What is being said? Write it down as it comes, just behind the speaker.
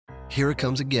Here it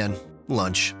comes again.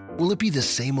 Lunch. Will it be the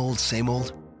same old, same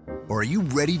old? Or are you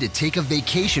ready to take a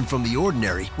vacation from the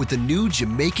ordinary with the new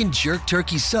Jamaican Jerk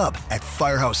Turkey Sub at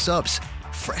Firehouse Subs?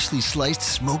 Freshly sliced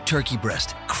smoked turkey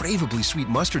breast, craveably sweet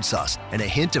mustard sauce, and a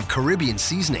hint of Caribbean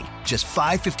seasoning. Just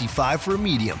 $5.55 for a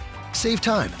medium. Save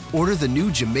time. Order the new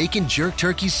Jamaican Jerk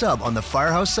Turkey Sub on the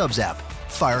Firehouse Subs app.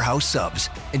 Firehouse Subs.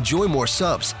 Enjoy more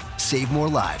subs. Save more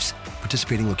lives.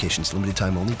 Participating locations. Limited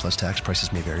time only, plus tax.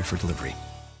 Prices may vary for delivery.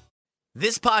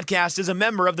 This podcast is a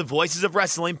member of the Voices of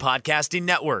Wrestling Podcasting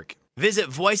Network. Visit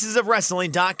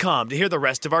voicesofwrestling.com to hear the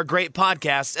rest of our great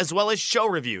podcasts, as well as show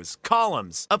reviews,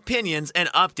 columns, opinions, and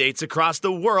updates across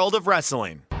the world of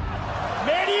wrestling.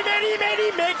 Many, many,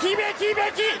 many, Mickey, Mickey,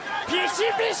 Mickey, Fishy,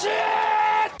 Fishy!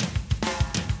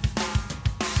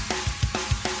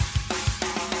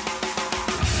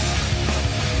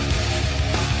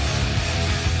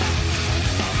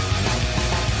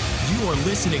 You are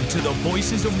listening to the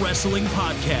Voices of Wrestling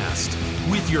podcast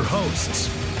with your hosts,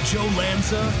 Joe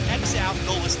Lanza. X out and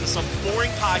go listen to some boring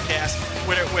podcast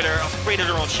where they're afraid of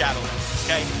their own shadow.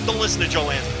 Okay? Don't listen to Joe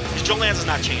Lanza, because Joe Lanza's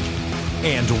not changing.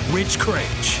 And Rich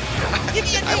Craich. Give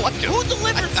me a name. Like who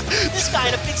delivers this guy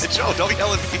in a big spot? Joe, don't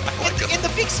yell at me. I like him. In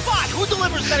the big spot, who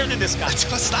delivers better than this guy?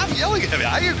 Stop yelling at me.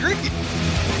 I agree.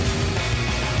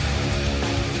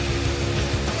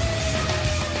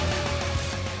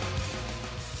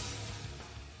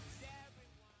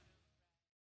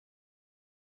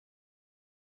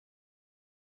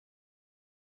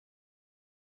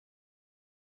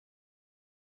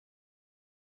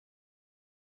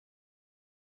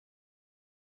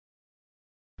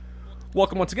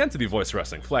 Welcome once again to the Voice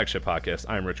Wrestling Flagship podcast.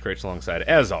 I'm Rich Craich, alongside,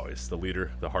 as always, the leader,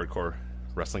 the hardcore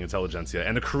wrestling intelligentsia,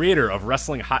 and the creator of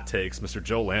Wrestling Hot Takes, Mr.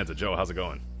 Joe Lanza. Joe, how's it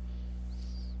going?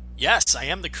 Yes, I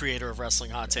am the creater of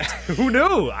Wrestling Hot Takes. Who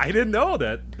knew? I didn't know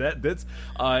that's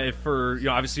for, you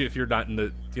know, obviously if you're not in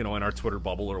the, you know, in our Twitter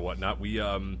bubble or whatnot, we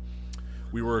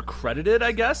were credited,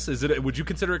 I guess. Would you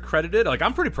consider it credited? Like,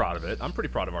 I'm pretty proud of it. I'm pretty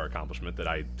proud of our accomplishment that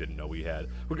I didn't know we had.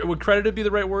 Would credited be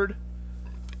the right word?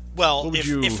 Well,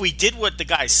 if we did what the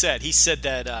guy said, he said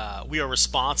that we are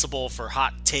responsible for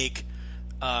hot take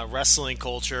wrestling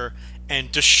culture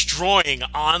and destroying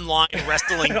online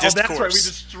wrestling discourse.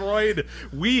 That's right.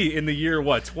 We in the year,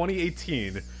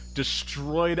 2018,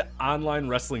 destroyed online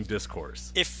wrestling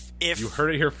discourse. If you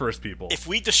heard it here first, people. If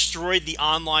we destroyed the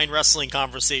online wrestling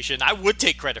conversation, I would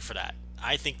take credit for that.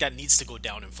 I think that needs to go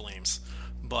down in flames.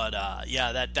 But,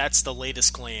 yeah, that's the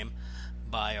latest claim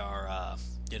by our,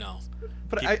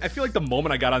 But I feel like the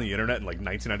moment I got on the internet in,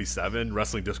 1997,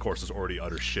 wrestling discourse was already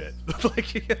utter shit.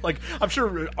 like I'm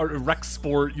sure Rec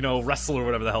Sport, Wrestler,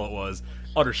 whatever the hell it was,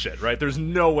 utter shit, right? There's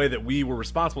no way that we were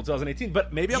responsible in 2018,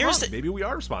 but maybe I'm wrong. Maybe we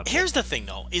are responsible. Here's the thing,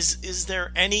 though. Is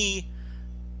there any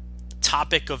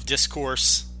topic of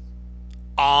discourse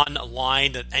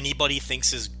online that anybody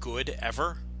thinks is good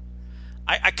ever?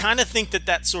 I kind of think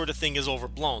that sort of thing is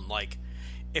overblown. Like,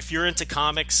 if you're into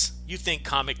comics, you think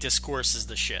comic discourse is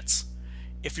the shits.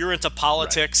 If you're into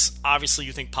politics, right, obviously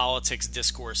you think politics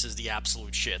discourse is the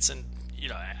absolute shits, and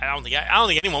I don't think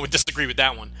anyone would disagree with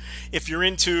that one. If you're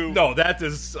into that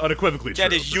is unequivocally true.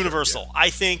 That is universal. Sure, yeah. I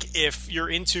think if you're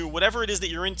into whatever it is that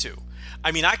you're into,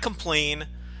 I mean, I complain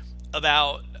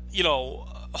about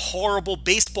horrible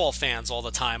baseball fans all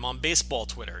the time on baseball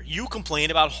Twitter. You complain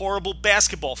about horrible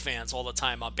basketball fans all the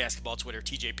time on basketball Twitter.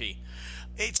 TJP.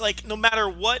 It's like, no matter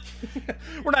what.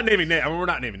 We're not naming names. I mean, we're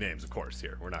not naming names, of course,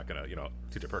 here. We're not going to,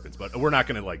 TJ Perkins, but we're not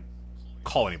going to,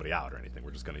 call anybody out or anything.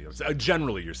 We're just going to,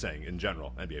 generally, you're saying, in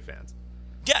general, NBA fans.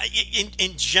 Yeah,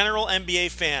 in general, NBA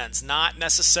fans, not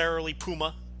necessarily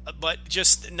Puma, but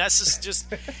just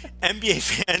NBA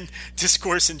fan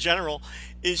discourse in general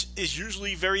is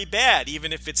usually very bad,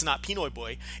 even if it's not Pinoy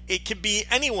Boy. It can be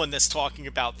anyone that's talking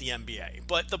about the NBA.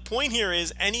 But the point here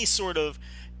is any sort of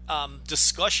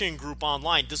discussion group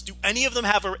online, do any of them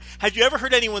have you ever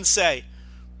heard anyone say,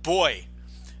 boy,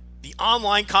 the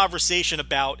online conversation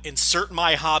about insert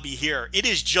my hobby here, it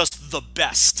is just the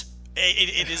best.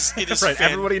 It is right.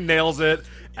 Everybody nails it,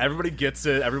 everybody gets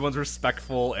it, everyone's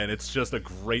respectful, and it's just a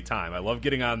great time. I love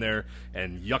getting on there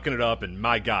and yucking it up, and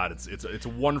my God, it's a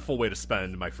wonderful way to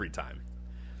spend my free time.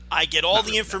 I get all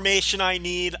the information I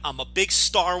need. I'm a big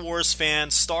Star Wars fan.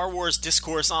 Star Wars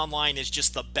discourse online is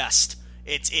just the best.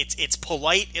 It's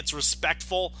polite, it's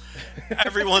respectful,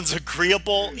 everyone's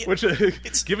agreeable. Which,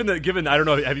 given I don't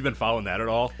know, have you been following that at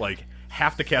all?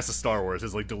 Half the cast of Star Wars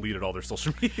has deleted all their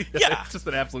social media. Yeah. It's just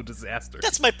an absolute disaster.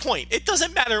 That's my point. It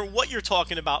doesn't matter what you're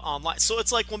talking about online. So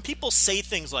it's like when people say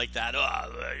things like that,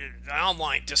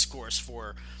 online discourse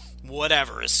for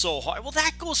whatever is so hard. Well,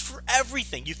 that goes for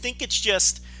everything. You think it's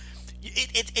just,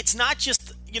 it's not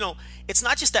just, it's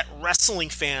not just that wrestling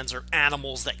fans are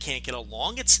animals that can't get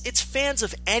along. It's fans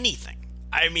of anything.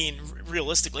 I mean,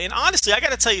 realistically. And honestly, I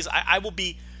got to tell you, I will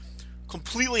be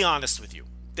completely honest with you.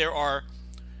 There are,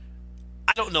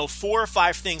 I don't know, 4 or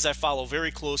 5 things I follow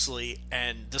very closely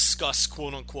and discuss,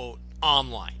 quote unquote,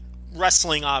 online.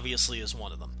 Wrestling obviously is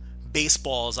one of them.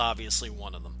 Baseball is obviously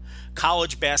one of them.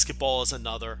 College basketball is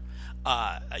another.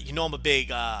 I'm a big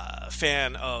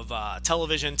fan of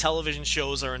television. Television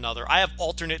shows are another. I have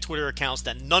alternate Twitter accounts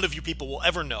that none of you people will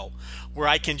ever know, where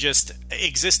I can just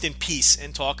exist in peace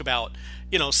and talk about,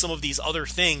 some of these other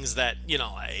things that,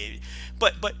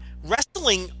 but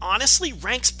wrestling honestly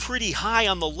ranks pretty high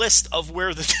on the list of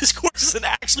where the discourse isn't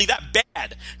actually that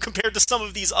bad compared to some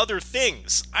of these other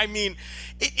things. I mean,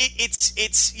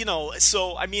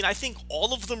 so I mean, I think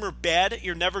all of them are bad.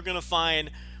 You're never going to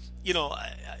find,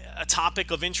 a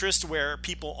topic of interest where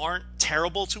people aren't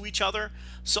terrible to each other.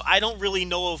 So I don't really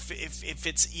know if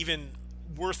it's even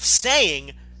worth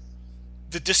saying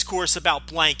the discourse about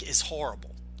blank is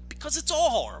horrible, because it's all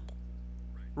horrible.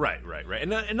 Right.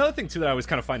 And another thing, too, that I always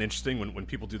kind of find interesting when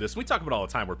people do this, we talk about it all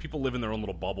the time, where people live in their own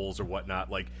little bubbles or whatnot.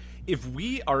 Like, if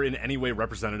we are in any way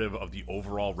representative of the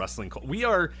overall wrestling, we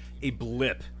are a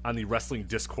blip on the wrestling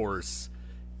discourse,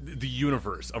 the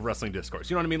universe of wrestling discourse.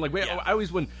 You know what I mean? Like, I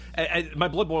always, my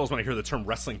blood boils when I hear the term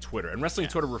wrestling Twitter. And wrestling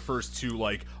Twitter refers to,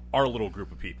 like, our little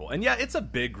group of people. And yeah, it's a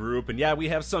big group. And yeah, we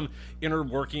have some inner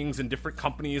workings in different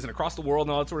companies and across the world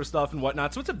and all that sort of stuff and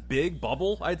whatnot. So it's a big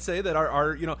bubble, I'd say, that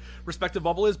our respective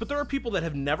bubble is. But there are people that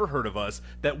have never heard of us,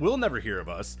 that will never hear of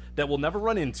us, that we'll never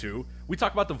run into. We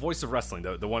talk about the voice of wrestling,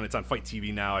 the one that's on Fight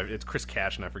TV now. It's Chris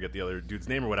Cash, and I forget the other dude's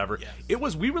name or whatever. Yeah.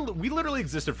 We literally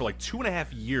existed for like 2.5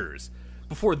 years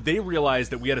before they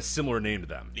realized that we had a similar name to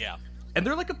them. Yeah. And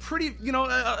they're like a pretty,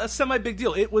 a semi-big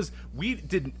deal.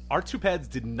 Our two paths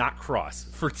did not cross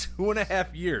for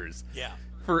 2.5 years. Yeah.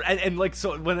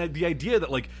 The idea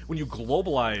that, like, when you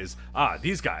globalize,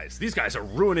 these guys are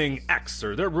ruining X,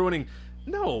 or they're ruining...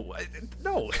 No,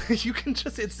 you can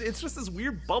just, it's just this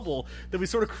weird bubble that we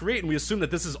sort of create, and we assume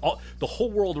that this is all, the whole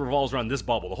world revolves around this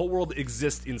bubble. The whole world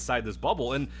exists inside this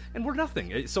bubble, and we're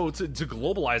nothing. So to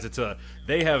globalize it to,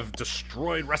 they have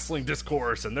destroyed wrestling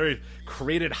discourse, and they've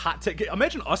created hot take.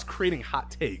 Imagine us creating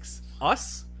hot takes.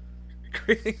 Us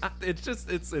creating hot,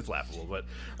 it's laughable, but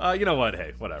you know what?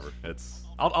 Hey, whatever.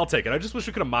 I'll take it. I just wish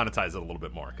we could have monetized it a little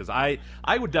bit more, because I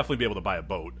would definitely be able to buy a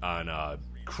boat on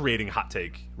creating hot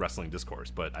take wrestling discourse,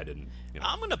 but I didn't.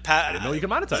 I didn't know you could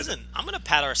monetize. Listen, I'm going to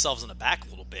pat ourselves on the back a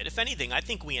little bit. If anything, I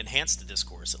think we enhanced the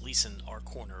discourse, at least in our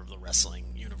corner of the wrestling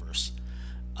universe.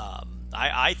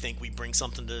 I think we bring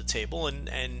something to the table,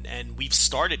 and we've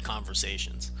started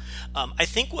conversations. I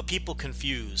think what people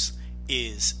confuse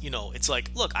is, it's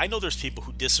like, look, I know there's people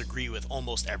who disagree with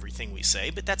almost everything we say,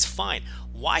 but that's fine.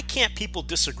 Why can't people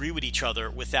disagree with each other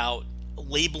without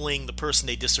labeling the person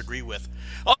they disagree with?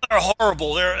 Oh, they're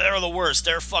horrible, they're the worst,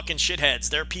 they're fucking shitheads,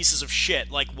 they're pieces of shit.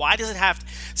 Like, why does it have to...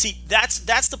 See, that's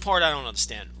the part I don't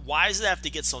understand. Why does it have to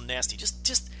get so nasty?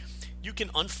 Just you can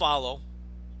unfollow,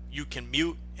 you can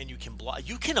mute, and you can block.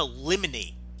 You can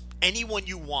eliminate anyone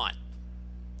you want.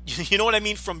 You know what I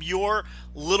mean? From your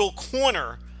little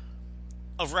corner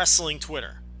of wrestling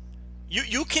Twitter.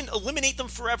 You can eliminate them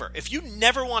forever. If you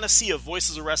never want to see a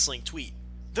Voices of Wrestling tweet,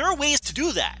 there are ways to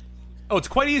do that. Oh, it's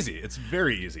quite easy. It's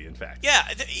very easy, in fact. Yeah,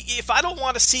 if I don't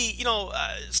want to see,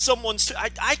 someone's...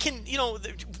 I can,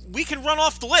 we can run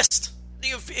off the list.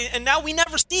 And now we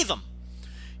never see them.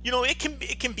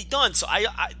 It can be done. So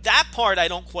that part I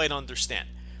don't quite understand.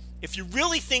 If you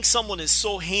really think someone is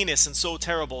so heinous and so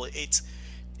terrible, it's...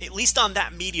 At least on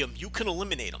that medium, you can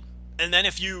eliminate them. And then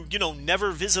if you,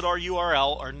 never visit our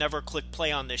URL or never click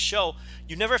play on this show,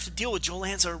 you never have to deal with Joe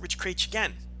Lanza or Rich Craich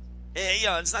again.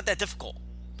 It's not that difficult.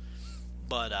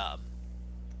 But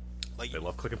they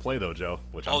love click and play, though, Joe.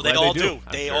 Which I'm they glad all they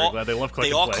do. I'm glad they love click and play.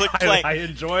 They all click play. I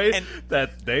enjoy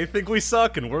that they think we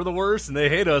suck and we're the worst and they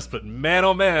hate us. But man,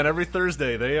 oh man, every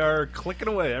Thursday they are clicking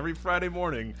away. Every Friday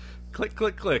morning, click,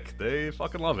 click, click. They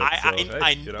fucking love it.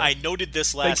 I noted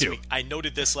this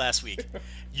last week.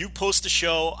 You post a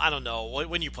show, I don't know,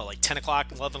 when you put, like 10 o'clock,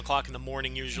 11 o'clock in the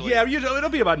morning usually? Yeah, it'll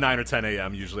be about 9 or 10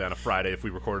 a.m. usually on a Friday if we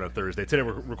record on a Thursday. Today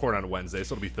we're recording on a Wednesday,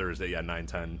 so it'll be Thursday, 9,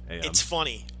 10 a.m. It's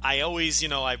funny. I always,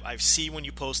 I see when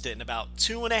you post it, and about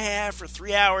 2.5 or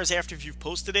 3 hours after you've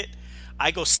posted it,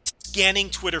 I go scanning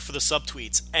Twitter for the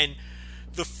subtweets, and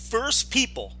the first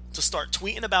people to start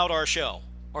tweeting about our show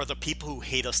are the people who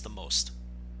hate us the most.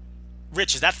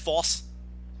 Rich, is that false?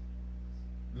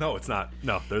 No, it's not.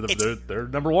 No, they're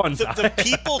number one. The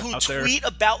people who tweet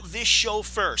about this show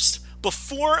first,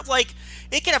 before, like,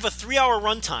 it can have a 3-hour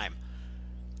runtime.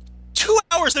 2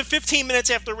 hours hours and 15 minutes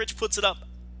after Rich puts it up,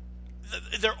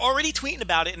 they're already tweeting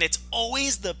about it, and it's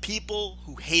always the people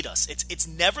who hate us. It's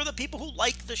never the people who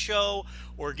like the show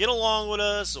or get along with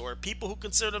us or people who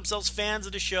consider themselves fans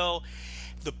of the show.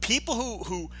 The people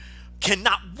who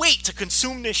cannot wait to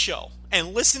consume this show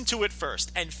and listen to it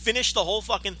first and finish the whole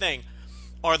fucking thing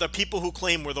are the people who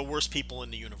claim we're the worst people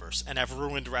in the universe and have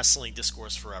ruined wrestling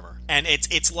discourse forever. And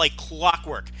it's like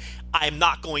clockwork. I'm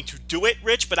not going to do it,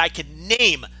 Rich, but I can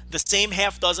name the same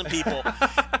half dozen people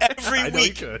every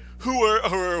week who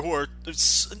are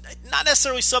not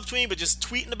necessarily subtweeting, but just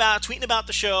tweeting about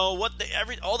the show,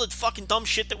 all the fucking dumb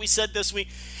shit that we said this week,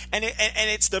 and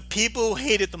it's the people who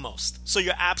hate it the most. So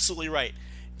you're absolutely right.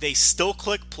 They still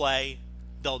click play.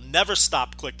 They'll never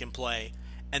stop click and play,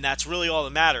 and that's really all that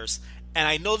matters. And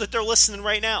I know that they're listening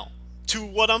right now to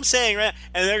what I'm saying, right?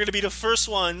 And they're going to be the first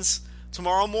ones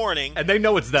tomorrow morning. And they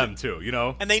know it's them, too, you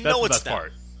know? And they know it's them.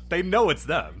 Part. They know it's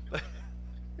them.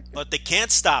 But they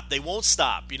can't stop. They won't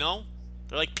stop, you know?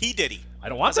 They're like P. Diddy. I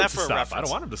don't want them to stop. I don't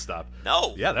want them to stop.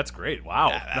 No. Yeah, that's great.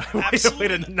 Wow. Absolutely.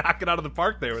 Way to knock it out of the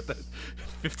park there with that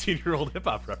 15-year-old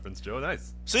hip-hop reference, Joe.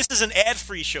 Nice. So this is an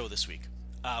ad-free show this week.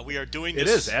 We are doing this.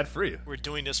 It is ad-free. We're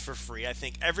doing this for free. I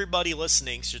think everybody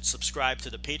listening should subscribe to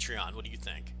the Patreon. What do you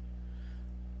think?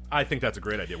 I think that's a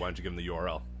great idea. Why don't you give them the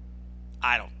URL?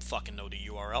 I don't fucking know the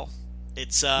URL.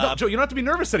 It's no, Joe, you don't have to be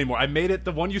nervous anymore. I made it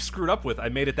the one you screwed up with. I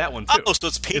made it that one too. Oh, so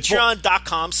it's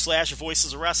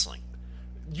patreon.com/Voices of Wrestling.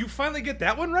 You finally get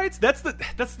that one right? That's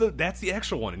the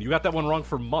actual one, and you got that one wrong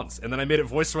for months. And then I made it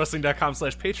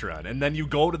voicewrestling.com/Patreon, and then you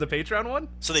go to the Patreon one.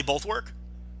 So they both work?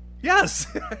 Yes,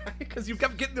 because you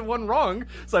kept getting the one wrong,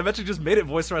 so I eventually just made it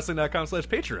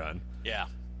voicewrestling.com/Patreon. Yeah.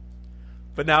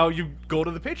 But now you go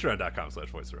to the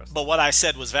patreon.com/voicewrestling. But what I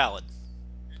said was valid.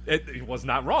 It was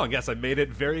not wrong. Yes, I made it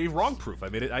very wrong-proof. I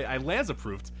made it. I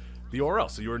Lanza-proofed the URL,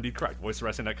 so you were indeed correct.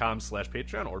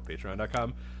 voicewrestling.com/Patreon or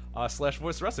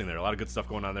patreon.com/voicewrestling. There, a lot of good stuff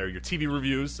going on there. Your TV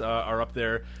reviews are up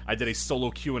there. I did a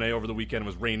solo Q&A over the weekend. It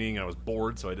was raining and I was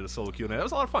bored, so I did a solo Q&A. That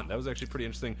was a lot of fun. That was actually pretty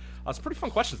interesting. Some pretty fun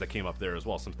questions that came up there as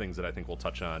well. Some things that I think we'll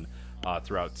touch on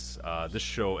throughout this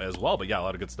show as well. But yeah, a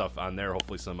lot of good stuff on there.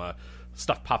 Hopefully some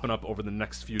stuff popping up over the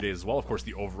next few days as well. Of course,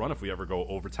 the Overrun. If we ever go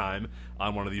overtime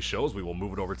on one of these shows, we will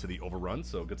move it over to the Overrun.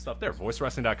 So good stuff there.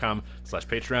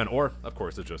 voicewrestling.com/Patreon, or of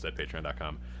course, it's just at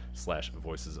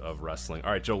patreon.com/Voices of Wrestling.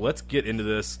 All right, Joe, let's get into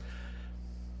this.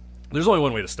 There's only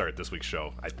one way to start this week's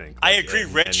show, I think. I agree,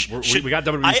 Rich. We got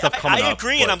WWE stuff coming up. I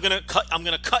agree, and I'm gonna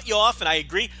cut you off. And I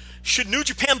agree. Should New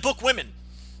Japan book women?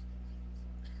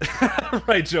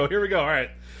 Right, Joe. Here we go. All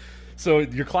right. So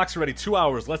your clock's ready. 2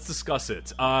 hours. Let's discuss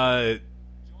it.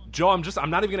 Joe, I'm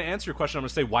not even going to answer your question. I'm going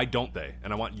to say, why don't they?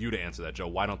 And I want you to answer that, Joe.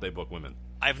 Why don't they book women?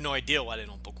 I have no idea why they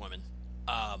don't book women.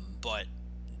 But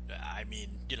I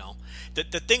mean, you know,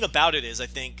 the thing about it is, I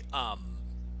think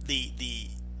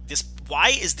why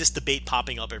is this debate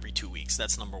popping up every 2 weeks?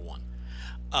 That's number one.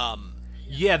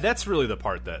 Yeah, that's really the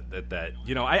part that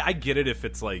you know, I get it if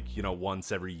it's like, you know,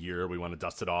 once every year we want to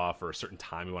dust it off, or a certain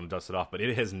time we want to dust it off, but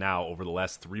it has now, over the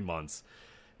last 3 months,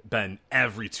 been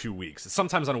every 2 weeks,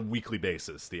 sometimes on a weekly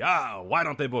basis. Why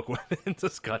don't they book women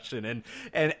discussion,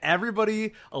 and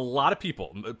everybody, a lot of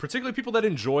people, particularly people that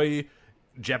enjoy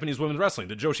Japanese women's wrestling,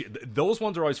 the Joshi, those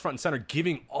ones are always front and center,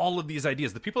 giving all of these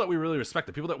ideas. The people that we really respect,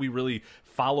 the people that we really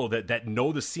follow, that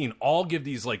know the scene, all give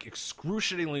these like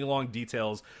excruciatingly long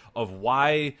details of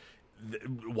why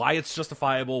it's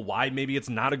justifiable, why maybe it's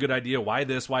not a good idea, why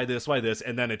this,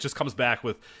 and then it just comes back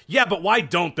with, yeah, but why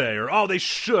don't they? Or, oh, they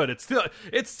should. It's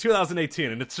 2018,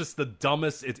 and it's just the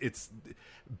dumbest. It's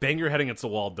bang your head against the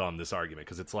wall dumb, this argument,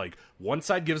 because it's like one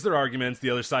side gives their arguments, the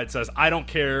other side says, I don't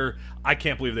care, I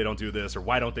can't believe they don't do this, or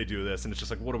why don't they do this, and it's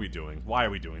just like, what are we doing? Why are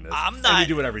we doing this? I'm not. And we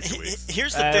do it every 2 weeks.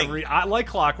 Here's the thing. I like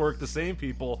clockwork, the same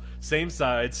people, same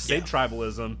sides, same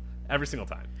tribalism, every single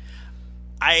time.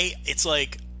 It's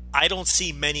like, I don't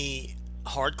see many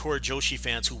hardcore Joshi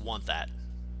fans who want that.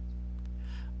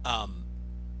 And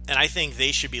I think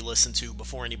they should be listened to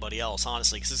before anybody else,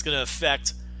 honestly, because it's going to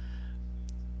affect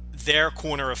their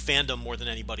corner of fandom more than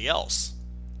anybody else.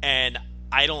 And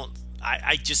I don't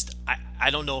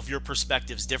know if your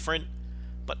perspective's different,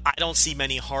 but I don't see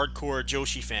many hardcore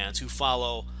Joshi fans who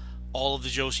follow all of the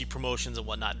Joshi promotions and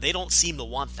whatnot. They don't seem to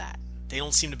want that. They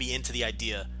don't seem to be into the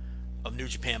idea of New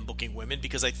Japan booking women,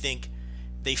 because I think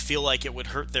they feel like it would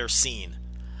hurt their scene.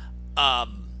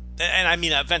 And I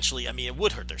mean, eventually, it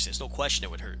would hurt their scene. There's no question it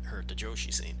would hurt the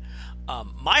Joshi scene.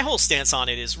 My whole stance on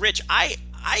it is, Rich, I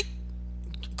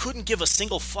couldn't give a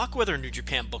single fuck whether New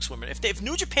Japan books women. If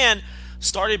New Japan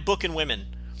started booking women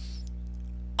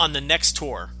on the next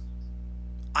tour,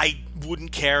 I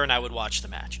wouldn't care, and I would watch the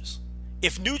matches.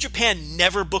 If New Japan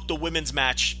never booked a women's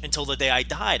match until the day I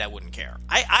died, I wouldn't care.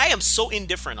 I am so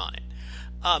indifferent on it.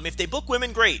 If they book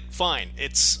women, great, fine.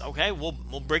 It's okay. We'll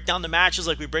break down the matches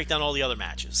like we break down all the other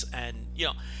matches. And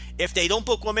if they don't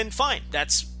book women, fine.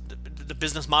 That's the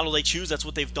business model they choose. That's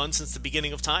what they've done since the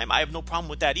beginning of time. I have no problem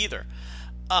with that either.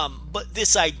 But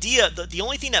this idea, the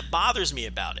only thing that bothers me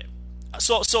about it.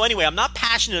 So anyway, I'm not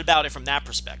passionate about it from that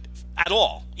perspective at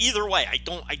all. Either way, I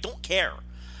don't care.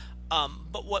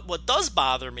 But what does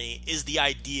bother me is the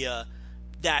idea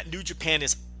that New Japan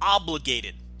is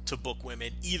obligated to book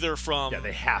women, either from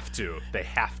they have to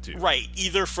right,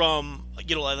 either from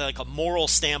like a moral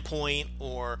standpoint,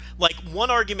 or like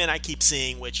one argument I keep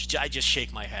seeing, which I just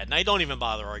shake my head and I don't even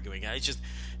bother arguing it. It's just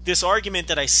this argument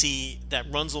that I see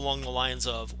that runs along the lines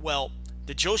of, well,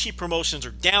 the Joshi promotions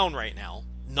are down right now.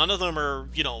 None of them are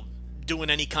doing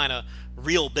any kind of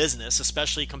real business,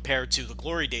 especially compared to the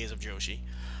glory days of Joshi.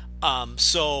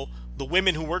 So the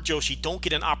women who work Joshi don't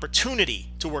get an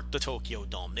opportunity to work the Tokyo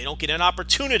Dome. They don't get an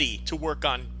opportunity to work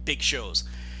on big shows.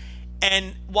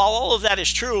 And while all of that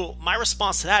is true, my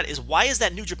response to that is, why is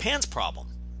that New Japan's problem?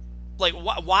 Like,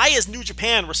 why is New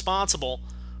Japan responsible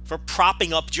for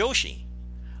propping up Joshi?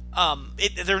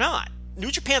 They're not.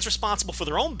 New Japan's responsible for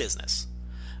their own business.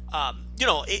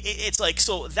 It's like,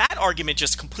 so that argument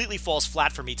just completely falls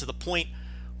flat for me, to the point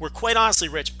where, quite honestly,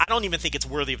 Rich, I don't even think it's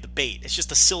worthy of debate. It's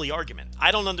just a silly argument. I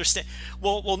don't understand.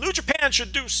 Well, New Japan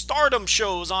should do Stardom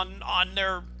shows on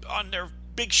their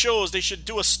big shows. They should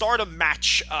do a Stardom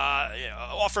match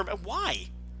offer. Why?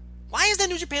 Why is that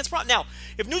New Japan's problem? Now,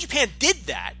 if New Japan did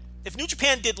that, if New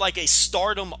Japan did like a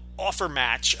Stardom offer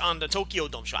match on the Tokyo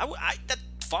Dome show, that's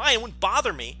fine. It wouldn't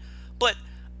bother me. But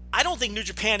I don't think New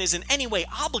Japan is in any way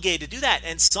obligated to do that.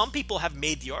 And some people have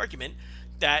made the argument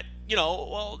that,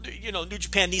 New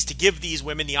Japan needs to give these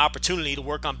women the opportunity to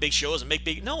work on big shows and make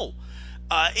big. No,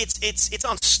 it's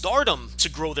on Stardom to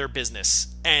grow their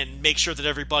business and make sure that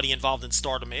everybody involved in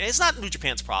Stardom. It's not New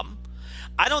Japan's problem.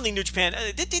 I don't think New Japan.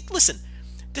 Listen,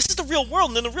 this is the real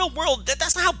world, and in the real world,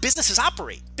 that's not how businesses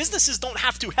operate. Businesses don't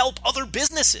have to help other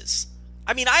businesses.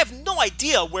 I mean, I have no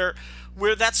idea where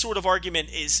that sort of argument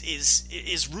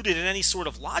is rooted in any sort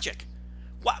of logic.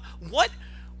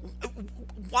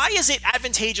 Why is it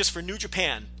advantageous for New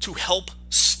Japan to help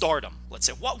Stardom? Let's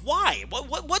say, why?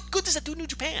 What good does that do New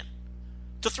Japan?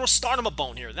 To throw Stardom a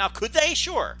bone here. Now, could they?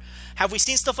 Sure. Have we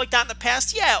seen stuff like that in the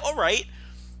past? Yeah, all right.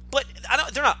 But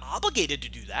they're not obligated to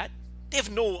do that. They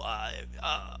have no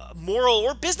moral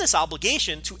or business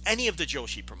obligation to any of the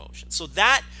Joshi promotions. So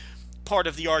that part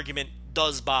of the argument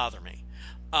does bother me.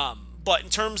 But in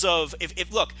terms of,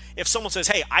 if someone says,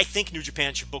 hey, I think New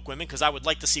Japan should book women because I would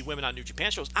like to see women on New Japan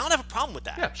shows, I don't have a problem with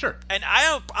that. Yeah, sure. And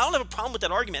I don't have a problem with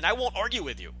that argument. I won't argue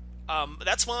with you.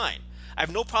 That's fine. I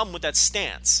have no problem with that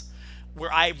stance.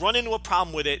 Where I run into a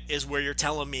problem with it is where you're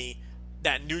telling me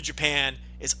that New Japan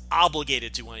is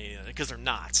obligated to anything, because they're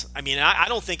not. I mean, I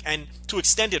don't think, and to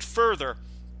extend it further,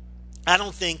 I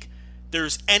don't think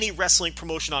there's any wrestling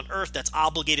promotion on earth that's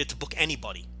obligated to book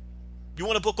anybody. You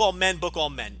want to book all men, book all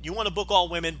men. You want to book all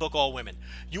women, book all women.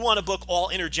 You want to book all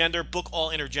intergender, book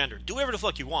all intergender. Do whatever the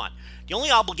fuck you want. The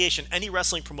only obligation any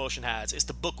wrestling promotion has is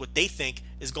to book what they think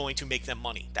is going to make them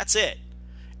money. That's it.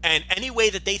 And any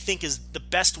way that they think is the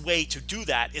best way to do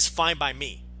that is fine by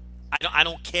me. I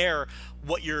don't care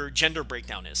what your gender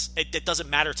breakdown is. It doesn't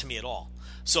matter to me at all.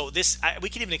 So we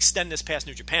can even extend this past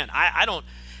New Japan. I don't,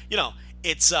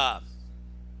 it's, I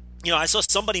saw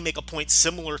somebody make a point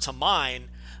similar to mine,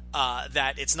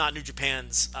 that it's not New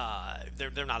Japan's,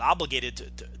 they're not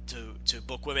obligated to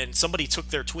book women. Somebody took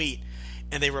their tweet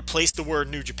and they replaced the word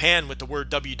New Japan with the word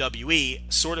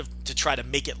WWE, sort of to try to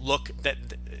make it look that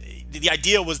the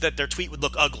idea was that their tweet would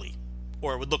look ugly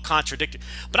or it would look contradictory.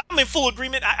 But I'm in full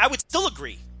agreement. I would still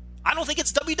agree. I don't think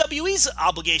it's WWE's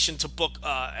obligation to book,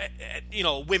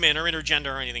 women or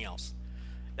intergender or anything else.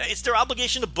 It's their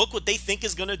obligation to book what they think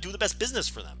is going to do the best business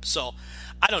for them. So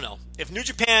I don't know. If New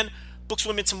Japan books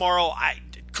women tomorrow, I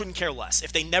couldn't care less.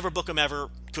 If they never book them ever,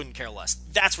 couldn't care less.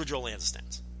 That's where Joe Lanza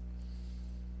stands.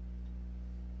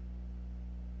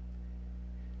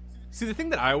 See, the thing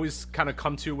that I always kind of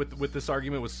come to with this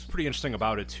argument, was pretty interesting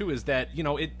about it too, is that,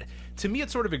 to me, it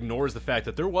sort of ignores the fact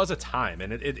that there was a time,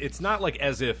 and it's not like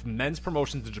as if men's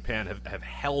promotions in Japan have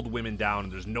held women down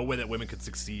and there's no way that women could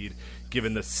succeed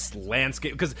given this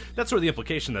landscape, because that's sort of the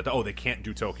implication that, they can't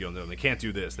do Tokyo, and they can't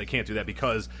do this, they can't do that,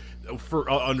 because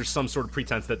under some sort of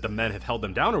pretense that the men have held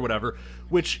them down or whatever,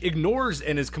 which ignores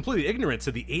and is completely ignorant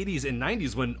to the 80s and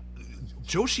 90s when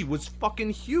Joshi was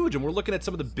fucking huge, and we're looking at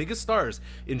some of the biggest stars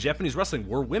in Japanese wrestling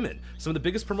were women. Some of the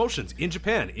biggest promotions in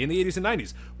Japan in the 80s and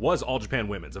 90s was All Japan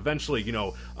Women's. Eventually,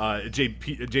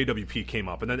 JWP came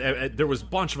up, and then there was a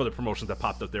bunch of other promotions that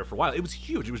popped up there for a while. It was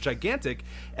huge. It was gigantic,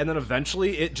 and then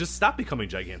eventually it just stopped becoming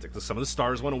gigantic. Some of the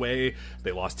stars went away.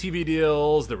 They lost TV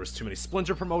deals. There was too many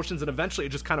splinter promotions, and eventually it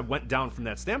just kind of went down from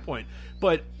that standpoint.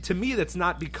 But to me, that's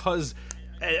not because...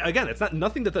 Again, it's not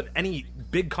nothing that any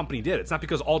big company did. It's not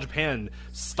because All Japan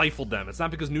stifled them. It's not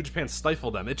because New Japan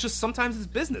stifled them. It's just sometimes it's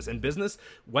business, and business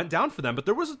went down for them. But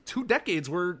there was 2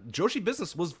 decades where Joshi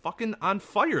business was fucking on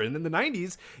fire, and in the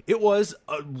 90s, it was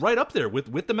right up there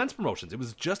with the men's promotions. It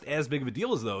was just as big of a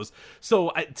deal as those.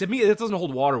 So to me, it doesn't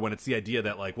hold water when it's the idea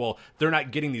that, like, well, they're not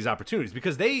getting these opportunities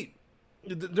because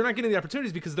they're not getting the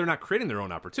opportunities because they're not creating their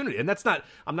own opportunity. And that's not,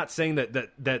 I'm not saying that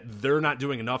they're not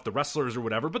doing enough, the wrestlers or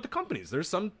whatever, but the companies, there's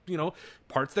some,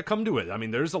 parts that come to it. I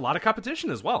mean, there's a lot of competition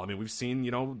as well. I mean, we've seen,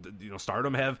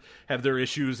 Stardom have their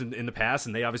issues in the past,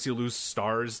 and they obviously lose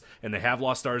stars, and they have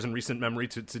lost stars in recent memory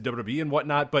to WWE and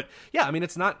whatnot. But yeah, I mean,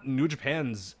 it's not New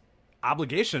Japan's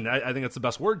obligation, I think that's the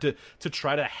best word, to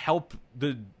try to help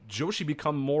the Joshi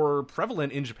become more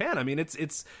prevalent in Japan. I mean, it's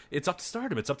up to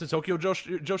Stardom, it's up to Tokyo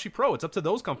Joshi Pro, it's up to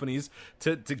those companies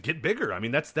to get bigger. I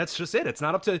mean, that's just it. It's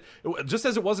not up to, just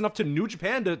as it wasn't up to New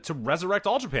Japan to resurrect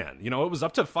All Japan. It was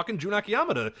up to fucking Jun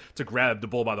Akiyama to grab the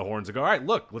bull by the horns and go, all right,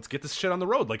 look, let's get this shit on the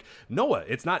road. Like, Noah,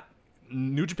 it's not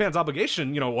New Japan's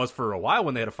obligation, was for a while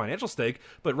when they had a financial stake,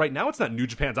 but right now it's not New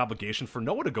Japan's obligation for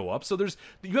Noah to go up. So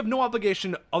you have no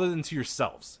obligation other than to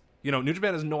yourselves. New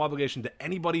Japan has no obligation to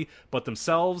anybody but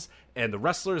themselves and the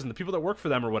wrestlers and the people that work for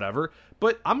them or whatever.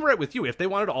 But I'm right with you. If they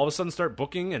wanted to all of a sudden start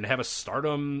booking and have a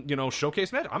Stardom,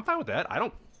 showcase match, I'm fine with that. I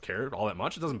don't care all that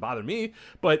much. It doesn't bother me.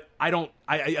 But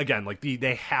again, like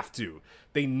they have to.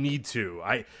 They need to.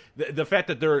 The fact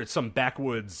that they're some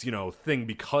backwoods, thing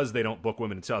because they don't book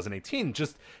women in 2018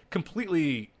 just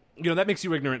completely, that makes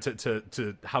you ignorant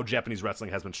to how Japanese wrestling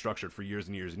has been structured for years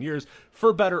and years and years,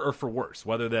 for better or for worse.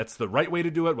 Whether that's the right way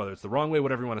to do it, whether it's the wrong way,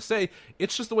 whatever you want to say,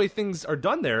 it's just the way things are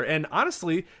done there. And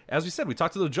honestly, as we said, we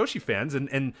talked to the Joshi fans,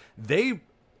 and they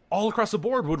all across the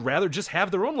board would rather just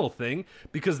have their own little thing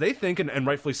because they think, and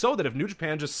rightfully so, that if New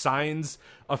Japan just signs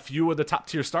a few of the top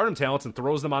tier Stardom talents and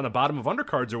throws them on the bottom of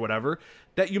undercards or whatever,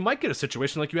 that you might get a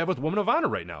situation like you have with Women of Honor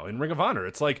right now in Ring of Honor.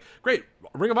 It's like, great,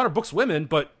 Ring of Honor books women,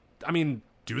 but I mean,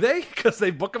 do they? Because they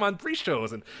book them on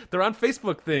pre-shows and they're on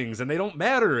Facebook things and they don't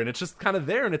matter, and it's just kind of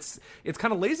there, and it's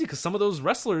kind of lazy because some of those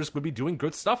wrestlers would be doing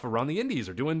good stuff around the indies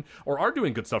or are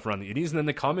doing good stuff around the indies, and then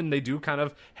they come and they do kind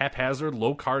of haphazard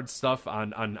low card stuff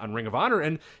on Ring of Honor.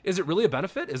 And is it really a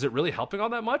benefit? Is it really helping all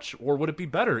that much? Or would it be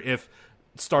better if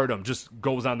Stardom just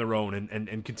goes on their own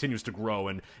and continues to grow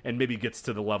and maybe gets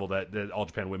to the level that All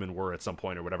Japan Women were at some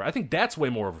point or whatever? I think that's way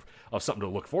more of something to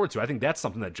look forward to. I think that's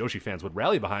something that Joshi fans would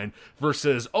rally behind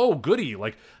versus, oh, goody,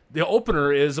 like the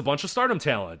opener is a bunch of Stardom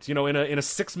talent, in a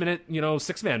 6-minute,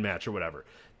 6-man match or whatever.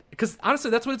 Because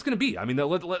honestly, that's what it's going to be. I mean,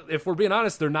 if we're being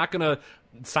honest, they're not going to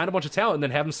sign a bunch of talent and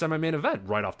then have them semi-main event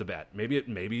right off the bat.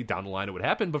 Maybe down the line it would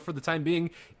happen, but for the time being,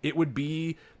 it would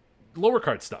be lower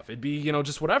card stuff. It'd be,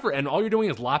 just whatever. And all you're doing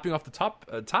is lopping off the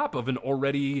top of an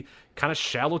already kind of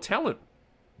shallow talent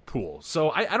pool.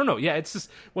 So I don't know. Yeah, it's just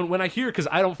when I hear, because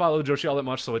I don't follow Joshi all that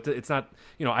much, so it's not,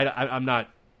 I'm not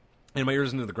in my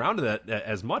ears into the ground to that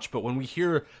as much. But when we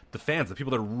hear the fans, the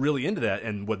people that are really into that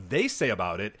and what they say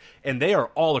about it, and they are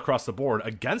all across the board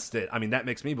against it, I mean, that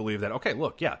makes me believe that, okay,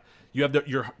 look, yeah, you have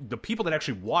the people that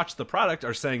actually watch the product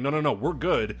are saying, no, we're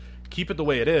good. Keep it the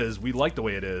way it is. We like the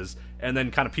way it is. And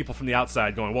then kind of people from the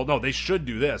outside going, well, no, they should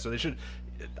do this, or they should.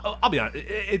 I'll be honest.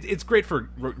 It's great for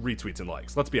retweets and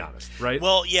likes. Let's be honest, right?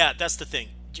 Well, yeah, that's the thing.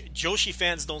 Joshi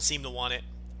fans don't seem to want it.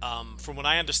 From what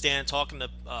I understand, talking to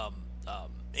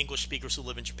English speakers who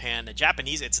live in Japan, the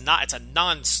Japanese, it's a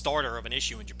non-starter of an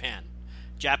issue in Japan.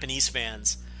 Japanese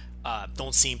fans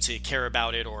don't seem to care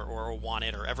about it or want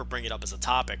it or ever bring it up as a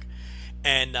topic.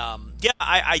 And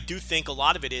I do think a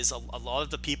lot of it is a lot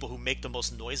of the people who make the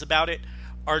most noise about it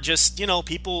are just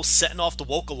people setting off the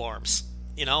woke alarms,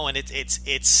 and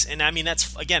it's and I mean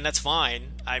that's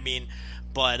fine. I mean,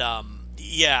 but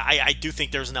I do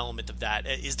think there's an element of that.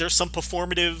 Is there some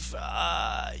performative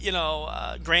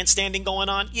grandstanding going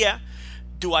on? Yeah.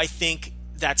 Do I think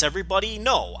that's everybody?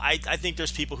 No. I think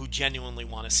there's people who genuinely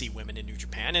want to see women in New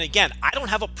Japan, and again, I don't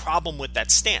have a problem with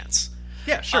that stance.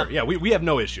 Yeah, sure. We have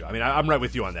no issue. I mean, I'm right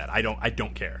with you on that. I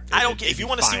don't care. I don't care. If you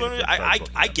want to see women,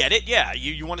 I get it. Yeah,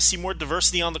 you want to see more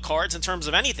diversity on the cards in terms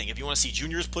of anything. If you want to see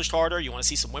juniors pushed harder, you want to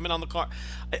see some women on the card.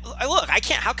 Look, I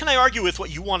can't. How can I argue with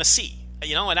what you want to see?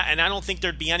 And I don't think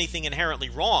there'd be anything inherently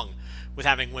wrong with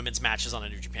having women's matches on a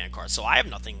New Japan card. So I have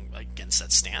nothing against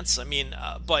that stance. I mean,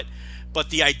 but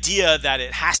the idea that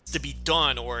it has to be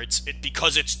done, or it's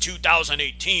because it's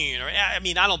 2018, or I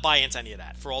mean, I don't buy into any of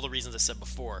that for all the reasons I said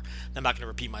before. I'm not going to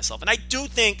repeat myself. And I do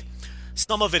think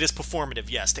some of it is performative.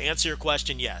 Yes, to answer your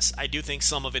question, yes, I do think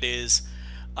some of it is.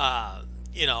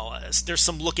 There's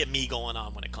some look at me going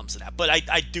on when it comes to that. But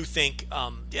I do think,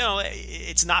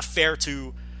 it's not fair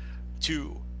to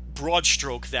broad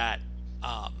stroke that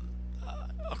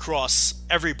across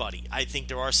everybody. I think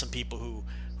there are some people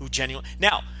who genuinely...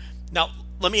 Now,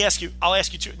 let me ask you, I'll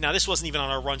ask you too. Now, this wasn't even on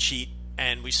our run sheet,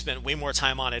 and we spent way more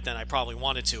time on it than I probably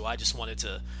wanted to. I just wanted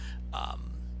to, I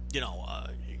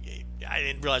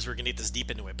didn't realize we were going to get this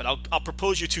deep into it. But I'll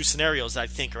propose you two scenarios that I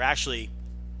think are actually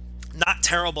not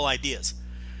terrible ideas.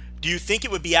 Do you think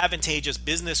it would be advantageous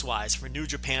business-wise for New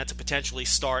Japan to potentially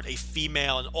start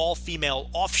an all-female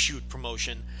offshoot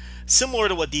promotion, similar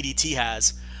to what DDT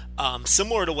has,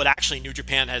 similar to what actually New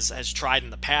Japan has tried in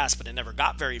the past, but it never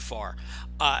got very far?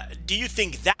 Do you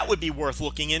think that would be worth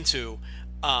looking into,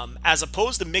 as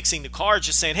opposed to mixing the cards,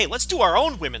 just saying, hey, let's do our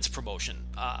own women's promotion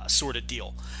sort of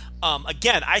deal?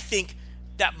 Again, I think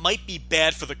that might be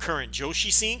bad for the current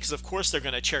Joshi scene, because of course they're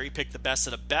going to cherry pick the best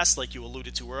of the best, like you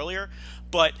alluded to earlier.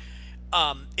 But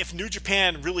if New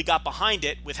Japan really got behind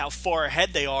it with how far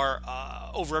ahead they are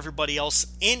over everybody else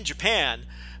in Japan,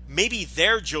 maybe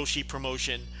their Joshi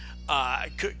promotion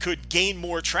could gain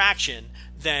more traction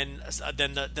than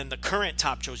the current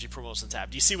top Joshi promotions have.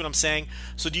 Do you see what I'm saying?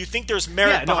 So do you think there's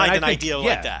merit behind an idea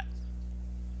like that?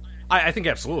 I think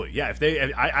absolutely, yeah. If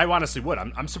they, I honestly would.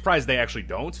 I'm surprised they actually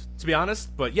don't, to be honest.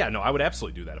 But yeah, no, I would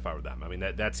absolutely do that if I were them. I mean,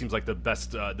 that seems like the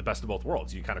best of both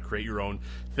worlds. You kind of create your own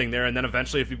thing there, and then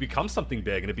eventually, if it becomes something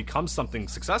big and it becomes something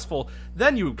successful,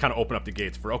 then you kind of open up the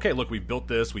gates for, okay, look, we've built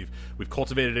this, we've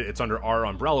cultivated it, it's under our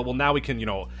umbrella. Well, now we can,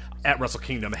 at Wrestle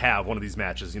Kingdom have one of these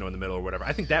matches, in the middle or whatever.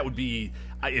 I think that would be,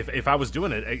 if I was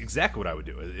doing it, exactly what I would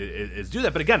do is do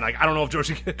that. But again, I don't know if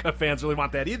Joshi fans really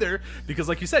want that either, because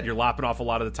like you said, you're lopping off a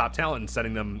lot of the top talent and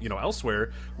sending them,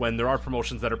 elsewhere, when there are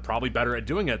promotions that are probably better at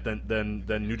doing it than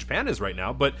New Japan is right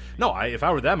now. But no, if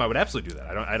I were them, I would absolutely do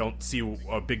that. I don't see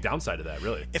a big downside to that,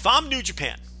 really. If I'm New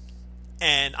Japan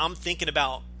and I'm thinking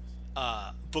about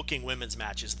booking women's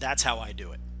matches, that's how I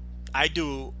do it. I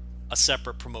do a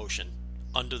separate promotion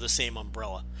under the same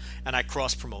umbrella, and I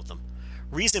cross promote them.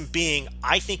 Reason being,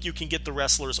 I think you can get the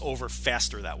wrestlers over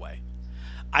faster that way.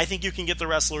 I think you can get the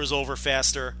wrestlers over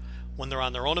faster when they're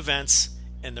on their own events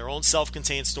and their own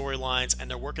self-contained storylines, and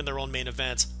they're working their own main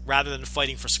events rather than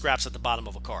fighting for scraps at the bottom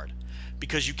of a card.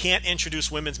 Because you can't introduce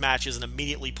women's matches and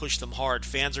immediately push them hard.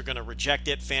 Fans are going to reject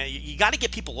it. You got to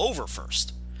get people over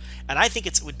first. And I think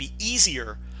it would be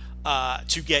easier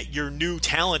to get your new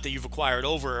talent that you've acquired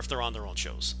over if they're on their own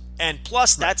shows. And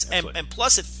plus, and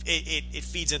plus it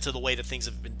feeds into the way that things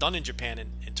have been done in Japan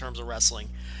in terms of wrestling,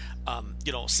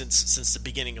 since the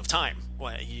beginning of time.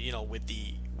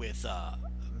 With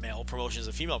male promotions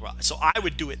and female promotions. So I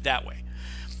would do it that way.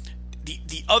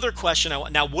 The other question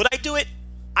now, would I do it?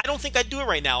 I don't think I'd do it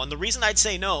right now, and the reason I'd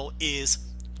say no is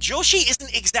Joshi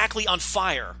isn't exactly on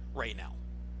fire right now.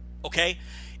 Okay?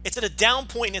 It's at a down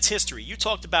point in its history. You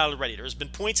talked about it already. There's been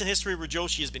points in history where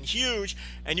Joshi has been huge,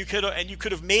 and you could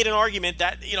have made an argument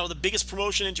that the biggest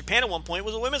promotion in Japan at one point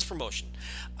was a women's promotion.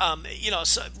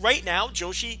 So right now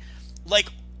Joshi, like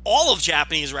all of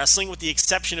Japanese wrestling, with the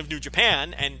exception of New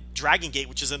Japan and Dragon Gate,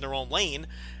 which is in their own lane,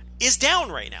 is down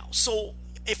right now. So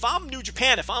if I'm New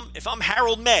Japan, if I'm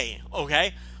Harold May,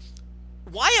 okay,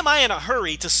 why am I in a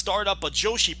hurry to start up a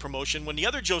Joshi promotion when the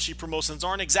other Joshi promotions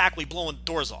aren't exactly blowing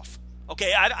doors off?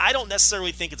 Okay, I don't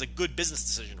necessarily think it's a good business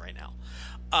decision right now.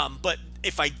 But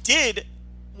if I did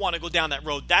want to go down that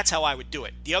road, that's how I would do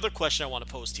it. The other question I want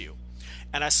to pose to you,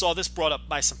 and I saw this brought up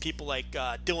by some people like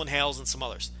Dylan Hales and some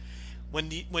others. When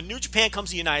New Japan comes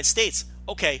to the United States,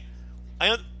 okay,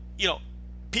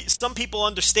 some people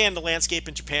understand the landscape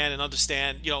in Japan and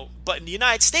understand, but in the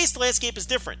United States, the landscape is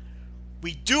different.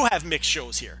 We do have mixed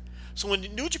shows here. So when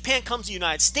New Japan comes to the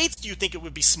United States, do you think it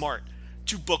would be smart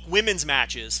to book women's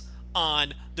matches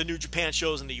on the New Japan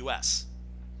shows in the U.S.?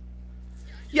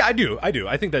 Yeah, I do.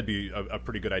 I think that'd be a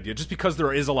pretty good idea, just because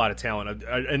there is a lot of talent.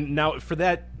 And now, for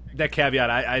that caveat,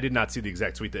 I did not see the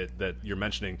exact tweet that you're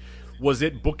mentioning. Was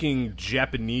it booking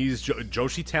Japanese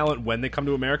Joshi talent when they come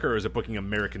to America, or is it booking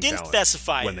American talent? Didn't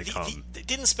specify when they come.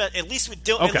 At least with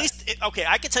Dylan. Okay.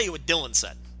 I can tell you what Dylan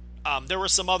said. There were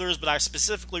some others, but I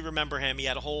specifically remember him. He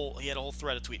had a whole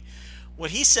thread of tweet.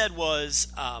 What he said was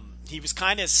he was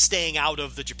kind of staying out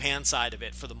of the Japan side of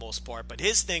it for the most part. But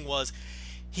his thing was,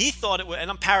 he thought it would, and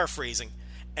I'm paraphrasing,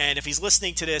 And if he's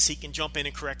listening to this, he can jump in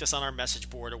and correct us on our message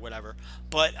board or whatever.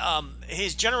 But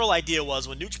his general idea was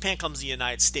when New Japan comes to the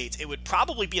United States, it would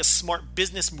probably be a smart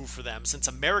business move for them, since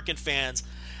American fans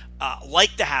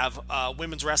like to have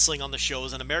women's wrestling on the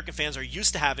shows, and American fans are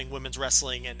used to having women's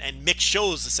wrestling and mixed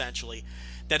shows, essentially,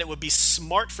 that it would be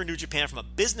smart for New Japan from a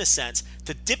business sense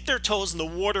to dip their toes in the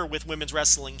water with women's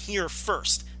wrestling here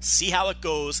first. See how it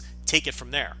goes, take it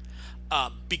from there.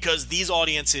 Because these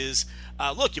audiences,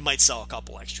 look, you might sell a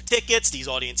couple extra tickets. These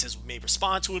audiences may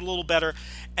respond to it a little better.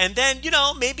 And then,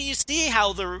 maybe you see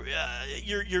how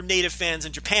your native fans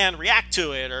in Japan react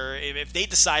to it, or if they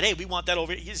decide, hey, we want that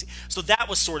over. So that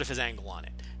was sort of his angle on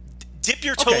it. Dip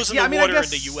your toes in the water in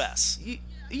the U.S.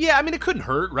 Yeah, I mean, it couldn't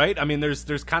hurt, right? I mean,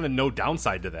 there's kind of no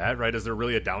downside to that, right? Is there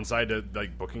really a downside to,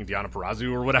 like, booking Deonna Purrazzo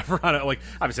or whatever? Like,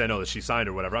 obviously, I know that she signed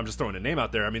or whatever. I'm just throwing a name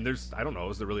out there. I mean, I don't know,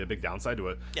 is there really a big downside to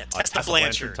a Tessa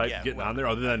Blanchard type getting on there?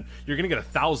 Other than you're going to get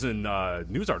 1,000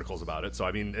 news articles about it. So,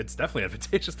 I mean, it's definitely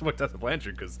advantageous to book Tessa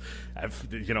Blanchard because,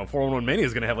 411 Mania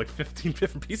is going to have, like, 15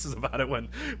 different pieces about it when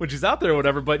she's out there or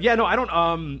whatever. But, yeah, no, I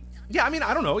don't, yeah, I mean,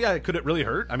 I don't know. Yeah, could it really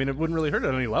hurt? I mean, it wouldn't really hurt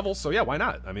at any level. So, yeah, why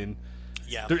not? I mean...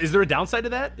 Yeah. Is there a downside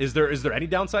to that? Is there any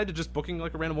downside to just booking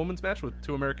like a random women's match with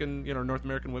two American, North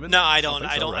American women? No, I don't.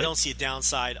 I don't see a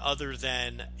downside other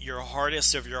than your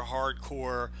hardest of your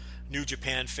hardcore New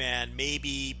Japan fan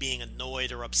maybe being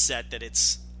annoyed or upset that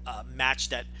it's a match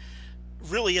that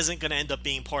really isn't going to end up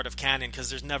being part of canon because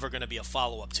there's never going to be a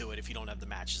follow-up to it if you don't have the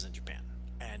matches in Japan.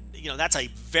 And, that's a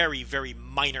very, very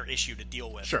minor issue to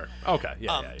deal with. Sure. Okay.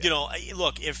 Yeah.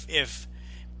 Look,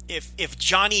 if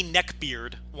Johnny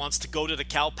Neckbeard wants to go to the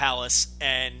Cow Palace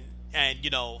and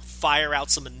fire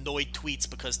out some annoyed tweets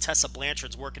because Tessa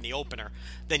Blanchard's working the opener,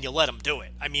 then you let him do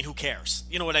it. I mean, who cares?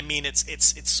 You know what I mean?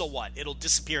 It's so what? It'll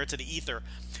disappear into the ether.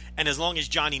 And as long as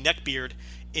Johnny Neckbeard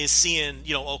is seeing,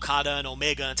 Okada and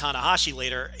Omega and Tanahashi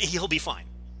later, he'll be fine.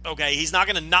 Okay? He's not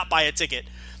going to not buy a ticket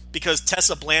because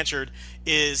Tessa Blanchard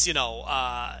is,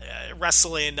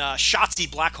 wrestling Shotzi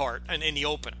Blackheart in the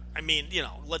opener. I mean,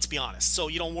 let's be honest. So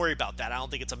you don't worry about that. I don't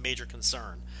think it's a major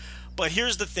concern. But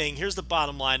here's the thing. Here's the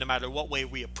bottom line, no matter what way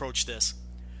we approach this.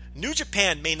 New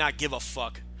Japan may not give a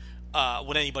fuck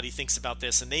what anybody thinks about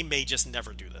this, and they may just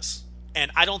never do this.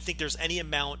 And I don't think there's any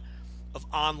amount of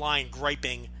online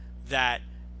griping that,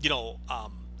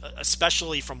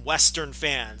 especially from Western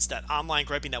fans, that online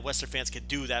griping that Western fans can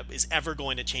do that is ever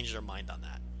going to change their mind on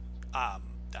that.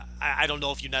 I don't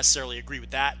know if you necessarily agree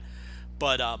with that,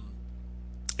 but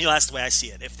that's the way I see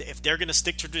it. If they're going to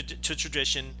stick to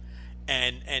tradition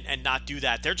and not do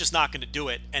that, they're just not going to do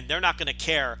it, and they're not going to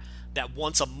care that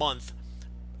once a month,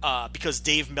 because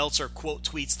Dave Meltzer quote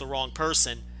tweets the wrong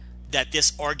person, that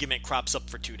this argument crops up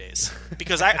for 2 days.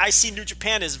 Because I see New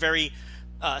Japan as very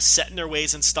set in their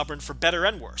ways and stubborn for better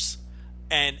and worse.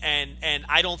 And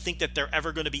I don't think that they're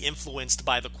ever going to be influenced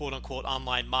by the quote-unquote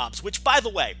online mobs, which, by the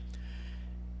way,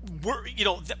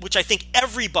 which I think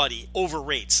everybody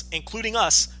overrates, including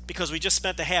us, because we just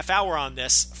spent a half hour on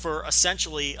this for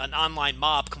essentially an online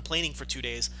mob complaining for 2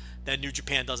 days that New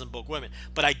Japan doesn't book women.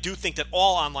 But I do think that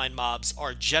all online mobs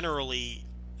are generally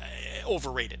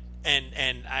overrated.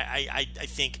 And I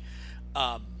think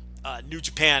New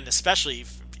Japan, especially,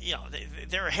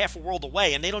 they're half a world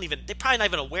away, and they're probably not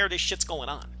even aware this shit's going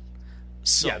on.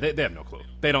 So, yeah, they have no clue.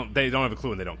 They don't have a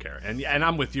clue, and they don't care. And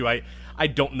I'm with you. I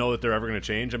don't know that they're ever going to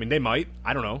change. I mean, they might.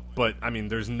 I don't know. But, I mean,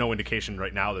 there's no indication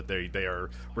right now that they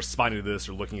are responding to this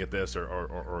or looking at this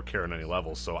or care on any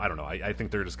level. So, I don't know. I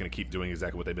think they're just going to keep doing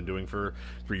exactly what they've been doing for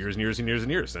years and years and years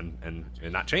and years and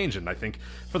not change. And I think,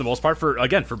 for the most part, for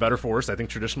better for worse, I think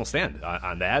traditional stand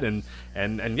on that. And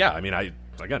yeah, I mean,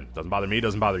 again, doesn't bother me,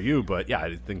 doesn't bother you. But, yeah,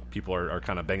 I think people are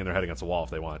kind of banging their head against the wall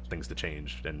if they want things to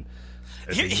change. And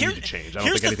they need to change. I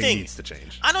don't think anything needs to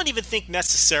change. I don't even think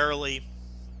necessarily...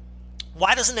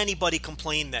 Why doesn't anybody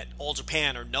complain that All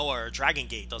Japan or Noah or Dragon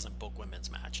Gate doesn't book women's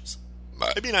matches?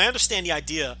 I mean, I understand the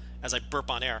idea, as I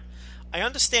burp on air. I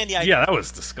understand the idea. Yeah, that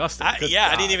was disgusting. I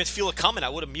didn't even feel it coming. I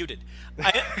would have muted.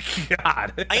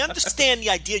 God. I understand the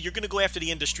idea. You're going to go after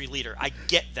the industry leader. I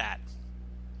get that.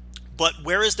 But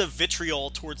where is the vitriol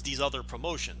towards these other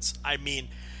promotions? I mean,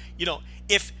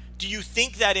 do you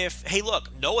think that hey,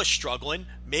 look, Noah's struggling.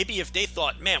 Maybe if they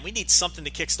thought, man, we need something to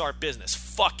kickstart business.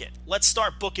 Fuck it. Let's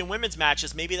start booking women's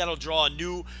matches. Maybe that'll draw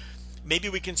maybe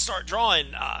we can start drawing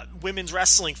women's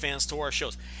wrestling fans to our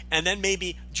shows. And then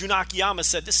maybe Jun Akiyama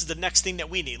said, this is the next thing that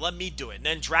we need. Let me do it. And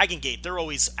then Dragon Gate, they're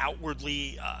always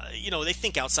outwardly, they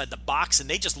think outside the box, and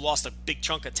they just lost a big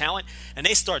chunk of talent. And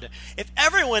they started. If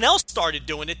everyone else started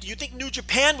doing it, do you think New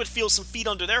Japan would feel some feet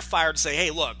under their fire to say,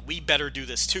 hey, look, we better do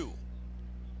this too?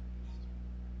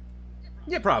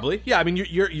 Yeah, probably. Yeah, I mean,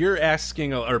 you're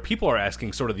asking, or people are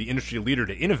asking, sort of the industry leader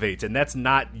to innovate, and that's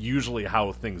not usually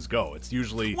how things go. It's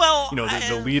usually,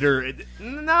 the leader.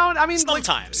 No, I mean,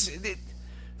 sometimes.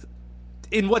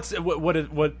 In what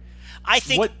I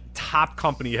think what top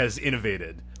company has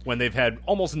innovated when they've had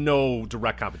almost no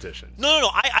direct competition? No.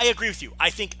 I agree with you. I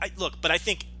think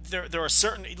there are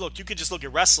certain. Look, you could just look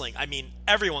at wrestling. I mean,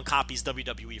 everyone copies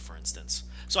WWE, for instance.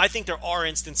 So I think there are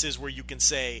instances where you can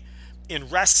say in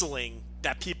wrestling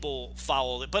that people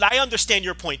follow it. But I understand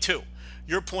your point too.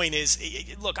 Your point is,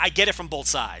 look, I get it from both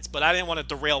sides, but I didn't want to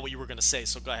derail what you were going to say.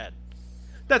 So go ahead.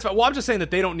 That's right. Well, I'm just saying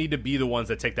that they don't need to be the ones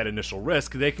that take that initial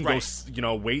risk. They can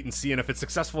go, wait and see, and if it's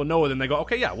successful, then they go,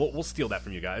 okay, yeah, we'll steal that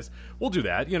from you guys. We'll do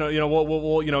that.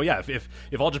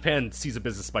 If All Japan sees a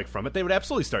business spike from it, they would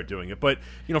absolutely start doing it. But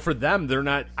for them, they're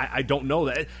not. I don't know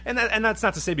that, and that's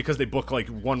not to say because they book like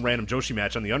one random Joshi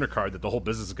match on the undercard that the whole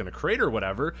business is going to create or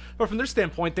whatever. But from their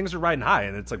standpoint, things are riding high,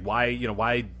 and it's like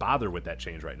why bother with that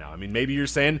change right now? I mean, maybe you're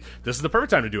saying this is the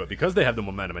perfect time to do it because they have the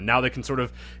momentum, and now they can sort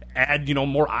of add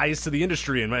more eyes to the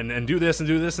industry. And do this and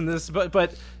do this and this,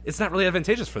 but it's not really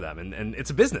advantageous for them, and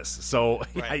it's a business. So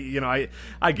right.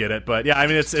 I get it, but yeah, I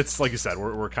mean it's like you said,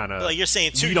 we're kind of like you're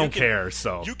saying too. We don't care,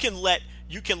 so you can let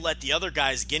the other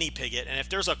guys guinea pig it, and if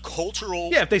there's a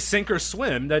cultural if they sink or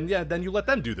swim, then you let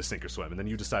them do the sink or swim, and then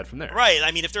you decide from there. Right.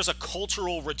 I mean, if there's a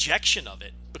cultural rejection of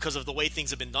it because of the way things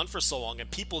have been done for so long, and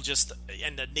people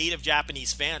and the native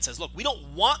Japanese fan says, look, we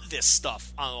don't want this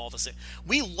stuff on all the.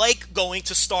 We like going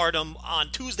to Stardom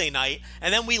on Tuesday night,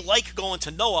 and then we like going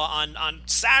to Noah on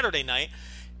Saturday night.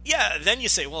 Yeah, then you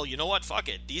say, well, you know what? Fuck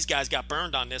it. These guys got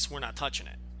burned on this. We're not touching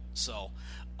it. So.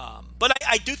 But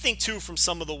I do think too, from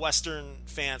some of the Western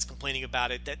fans complaining about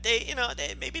it, that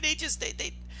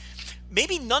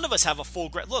maybe none of us have a full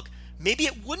look. Maybe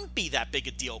it wouldn't be that big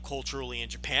a deal culturally in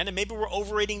Japan, and maybe we're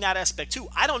overrating that aspect too.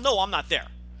 I don't know. I'm not there.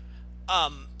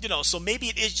 So maybe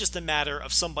it is just a matter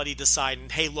of somebody deciding,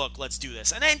 hey, look, let's do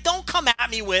this, and then don't come at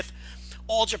me with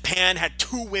All Japan had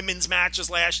 2 women's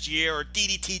matches last year, or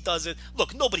DDT does it.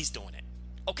 Look, nobody's doing it.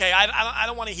 Okay, I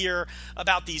don't want to hear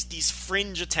about these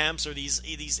fringe attempts or these.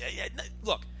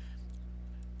 Look,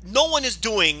 no one is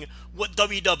doing what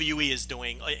WWE is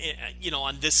doing,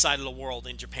 on this side of the world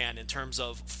in Japan in terms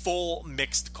of full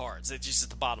mixed cards. It's just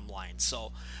the bottom line.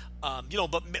 So,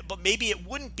 but maybe it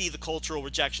wouldn't be the cultural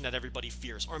rejection that everybody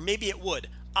fears, or maybe it would.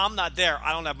 I'm not there.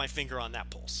 I don't have my finger on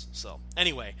that pulse. So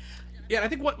anyway. Yeah, I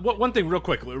think one thing real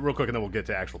quick, and then we'll get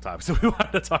to actual topics. So we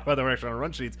wanted to talk about the direction on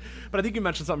run sheets, but I think you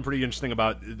mentioned something pretty interesting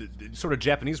about the sort of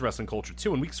Japanese wrestling culture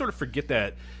too, and we sort of forget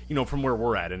that, from where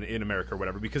we're at in America or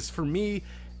whatever. Because for me,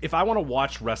 if I want to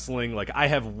watch wrestling, like I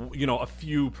have, a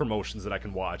few promotions that I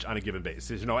can watch on a given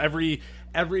basis,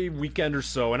 every weekend or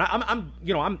so, and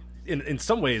I'm in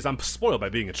some ways, I'm spoiled by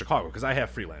being in Chicago because I have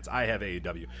freelance, I have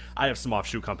AEW, I have some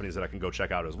offshoot companies that I can go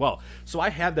check out as well. So I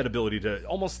have that ability to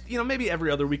almost, maybe every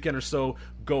other weekend or so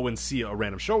go and see a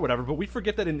random show or whatever. But we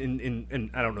forget that in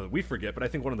I don't know that we forget, but I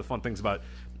think one of the fun things about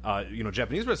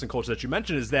Japanese wrestling culture that you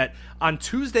mentioned is that on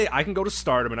Tuesday I can go to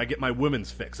Stardom and I get my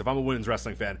women's fix if I'm a women's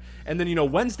wrestling fan, and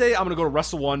then Wednesday I'm going to go to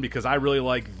Wrestle One because I really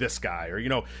like this guy,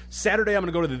 or Saturday I'm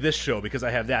going to go to this show because I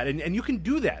have that, and you can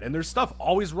do that, and there's stuff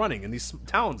always running in these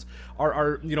towns.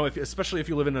 Especially if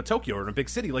you live in a Tokyo or in a big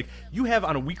city, like you have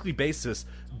on a weekly basis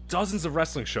dozens of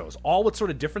wrestling shows, all with sort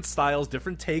of different styles,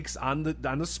 different takes on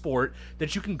the sport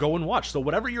that you can go and watch. So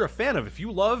whatever you're a fan of, if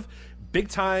you love big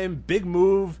time, big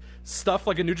move stuff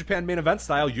like a New Japan main event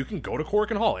style, you can go to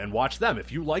Korakuen Hall and watch them.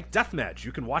 If you like deathmatch,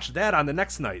 you can watch that on the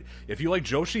next night. If you like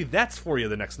Joshi, that's for you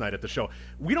the next night at the show.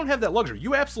 We don't have that luxury.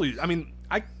 You absolutely,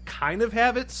 I kind of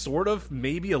have it, sort of,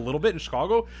 maybe a little bit in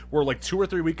Chicago, where like 2 or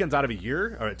 3 weekends out of a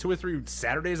year, or 2 or 3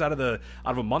 Saturdays out of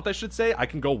a month, I should say, I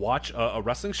can go watch a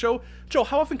wrestling show. Joe,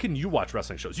 how often can you watch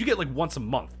wrestling shows? You get like once a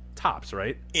month. Tops,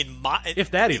 right?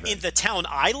 If that even. In the town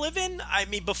I live in,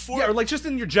 before. Yeah, or like just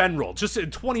in your general, just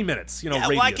in 20 minutes,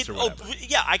 radius or whatever.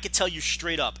 I could tell you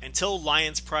straight up, until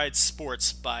Lions Pride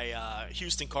Sports by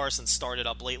Houston Carson started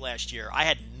up late last year,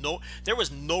 there was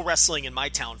no wrestling in my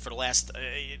town for the last,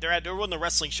 there wasn't a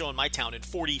wrestling show in my town in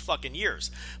 40 fucking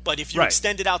years. But if you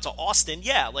extend it out to Austin,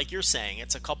 yeah, like you're saying,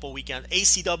 it's a couple weekends.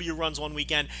 ACW runs one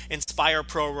weekend, Inspire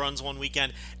Pro runs one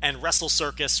weekend, and Wrestle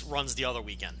Circus runs the other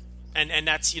weekend. And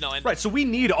that's, right, so we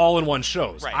need all-in-one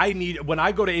shows. Right. I need, when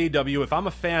I go to AEW, if I'm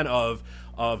a fan of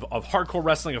of hardcore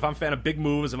wrestling, if I'm a fan of big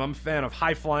moves, if I'm a fan of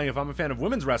high flying, if I'm a fan of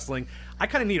women's wrestling, I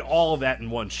kind of need all of that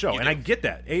in one show. And I get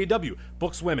that. AEW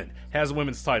books women, has a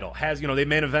women's title, has, they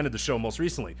main evented the show most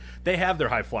recently. They have their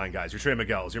high flying guys, your Trey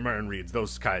Miguel's, your Martin Reeds,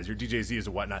 those guys, your DJZs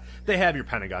and whatnot. They have your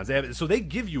Pentagons. So they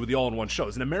give you the all in one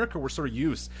shows. In America, we're sort of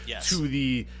used to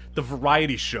the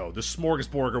variety show, the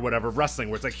smorgasbord or whatever of wrestling,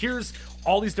 where it's like, here's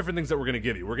all these different things that we're going to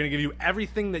give you. We're going to give you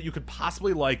everything that you could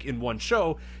possibly like in one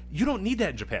show. You don't need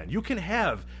that in Japan. You can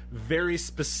have very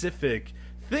specific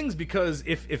things, because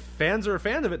if fans are a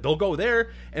fan of it, they'll go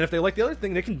there, and if they like the other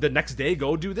thing, they can the next day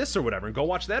go do this or whatever and go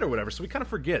watch that or whatever. So we kind of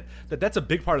forget that that's a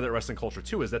big part of that wrestling culture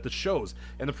too, is that the shows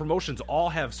and the promotions all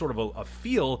have sort of a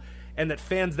feel, and that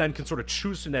fans then can sort of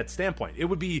choose from that standpoint. You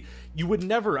would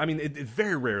never,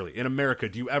 very rarely in America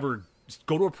do you ever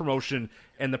go to a promotion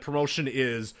and the promotion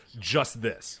is just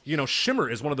this. Shimmer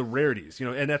is one of the rarities,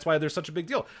 and that's why there's such a big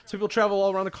deal. So people travel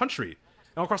all around the country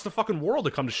and all across the fucking world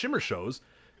to come to Shimmer shows,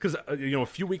 because a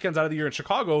few weekends out of the year in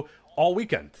Chicago, all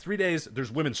weekend, 3 days,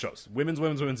 there's women's shows. Women's.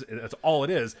 That's all it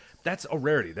is. That's a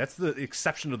rarity. That's the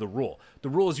exception to the rule. The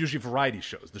rule is usually variety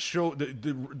shows.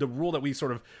 The rule that we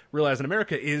sort of realize in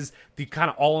America is the kind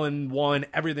of all-in-one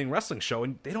everything wrestling show,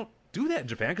 and they don't do that in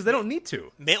Japan because they don't need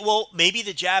to. Well, maybe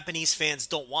the Japanese fans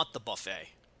don't want the buffet.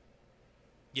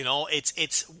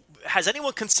 It's. Has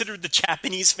anyone considered the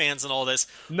Japanese fans and all this?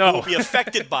 No. Who will be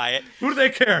affected by it? Who do they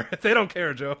care? They don't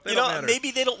care, Joe. They don't matter. Maybe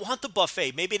they don't want the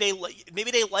buffet. Maybe they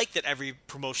like that every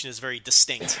promotion is very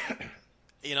distinct.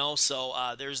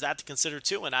 So there's that to consider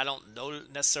too. And I don't know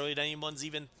necessarily that anyone's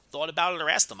even thought about it or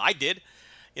asked them. I did.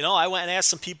 I went and asked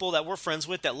some people that we're friends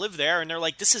with that live there, and they're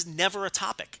like, "This is never a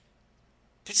topic."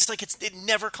 They're just like, it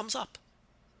never comes up.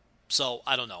 So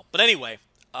I don't know. But anyway,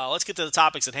 let's get to the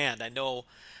topics at hand. I know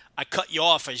I cut you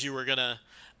off as you were going to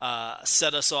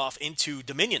set us off into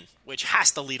Dominion, which has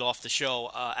to lead off the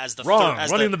show as the Wrong. third.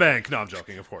 Running the bank. No, I'm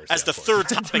joking, of course. As the third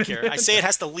topic here. I say it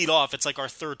has to lead off. It's like our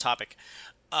third topic.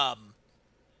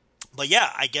 But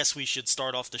yeah, I guess we should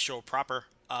start off the show proper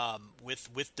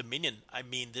with Dominion.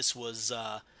 This was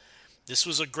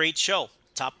a great show,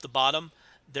 top to bottom.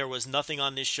 There was nothing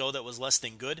on this show that was less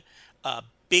than good.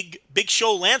 Big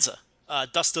Show Lanza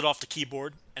dusted off the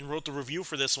keyboard and wrote the review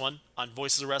for this one on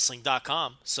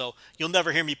voicesofwrestling.com. So you'll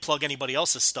never hear me plug anybody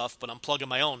else's stuff, but I'm plugging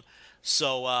my own.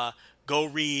 So go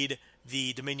read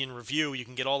the Dominion review. You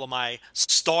can get all of my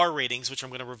star ratings, which I'm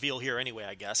going to reveal here anyway,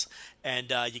 I guess.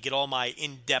 And you get all my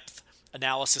in-depth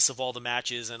analysis of all the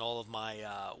matches and all of my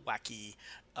wacky,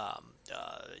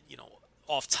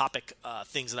 off-topic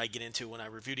things that I get into when I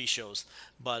review these shows.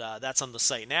 But that's on the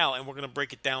site now, and we're going to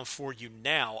break it down for you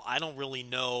now. I don't really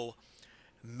know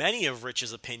many of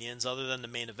Rich's opinions other than the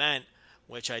main event,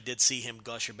 which I did see him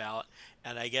gush about,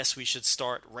 and I guess we should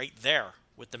start right there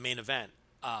with the main event.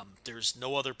 There's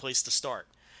no other place to start.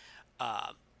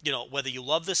 Whether you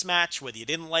love this match, whether you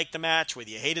didn't like the match, whether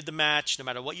you hated the match, no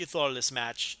matter what you thought of this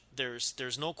match,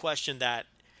 there's no question that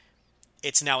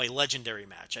it's now a legendary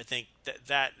match. I think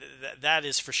that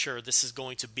is for sure. This is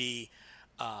going to be,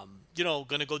 going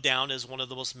to go down as one of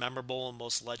the most memorable and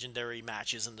most legendary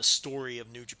matches in the story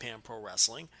of New Japan Pro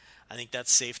Wrestling. I think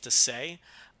that's safe to say.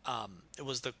 It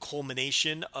was the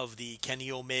culmination of the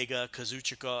Kenny Omega,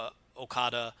 Kazuchika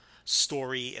Okada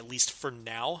story, at least for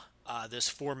now.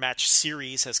 This 4-match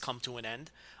series has come to an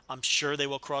end. I'm sure they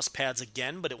will cross paths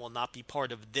again, but it will not be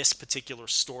part of this particular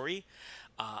story.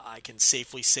 I can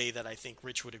safely say that I think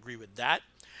Rich would agree with that.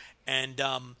 And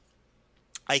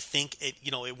I think it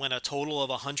went a total of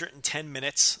 110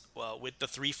 minutes with the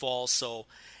 3 falls. So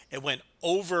it went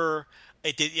over.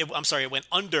 It went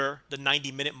under the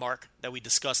 90-minute mark that we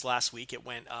discussed last week. It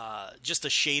went just a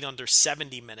shade under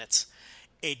 70 minutes.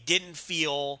 It didn't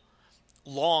feel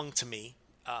long to me.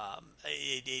 I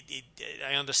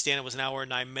understand it was an hour and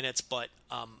 9 minutes, but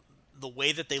the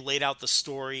way that they laid out the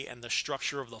story and the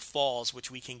structure of the falls, which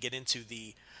we can get into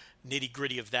the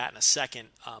nitty-gritty of that in a second,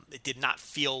 it did not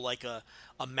feel like a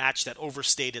match that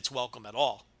overstayed its welcome at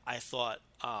all. I thought,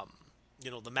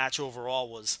 the match overall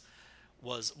was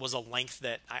a length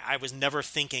that I was never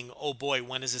thinking, oh boy,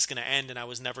 when is this going to end? And I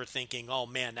was never thinking, oh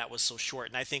man, that was so short.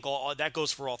 And I think all that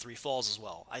goes for all 3 falls as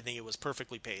well. I think it was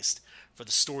perfectly paced for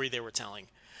the story they were telling.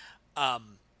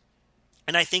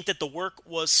 And I think that the work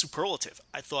was superlative.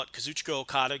 I thought Kazuchika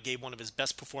Okada gave one of his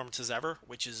best performances ever,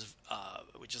 which is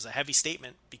a heavy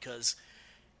statement because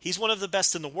he's one of the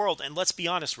best in the world. And let's be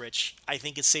honest, Rich, I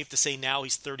think it's safe to say now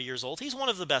he's 30 years old. He's one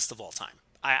of the best of all time.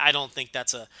 I don't think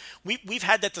that's we've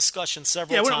had that discussion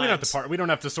several times. We don't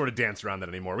have to sort of dance around that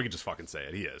anymore. We can just fucking say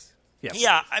it. He is.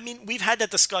 Yeah. We've had that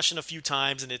discussion a few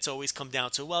times, and it's always come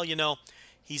down to,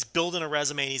 He's building a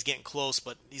resume and he's getting close,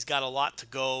 but he's got a lot to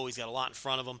go. He's got a lot in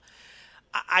front of him.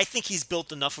 I think he's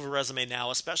built enough of a resume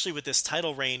now, especially with this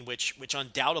title reign, which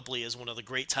undoubtedly is one of the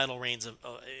great title reigns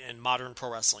in modern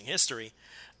pro wrestling history.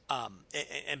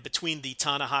 And between the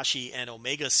Tanahashi and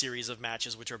Omega series of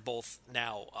matches, which are both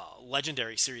now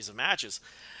legendary series of matches,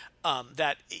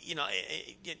 that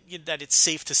it's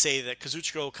safe to say that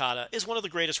Kazuchika Okada is one of the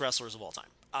greatest wrestlers of all time.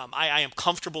 I am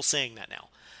comfortable saying that now.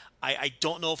 I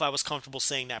don't know if I was comfortable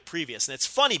saying that previous. And it's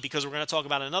funny because we're going to talk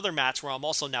about another match where I'm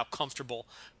also now comfortable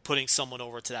putting someone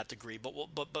over to that degree. But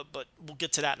we'll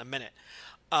get to that in a minute.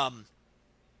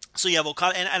 So you have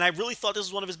Okada, and I really thought this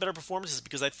was one of his better performances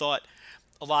because I thought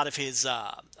a lot of his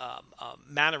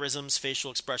mannerisms,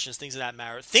 facial expressions, things of that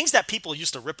matter, things that people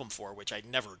used to rip him for, which I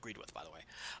never agreed with, by the way,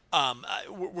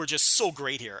 were just so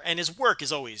great here. And his work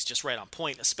is always just right on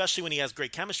point, especially when he has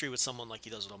great chemistry with someone like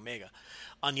he does with Omega.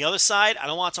 On the other side, I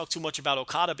don't want to talk too much about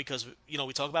Okada because,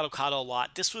 we talk about Okada a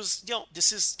lot. This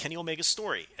is Kenny Omega's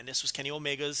story, and this was Kenny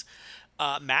Omega's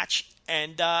match,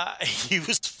 and he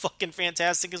was fucking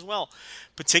fantastic as well,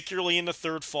 particularly in the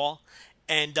third fall.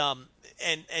 And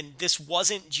this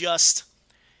wasn't just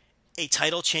a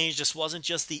title change. This wasn't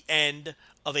just the end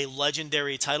of a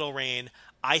legendary title reign.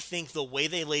 I think the way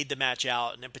they laid the match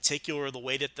out, and in particular the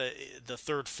way that the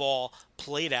third fall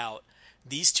played out,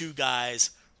 these two guys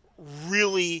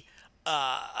really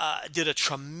did a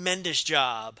tremendous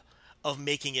job of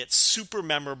making it super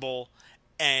memorable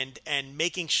and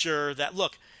making sure that,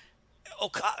 look,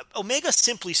 Omega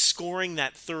simply scoring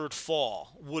that third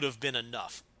fall would have been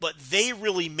enough. But they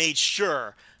really made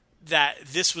sure that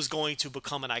this was going to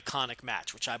become an iconic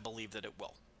match, which I believe that it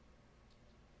will.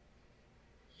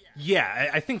 Yeah,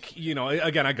 I think,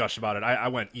 again, I gushed about it. I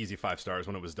went easy 5 stars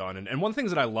when it was done. And one of the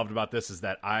things that I loved about this is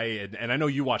that and I know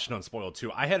you watched it Unspoiled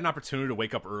too, I had an opportunity to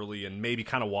wake up early and maybe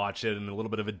kind of watch it in a little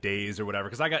bit of a daze or whatever.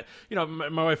 Because I got,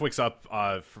 my wife wakes up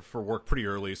for work pretty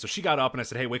early. So she got up and I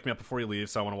said, hey, wake me up before you leave.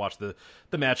 So I want to watch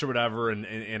the match or whatever.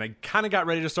 And I kind of got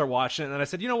ready to start watching it. And then I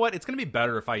said, you know what? It's going to be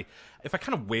better if I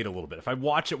kind of wait a little bit. If I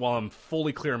watch it while I'm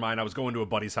fully clear in mind. I was going to a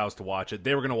buddy's house to watch it.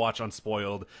 They were going to watch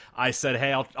Unspoiled. I said,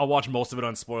 hey, I'll watch most of it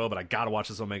Unspoiled, but I got to watch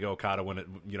this Omega Okada when it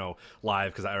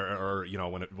live because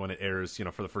when it airs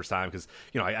for the first time because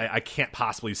I can't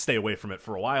possibly stay away from it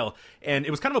for a while. And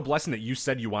it was kind of a blessing that you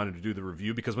said you wanted to do the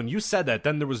review, because when you said that,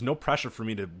 then there was no pressure for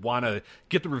me to want to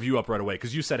get the review up right away,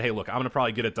 because you said, hey, look, I'm going to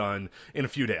probably get it done in a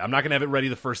few days. I'm not going to have it ready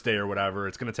the first day or whatever.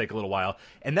 It's going to take a little while.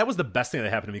 And that was the best thing that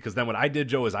happened to me, because then what I did,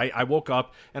 Joe, is I woke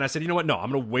up and I said, you know what, no,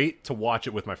 I'm going to wait to watch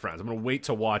it with my friends. I'm going to wait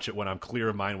to watch it when I'm clear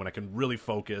of mind, when I can really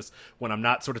focus, when I'm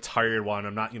not sort of tired, when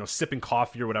I'm not sipping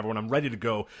coffee or whatever, when I'm ready to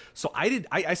go. So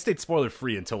I stayed spoiler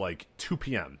free until like 2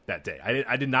 p.m. that day.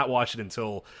 I did not watch it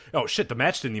until, the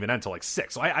match didn't even end until like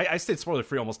 6. So I stayed spoiler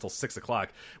free almost till 6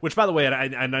 o'clock, which, by the way,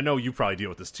 and I know you probably deal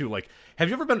with this too, like, have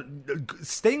you ever been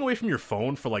staying away from your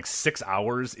phone for like 6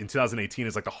 hours in 2018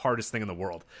 is like the hardest thing in the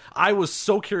world. I was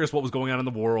so curious what was going on in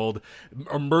the world.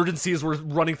 Emergencies were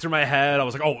running through my head. I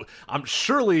was like, I'm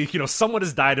surely, someone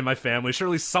has died in my family.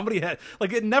 Surely somebody had,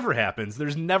 like, it never happens.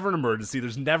 There's never an emergency.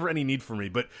 There's never any need for me.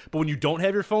 But when you don't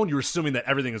have your phone, you're assuming that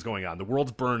everything is going on. The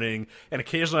world's burning. And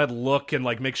occasionally I'd look and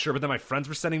like make sure, but then my friends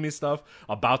were sending me stuff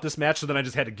about this match. So then I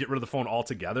just had to get rid of the phone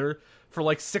altogether for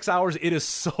like 6 hours. It is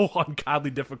so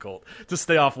ungodly difficult to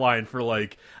stay offline for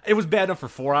like, it was bad enough for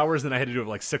 4 hours, then I had to do it for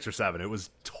like 6 or 7. It was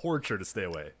torture to stay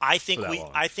away. I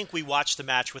think we watched the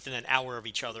match within an hour of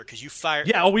each other, because you fired.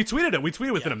 Yeah, we tweeted it. We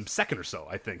tweeted within a second or so,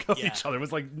 I think, of each other. It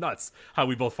was like nuts how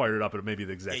we both fired it up at maybe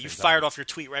the exact same time. You fired off your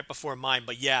tweet right before mine,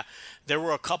 but yeah, there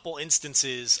were a couple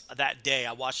instances that day.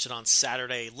 I watched it on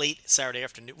Saturday, late Saturday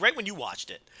afternoon, right when you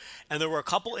watched it, and there were a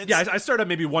couple instances. Yeah, I started at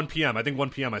maybe 1 p.m. I think 1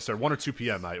 p.m. I started. 1 or 2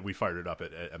 p.m. We fired it up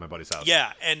at my buddy's house.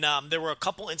 Yeah, and there were a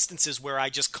couple instances where I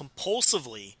just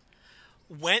compulsively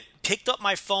picked up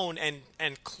my phone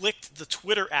and clicked the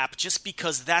Twitter app just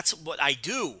because that's what I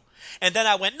do. And then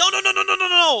I went,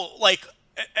 no, like,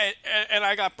 and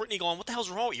I got Brittany going, what the hell's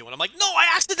wrong with you? And I'm like, no,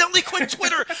 I accidentally clicked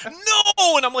Twitter.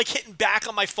 No! And I'm like hitting back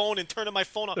on my phone and turning my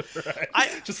phone off.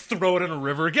 Right. Just throw it in a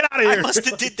river. Get out of here. I must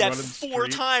have did that 4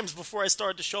 times before I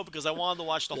started the show because I wanted to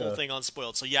watch the whole thing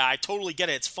unspoiled. So yeah, I totally get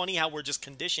it. It's funny how we're just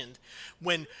conditioned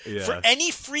when for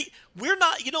any we're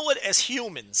not, you know what, as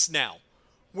humans now,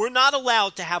 we're not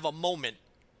allowed to have a moment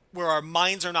where our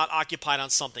minds are not occupied on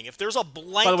something. If there's a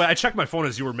blank... By the way, I checked my phone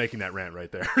as you were making that rant right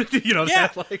there. Yeah.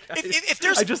 That, like, if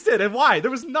there's... I just did. And why?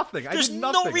 There was nothing. There's I did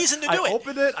nothing. no reason to do it. I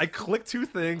opened it. I clicked 2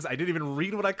 things. I didn't even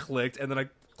read what I clicked. And then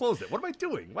closed it. What am I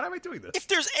doing? Why am I doing this? If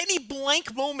there's any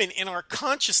blank moment in our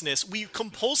consciousness, we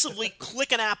compulsively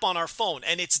click an app on our phone,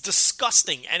 and it's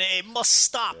disgusting, and it must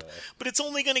stop. Yeah. But it's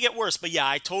only going to get worse. But yeah,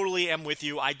 I totally am with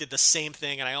you. I did the same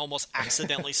thing, and I almost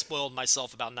accidentally spoiled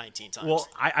myself about 19 times. Well,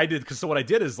 I did, because so what I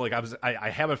did is, like, I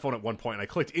had my phone at one point, and I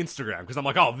clicked Instagram, because I'm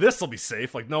like, oh, this will be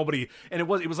safe. Like, nobody, and it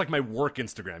was like my work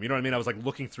Instagram. You know what I mean? I was like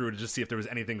looking through to just see if there was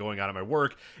anything going on at my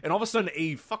work, and all of a sudden,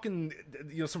 a fucking,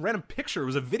 some random picture. It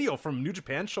was a video from New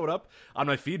Japan showed up on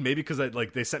my feed, maybe because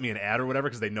they sent me an ad or whatever,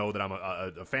 because they know that I'm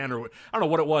a fan, or I don't know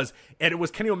what it was, and it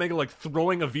was Kenny Omega like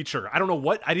throwing a V-trigger. I don't know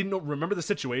what, I didn't remember the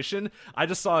situation. I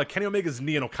just saw Kenny Omega's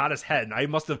knee in Okada's head, and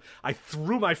I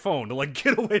threw my phone to like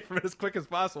get away from it as quick as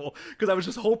possible, because I was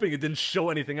just hoping it didn't show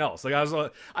anything else. Like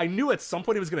I knew at some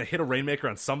point he was going to hit a Rainmaker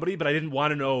on somebody, but I didn't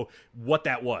want to know what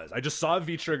that was. I just saw a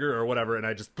V-trigger or whatever, and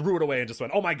I just threw it away and just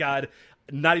went, oh my god,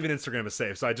 not even Instagram is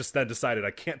safe. So I just then decided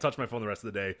I can't touch my phone the rest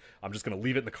of the day. I'm just going to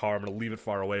leave it in the car. I'm going to leave it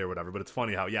far away or whatever. But it's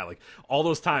funny how, yeah, like all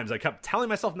those times I kept telling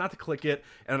myself not to click it,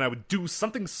 and then I would do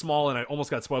something small and I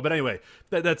almost got spoiled. But anyway,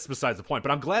 that's besides the point.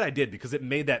 But I'm glad I did, because it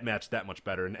made that match that much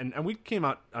better. And we came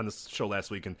out on this show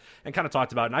last week and kind of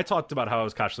talked about it. And I talked about how I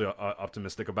was cautiously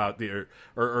optimistic about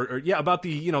about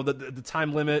the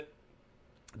time limit,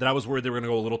 that I was worried they were going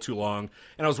to go a little too long,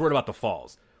 and I was worried about the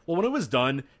falls. Well, when it was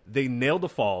done, they nailed the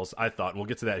falls, I thought, and we'll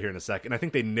get to that here in a second. I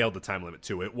think they nailed the time limit,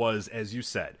 too. It was, as you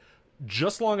said,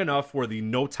 just long enough where the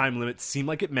no time limit seemed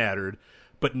like it mattered,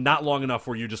 but not long enough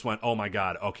where you just went, oh my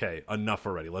god, okay, enough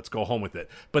already, let's go home with it.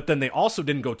 But then they also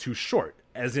didn't go too short,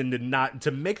 as in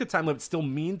to make the time limit still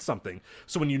mean something.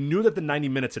 So when you knew that the 90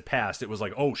 minutes had passed, it was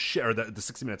like, oh shit, or the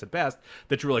 60 minutes had passed,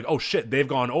 that you were like, oh shit, they've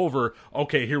gone over,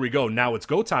 okay, here we go, now it's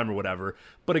go time or whatever.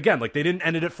 But again, like, they didn't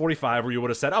end it at 45 where you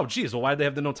would have said, oh geez, well, why did they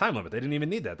have the no time limit? They didn't even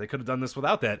need that. They could have done this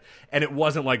without that. And it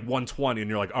wasn't like 120 and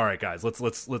you're like, all right guys,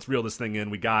 let's reel this thing in,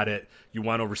 we got it, you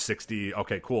went over 60,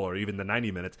 okay, cool, or even the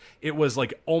 90 minutes. It was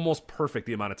like almost perfect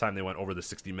the amount of time they went over the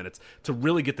 60 minutes to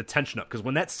really get the tension up, because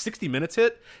when that 60 minutes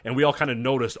hit and we all kind of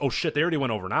noticed, oh shit, they already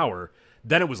went over an hour,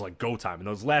 then it was like go time. And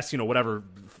those last, whatever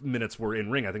minutes were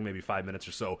in ring, I think maybe 5 minutes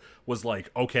or so, was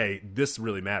like, okay, this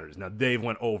really matters. Now they've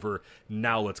went over,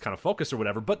 now let's kind of focus or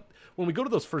whatever. But when we go to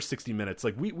those first 60 minutes,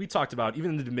 like we talked about, even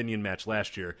in the Dominion match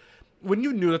last year, when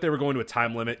you knew that they were going to a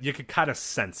time limit, you could kind of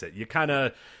sense it.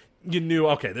 You knew,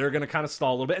 okay, they're going to kind of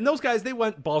stall a little bit. And those guys, they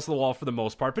went balls to the wall for the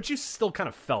most part, but you still kind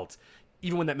of felt,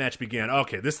 even when that match began,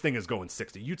 okay, this thing is going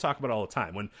 60. You talk about it all the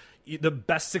time. When the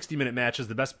best 60-minute matches,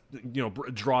 the best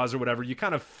draws or whatever, you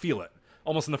kind of feel it.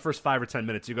 Almost in the first 5 or 10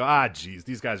 minutes, you go, geez,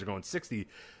 these guys are going 60.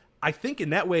 I think in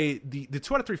that way, the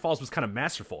 2 out of 3 falls was kind of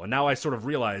masterful. And now I sort of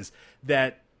realize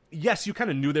that, yes, you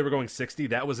kind of knew they were going 60.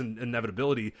 That was an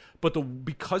inevitability. But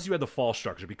because you had the fall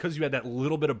structure, because you had that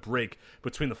little bit of break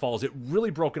between the falls, it really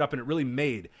broke it up, and it really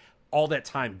made all that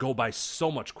time go by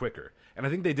so much quicker. And I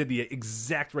think they did the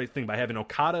exact right thing by having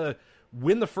Okada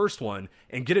win the first one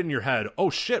and get it in your head, oh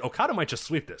shit, Okada might just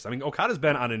sweep this. I mean, Okada's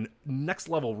been on a next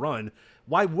level run.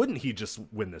 Why wouldn't he just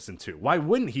win this in 2? Why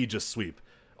wouldn't he just sweep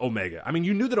Omega? I mean,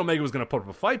 you knew that Omega was going to put up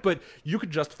a fight, but you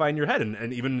could justify in your head,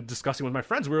 and even discussing with my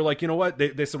friends, we were like, you know what?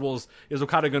 They said, well, is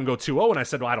Okada going to go 2-0? And I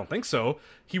said, well, I don't think so.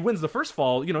 He wins the first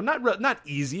fall, not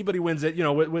easy, but he wins it,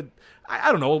 with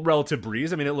I don't know, relative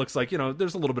breeze. I mean, it looks like,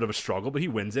 there's a little bit of a struggle, but he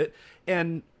wins it.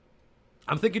 And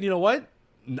I'm thinking, you know what?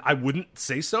 I wouldn't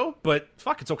say so, but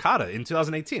fuck, it's Okada in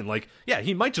 2018. Like, yeah,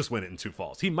 he might just win it in 2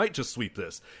 falls. He might just sweep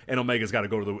this, and Omega's got to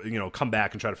go to the, come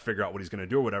back and try to figure out what he's going to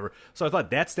do or whatever. So I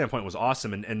thought that standpoint was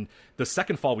awesome. And the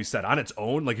second fall, we said, on its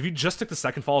own, like, if you just took the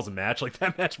second fall as a match, like,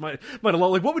 that match might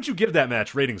alone, like, what would you give that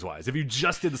match ratings wise if you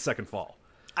just did the second fall?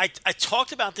 I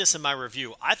talked about this in my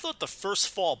review. I thought the first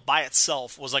fall by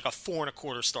itself was like a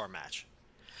 4.25 star match.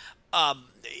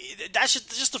 That's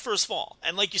just the first fall.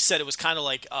 And like you said, it was kind of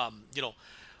like,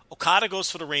 Okada goes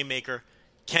for the Rainmaker.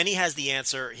 Kenny has the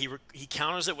answer. He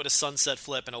counters it with a sunset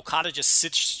flip, and Okada just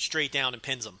sits straight down and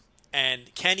pins him.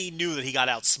 And Kenny knew that he got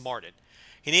outsmarted.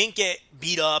 He didn't get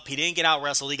beat up. He didn't get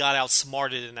out-wrestled. He got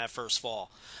outsmarted in that first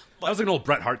fall. But, that was like an old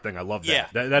Bret Hart thing. I love that.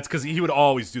 Yeah. That's because he would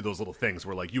always do those little things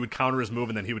where, like, you would counter his move,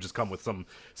 and then he would just come with some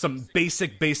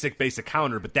basic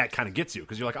counter, but that kind of gets you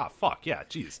because you're like, oh, fuck, yeah,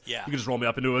 geez. Yeah. You could just roll me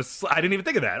up into I didn't even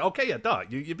think of that. Okay, yeah, duh,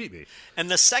 you beat me.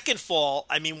 And the second fall,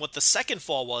 I mean, what the second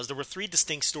fall was, there were 3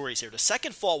 distinct stories here. The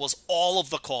second fall was all of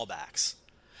the callbacks.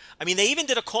 I mean, they even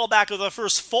did a callback of the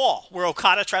first fall where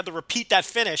Okada tried to repeat that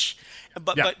finish,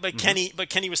 but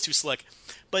Kenny was too slick.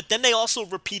 But then they also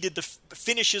repeated the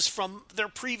finishes from their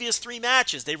previous 3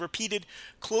 matches. They repeated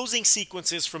closing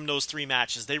sequences from those 3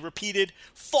 matches. They repeated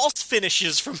false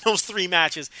finishes from those 3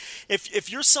 matches.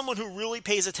 If you're someone who really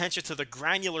pays attention to the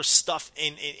granular stuff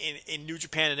in New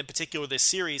Japan, and in particular this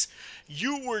series,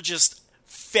 you were just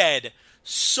fed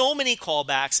so many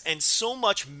callbacks and so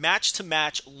much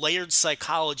match-to-match layered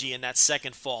psychology in that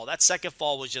second fall. That second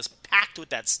fall was just packed with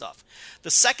that stuff. The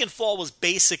second fall was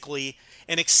basically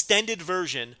an extended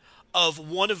version of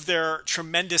one of their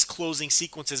tremendous closing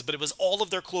sequences, but it was all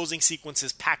of their closing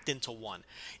sequences packed into one.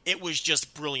 It was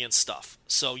just brilliant stuff.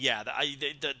 So yeah,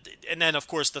 and then of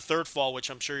course the third fall, which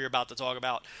I'm sure you're about to talk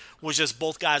about, was just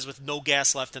both guys with no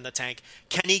gas left in the tank.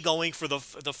 Kenny going for the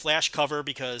flash cover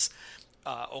because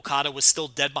Okada was still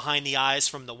dead behind the eyes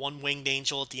from the one-winged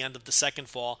angel at the end of the second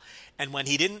fall, and when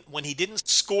he didn't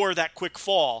score that quick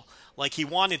fall like he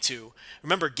wanted to,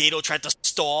 remember Gato tried to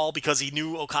stall because he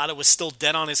knew Okada was still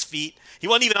dead on his feet. He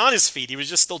wasn't even on his feet; he was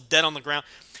just still dead on the ground.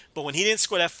 But when he didn't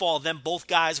score that fall, then both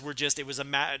guys were just, it was a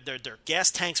matter, their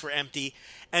gas tanks were empty,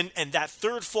 and that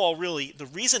third fall really, the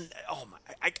reason,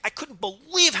 I couldn't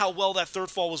believe how well that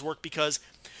third fall was worked, because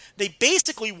they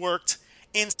basically worked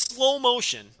in slow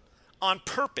motion on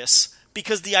purpose,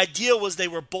 because the idea was they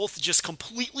were both just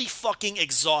completely fucking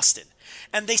exhausted.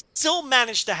 And they still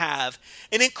managed to have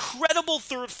an incredible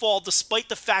third fall despite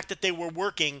the fact that they were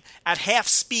working at half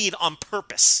speed on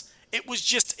purpose. It was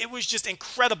just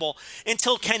incredible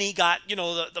until Kenny got,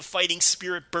 the fighting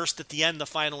spirit burst at the end to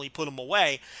finally put him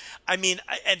away. I mean,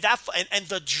 and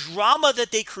the drama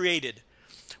that they created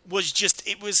was just,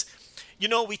 it was...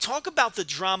 we talk about the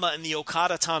drama in the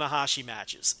Okada-Tanahashi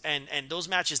matches, and those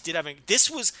matches did have...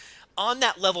 This was on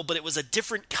that level, but it was a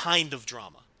different kind of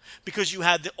drama, because you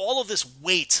had all of this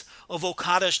weight of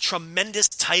Okada's tremendous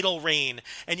title reign,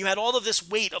 and you had all of this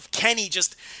weight of Kenny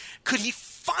just... Could he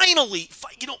finally...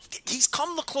 he's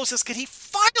come the closest. Could he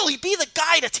finally be the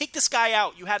guy to take this guy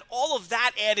out? You had all of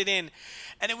that added in,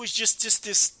 and it was just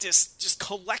this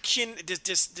collection,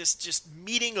 this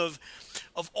meeting of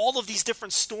all of these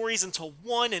different stories into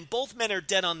one, and both men are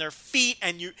dead on their feet,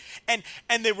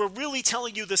 and they were really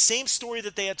telling you the same story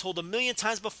that they had told a million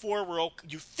times before, where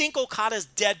you think Okada's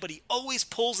dead, but he always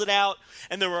pulls it out.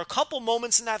 And there were a couple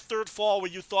moments in that third fall where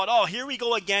you thought, oh, here we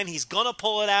go again, he's gonna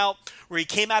pull it out, where he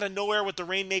came out of nowhere with the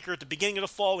Rainmaker at the beginning of the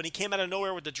fall, when he came out of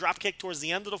nowhere with the dropkick towards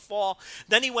the end of the fall.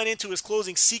 Then he went into his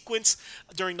closing sequence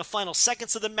during the final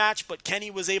seconds of the match, but Kenny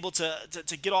was able to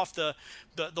get off the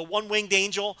one-winged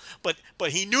angel, but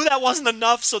he knew that wasn't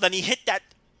enough, so then he hit that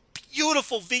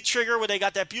beautiful V-trigger where they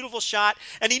got that beautiful shot,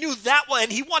 and he knew that one,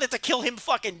 and he wanted to kill him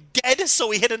fucking dead,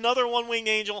 so he hit another one-winged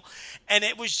angel, and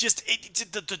it was just,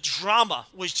 the drama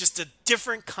was just a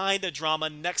different kind of drama,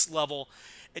 next level.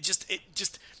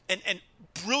 And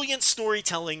brilliant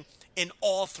storytelling in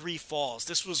all 3 falls.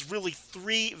 This was really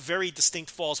 3 very distinct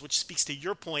falls, which speaks to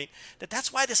your point that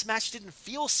that's why this match didn't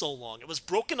feel so long. It was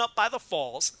broken up by the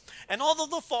falls, and all of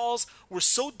the falls were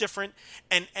so different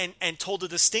and told a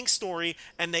distinct story,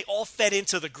 and they all fed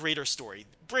into the greater story.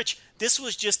 Britch, this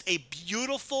was just a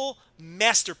beautiful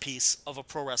masterpiece of a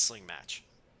pro wrestling match.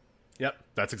 Yep,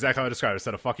 that's exactly how I described it. I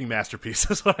said a fucking masterpiece.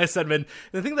 That's what I said, man.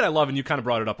 The thing that I love, and you kind of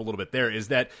brought it up a little bit there, is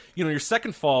that, your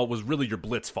second fall was really your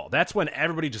blitz fall. That's when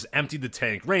everybody just emptied the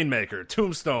tank. Rainmaker,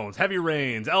 tombstones, heavy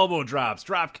rains, elbow drops,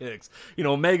 drop kicks.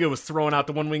 Omega was throwing out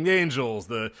the one-winged angels.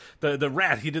 The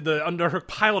Rat, he did the underhook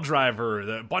pile driver,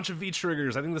 the bunch of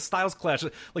V-triggers. I think the Styles Clash.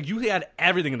 Like, you had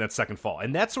everything in that second fall.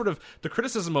 And that's sort of the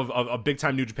criticism of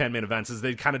big-time New Japan main events, is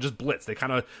they kind of just blitz. They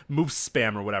kind of move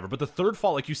spam or whatever. But the third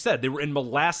fall, like you said, they were in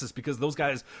molasses because those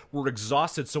guys were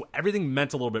exhausted, so everything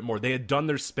meant a little bit more. They had done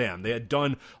their spam. They had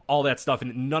done all that stuff,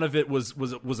 and none of it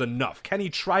was enough. Kenny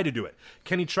tried to do it.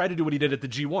 Kenny tried to do what he did at the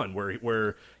G1,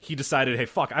 where he decided, hey,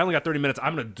 fuck, I only got 30 minutes.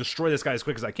 I'm going to destroy this guy as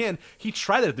quick as I can. He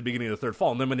tried that at the beginning of the third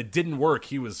fall, and then when it didn't work,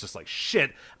 he was just like,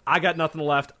 shit, I got nothing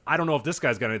left. I don't know if this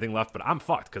guy's got anything left, but I'm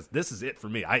fucked, because this is it for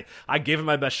me. I gave him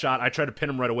my best shot. I tried to pin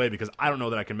him right away because I don't know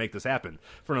that I can make this happen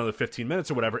for another 15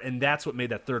 minutes or whatever, and that's what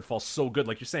made that third fall so good.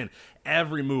 Like you're saying,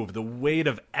 every move, the weight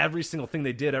of every single thing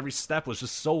they did, every step was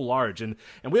just so large. And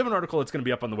we have an article that's going to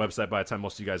be up on the website by the time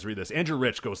most of you guys read this. Andrew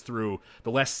Rich goes through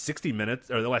the last 60 minutes,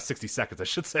 or the last 60 seconds, I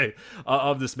should say,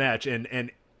 of this match,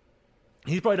 and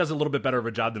he probably does a little bit better of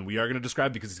a job than we are going to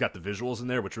describe, because he's got the visuals in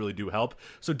there, which really do help.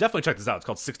 So definitely check this out. It's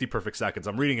called 60 Perfect Seconds.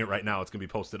 I'm reading it right now. It's going to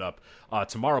be posted up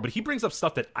tomorrow. But he brings up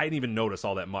stuff that I didn't even notice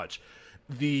all that much.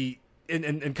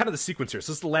 and kind of the sequence here.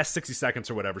 So this is the last 60 seconds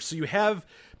or whatever. So you have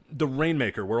the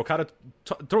Rainmaker, where Okada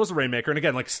throws the Rainmaker, and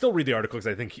again, like, still read the article because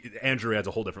I think Andrew adds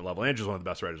a whole different level. Andrew's one of the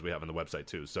best writers we have on the website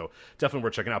too, so definitely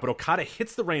worth checking out. But Okada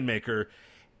hits the Rainmaker,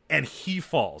 and he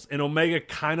falls, and Omega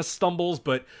kind of stumbles,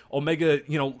 but Omega,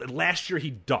 last year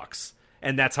he ducks,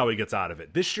 and that's how he gets out of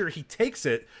it. This year he takes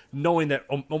it, knowing that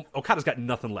Okada's got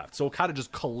nothing left, so Okada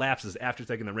just collapses after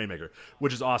taking the Rainmaker,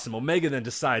 which is awesome. Omega then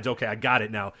decides, okay, I got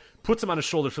it now, puts him on his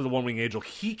shoulders for the One Wing Angel.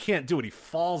 He can't do it. He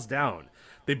falls down.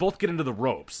 They both get into the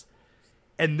ropes.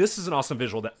 And this is an awesome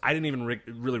visual that I didn't even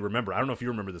really remember. I don't know if you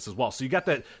remember this as well. So you got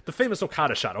the famous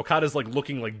Okada shot. Okada's like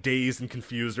looking like dazed and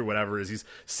confused or whatever as he's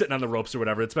sitting on the ropes or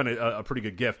whatever. It's been a pretty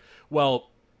good gif. Well,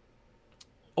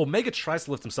 Omega tries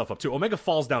to lift himself up too. Omega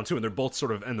falls down too, and they're both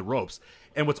sort of in the ropes.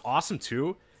 And what's awesome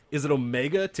too is that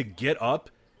Omega, to get up,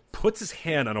 puts his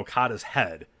hand on Okada's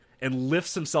head and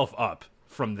lifts himself up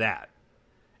from that.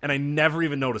 And I never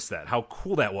even noticed that, how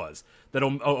cool that was. That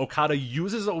Okada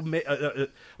uses Omega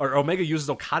uses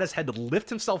Okada's head to lift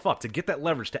himself up, to get that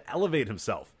leverage, to elevate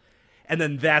himself. And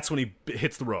then that's when he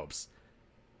hits the ropes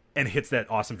and hits that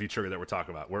awesome V-trigger that we're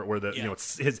talking about, where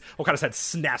it's his Okada's head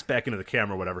snaps back into the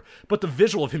camera or whatever. But the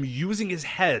visual of him using his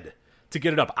head to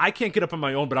get it up. I can't get up on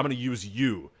my own, but I'm going to use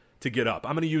you to get up.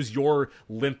 I'm going to use your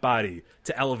limp body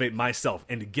to elevate myself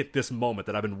and to get this moment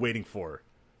that I've been waiting for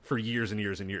years and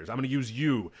years and years. I'm going to use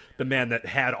you, the man that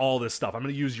had all this stuff. I'm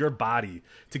going to use your body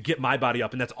to get my body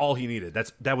up, and that's all he needed.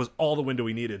 That was all the window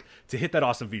he needed to hit that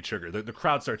awesome V-trigger. The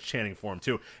crowd starts chanting for him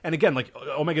too. And again, like,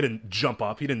 Omega didn't jump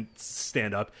up. He didn't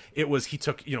stand up. It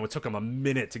took him a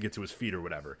minute to get to his feet or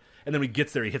whatever. And then when he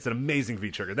gets there, he hits an amazing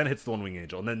V-trigger, then hits the One Wing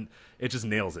Angel, and then it just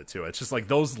nails it too. It's just like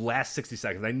those last 60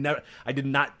 seconds. I did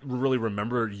not really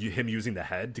remember him using the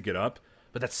head to get up,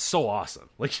 but that's so awesome.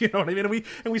 Like, you know what I mean?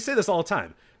 And we say this all the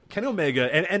time. Kenny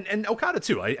Omega and Okada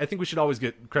too. I think we should always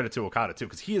get credit to Okada too,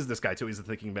 because he is this guy too. He's a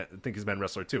thinking man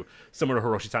wrestler too, similar to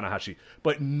Hiroshi Tanahashi.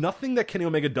 But nothing that Kenny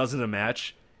Omega does in a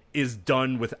match is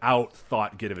done without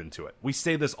thought given to it. We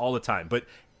say this all the time, but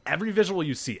every visual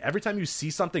you see, every time you see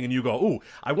something and you go, "Ooh,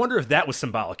 I wonder if that was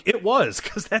symbolic," it was,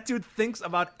 because that dude thinks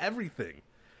about everything.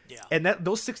 Yeah. And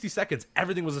those 60 seconds,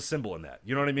 everything was a symbol in that.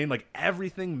 You know what I mean? Like,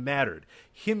 everything mattered.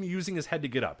 Him using his head to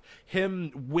get up.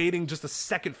 Him waiting just a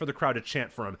second for the crowd to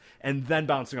chant for him, and then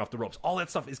bouncing off the ropes. All that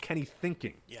stuff is Kenny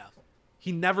thinking. Yeah.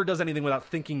 He never does anything without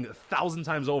thinking 1,000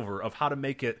 times over of how to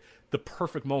make it the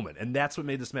perfect moment. And that's what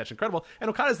made this match incredible. And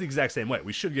Okada's the exact same way.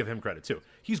 We should give him credit, too.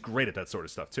 He's great at that sort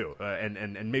of stuff, too.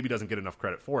 And maybe doesn't get enough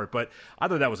credit for it. But I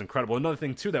thought that was incredible. Another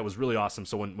thing, too, that was really awesome.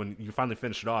 So when you finally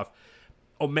finish it off,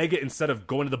 Omega, instead of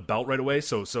going to the belt right away,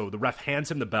 so the ref hands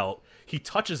him the belt, he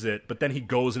touches it, but then he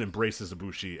goes and embraces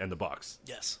Ibushi and the Bucks.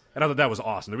 Yes. And I thought that was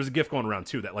awesome. There was a gif going around,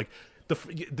 too, that, like,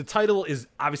 the title is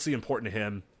obviously important to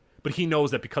him, but he knows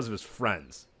that because of his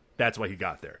friends, that's why he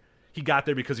got there. He got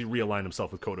there because he realigned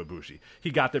himself with Kota Ibushi.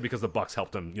 He got there because the Bucks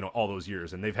helped him, all those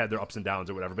years, and they've had their ups and downs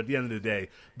or whatever, but at the end of the day,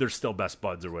 they're still best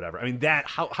buds or whatever. I mean,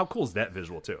 how cool is that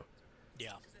visual, too?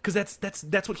 Yeah. Because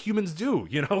that's what humans do,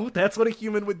 That's what a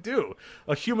human would do.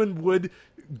 A human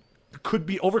could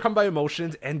be overcome by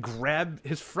emotions and grab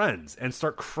his friends and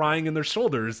start crying in their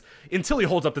shoulders until he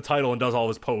holds up the title and does all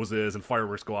his poses and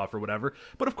fireworks go off or whatever.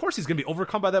 But of course he's going to be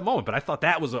overcome by that moment. But I thought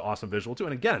that was an awesome visual too.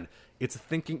 And again, it's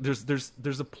thinking.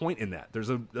 There's a point in that. There's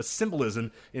a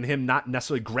symbolism in him not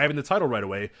necessarily grabbing the title right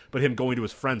away, but him going to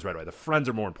his friends right away. The friends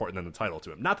are more important than the title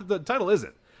to him. Not that the title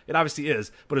isn't. It obviously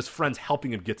is, but his friends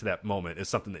helping him get to that moment is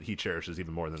something that he cherishes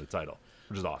even more than the title,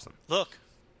 which is awesome. Look,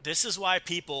 this is why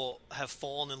people have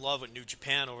fallen in love with New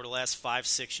Japan over the last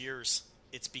 5-6 years.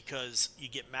 It's because you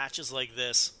get matches like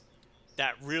this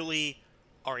that really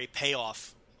are a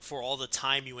payoff for all the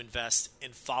time you invest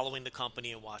in following the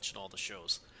company and watching all the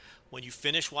shows. When you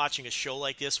finish watching a show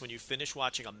like this, when you finish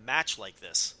watching a match like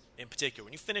this, in particular,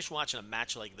 when you finish watching a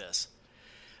match like this,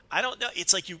 I don't know.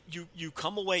 It's like you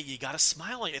come away, you got a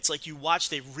smile on it. It's like you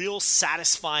watched a real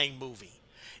satisfying movie.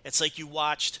 It's like you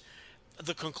watched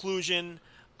the conclusion,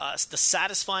 the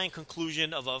satisfying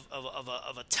conclusion of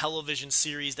a television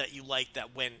series that you liked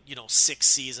that went 6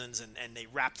 seasons and they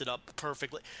wrapped it up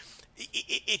perfectly.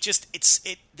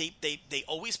 They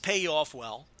always pay you off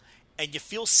well, and you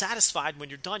feel satisfied when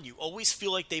you're done. You always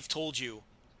feel like they've told you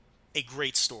a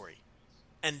great story.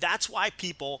 And that's why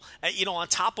people, on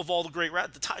top of all the great,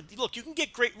 look, you can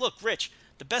get great, look, Rich,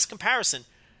 the best comparison,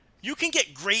 you can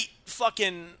get great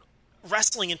fucking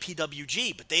wrestling in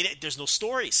PWG, but there's no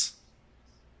stories.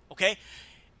 Okay?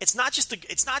 It's not just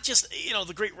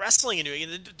the great wrestling in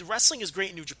the wrestling is great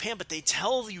in New Japan, but they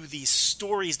tell you these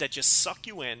stories that just suck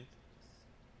you in,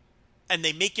 and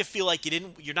they make you feel like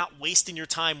you're not wasting your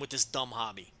time with this dumb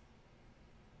hobby.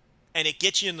 and it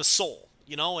gets you in the soul,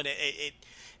 and it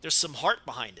there's some heart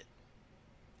behind it,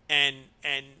 and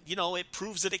it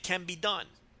proves that it can be done,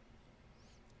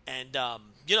 and and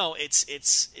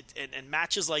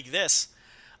matches like this,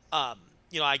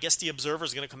 I guess the Observer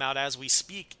is going to come out as we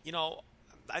speak.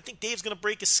 I think Dave's going to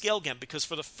break his scale again, because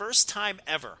for the first time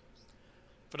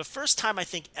I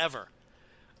think ever,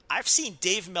 I've seen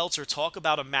Dave Meltzer talk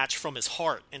about a match from his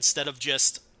heart instead of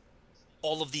just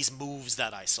all of these moves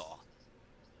that I saw.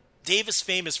 Dave is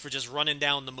famous for just running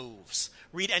down the moves.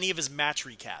 Read any of his match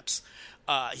recaps.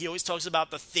 He always talks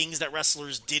about the things that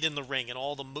wrestlers did in the ring and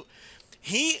all the moves.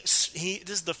 This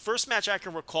is the first match I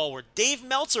can recall where Dave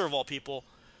Meltzer, of all people,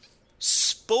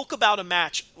 spoke about a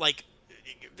match like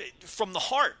from the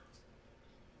heart.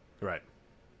 Right.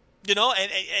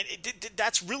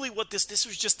 That's really what this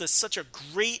was just such a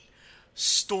great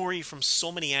story from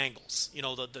so many angles.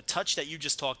 The touch that you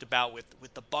just talked about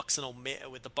with the Bucks and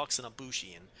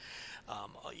Ibushi, and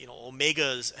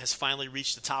Omega has finally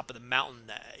reached the top of the mountain.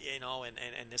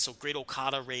 And so Great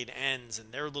Okada raid ends,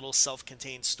 and their little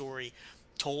self-contained story,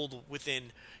 told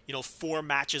within 4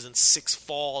 matches and 6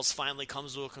 falls, finally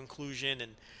comes to a conclusion.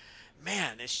 And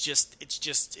man,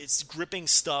 it's gripping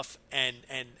stuff, and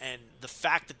the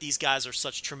fact that these guys are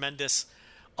such tremendous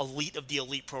elite of the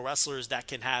elite pro wrestlers that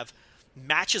can have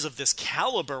matches of this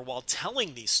caliber while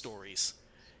telling these stories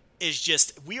is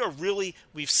just,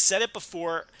 we've said it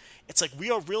before, it's like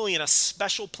we are really in a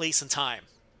special place and time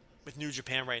with New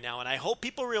Japan right now, and I hope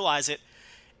people realize it,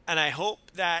 and I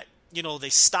hope that they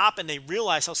stop and they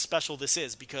realize how special this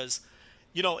is, because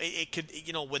it could,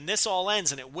 when this all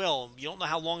ends, and it will, you don't know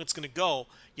how long it's going to go.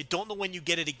 You don't know when you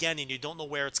get it again, and you don't know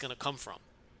where it's going to come from.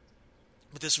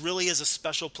 But this really is a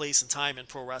special place and time in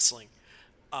pro wrestling,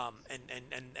 and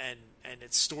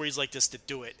it's stories like this that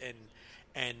do it.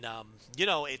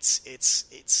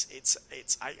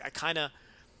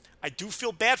 I do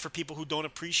feel bad for people who don't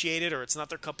appreciate it, or it's not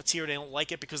their cup of tea, or they don't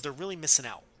like it, because they're really missing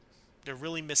out. They're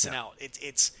really missing out.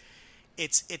 It's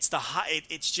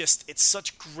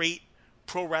such great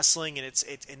pro wrestling, and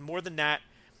and more than that,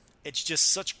 it's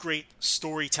just such great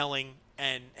storytelling,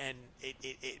 and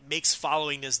it makes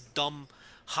following this dumb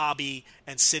hobby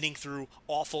and sitting through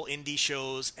awful indie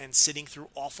shows and sitting through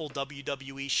awful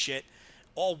WWE shit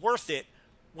all worth it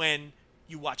when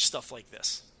you watch stuff like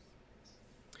this.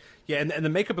 Yeah, and the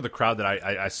makeup of the crowd that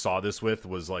I saw this with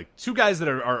was like 2 guys that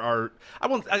are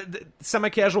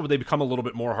semi-casual, but they become a little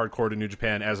bit more hardcore to New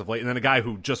Japan as of late. And then a guy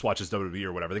who just watches WWE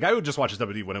or whatever. The guy who just watches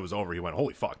WWE, when it was over, he went,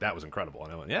 "Holy fuck, that was incredible!"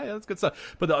 And I went, "Yeah, that's good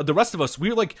stuff." But the rest of us,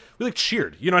 we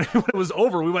cheered. When it was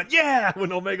over, we went, "Yeah!"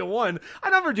 When Omega won. I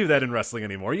never do that in wrestling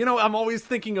anymore. I'm always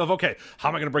thinking of, okay, how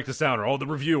am I going to break this down, or the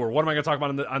review, or what am I going to talk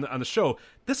about on the show?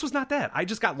 This was not that. I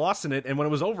just got lost in it, and when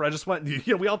it was over, I just went,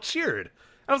 we all cheered.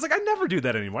 I was like, I never do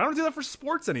that anymore. I don't do that for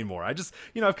sports anymore. I just,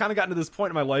 I've kind of gotten to this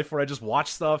point in my life where I just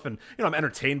watch stuff and, I'm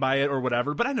entertained by it or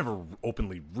whatever, but I never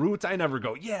openly root. I never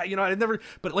go, yeah, I never,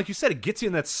 but like you said, it gets you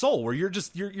in that soul where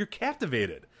you're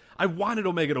captivated. I wanted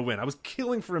Omega to win. I was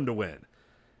killing for him to win.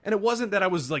 And it wasn't that I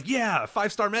was like, yeah,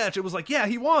 5-star match. It was like, yeah,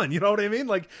 he won. You know what I mean?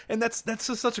 Like, and that's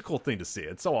just such a cool thing to see.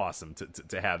 It's so awesome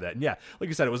to have that. And yeah, like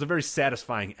you said, it was a very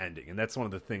satisfying ending. And that's one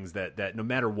of the things that no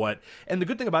matter what, and the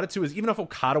good thing about it too is even if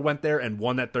Okada went there and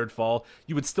won that 3rd fall,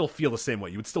 you would still feel the same way.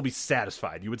 You would still be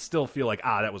satisfied. You would still feel like,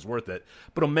 that was worth it.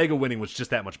 But Omega winning was just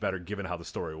that much better given how the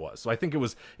story was. So I think it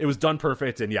was done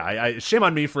perfect. And yeah, I shame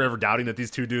on me for ever doubting that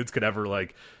these 2 dudes could ever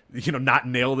not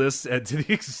nail this to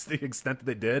the extent that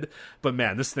they did. But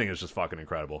man, this thing is just fucking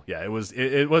incredible. Yeah, it was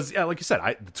yeah, like you said,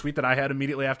 the tweet that I had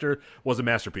immediately after was a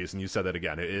masterpiece, and you said that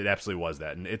again. It absolutely was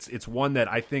that. And it's one that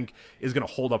I think is going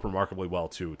to hold up remarkably well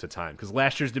to time, because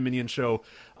last year's Dominion show,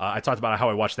 I talked about how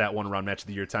I watched that one around Match of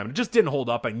the Year time, and it just didn't hold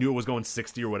up. I knew it was going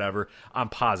 60 or whatever. I'm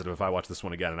positive if I watch this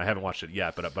one again, and I haven't watched it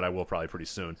yet, but I will probably pretty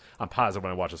soon. I'm positive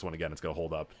when I watch this one again, it's going to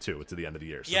hold up to the end of the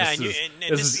year. So yeah,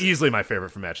 this is easily my favorite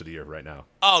for Match of the Year right now.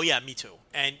 Oh yeah, me too.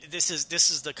 And this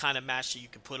is the kind of match that you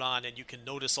can put on, and you can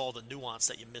notice all the nuance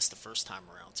that you missed the first time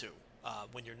around too.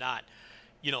 When you're not,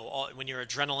 when your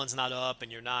adrenaline's not up,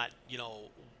 and you're not,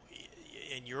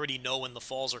 and you already know when the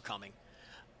falls are coming.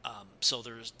 So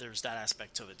there's that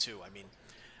aspect to it too. I mean,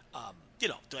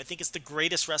 do I think it's the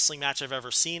greatest wrestling match I've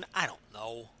ever seen? I don't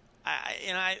know.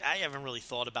 I haven't really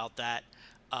thought about that.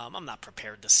 I'm not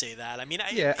prepared to say that. I mean,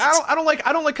 I don't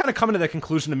like kind of coming to that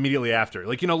conclusion immediately after.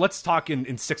 Like, let's talk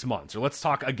in 6 months, or let's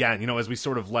talk again, as we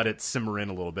sort of let it simmer in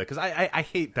a little bit. Because I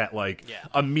hate that,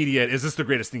 immediate, is this the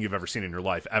greatest thing you've ever seen in your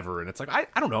life ever? And it's like, I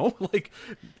don't know. Like,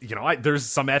 there's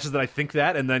some matches that I think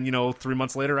that, and then, 3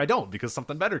 months later I don't, because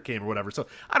something better came or whatever. So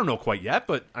I don't know quite yet,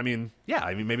 but I mean, yeah,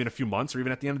 maybe in a few months or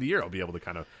even at the end of the year I'll be able to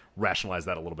kind of rationalize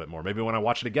that a little bit more. Maybe when I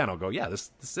watch it again, I'll go, yeah,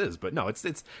 this is. But no,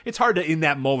 it's hard to in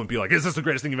that moment be like, is this the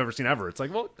greatest thing you've ever seen ever? It's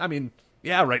like, well, I mean,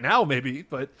 yeah, right now maybe,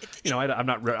 but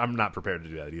I'm not prepared to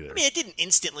do that either. I mean, it didn't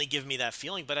instantly give me that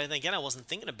feeling, but again, I wasn't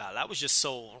thinking about it. I was just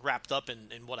so wrapped up in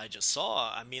what I just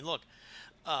saw. I mean, look,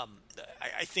 I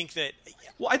think that.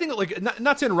 Well, I think like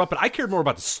not to interrupt, but I cared more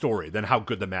about the story than how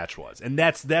good the match was, and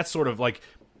that's sort of like.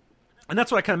 And that's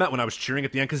what I kind of meant when I was cheering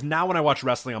at the end, because now when I watch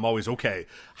wrestling, I'm always, okay,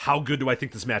 how good do I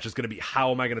think this match is going to be?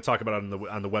 How am I going to talk about it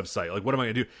on the website? Like, what am I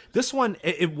going to do? This one,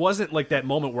 it wasn't like that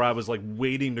moment where I was like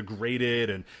waiting to grade it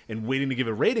and waiting to give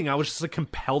it a rating. I was just like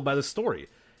compelled by the story.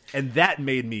 And that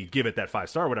made me give it that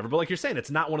 5-star or whatever. But like you're saying,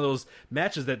 it's not one of those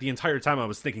matches that the entire time I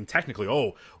was thinking technically,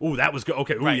 oh, that was good.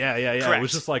 Okay, right. Yeah. Correct. It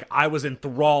was just like I was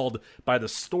enthralled by the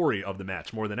story of the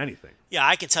match more than anything. Yeah,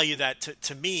 I can tell you that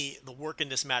to me, the work in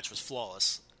this match was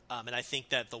flawless. And I think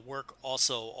that the work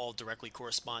also all directly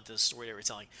correspond to the story they were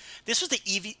telling. This was the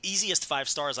easiest 5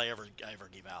 stars I ever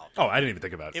gave out. Oh, I didn't even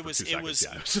think about it. It was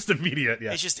just immediate.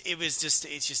 Yeah, it's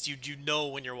just you know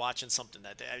when you're watching something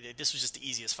that this was just the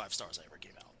easiest 5 stars I ever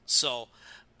gave out. So,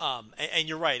 and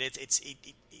you're right.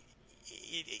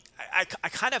 I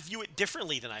kind of view it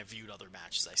differently than I viewed other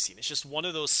matches I've seen. It's just one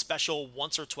of those special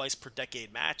once or twice per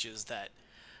decade matches that,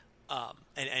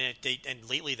 and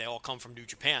lately they all come from New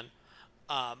Japan.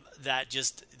 That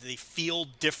just they feel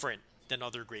different than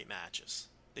other great matches.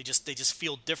 They just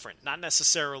feel different, not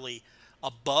necessarily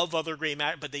above other great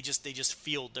matches, but they just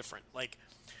feel different. Like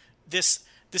this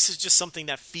is just something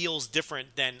that feels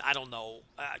different than I don't know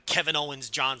Kevin Owens,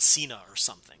 John Cena or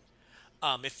something.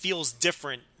 It feels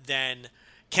different than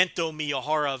Kento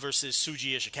Miyahara versus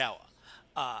Suji Ishikawa.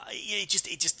 It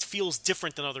just feels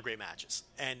different than other great matches,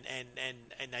 and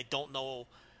I don't know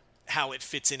how it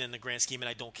fits in the grand scheme, and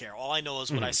I don't care. All I know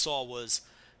is what I saw was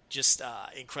just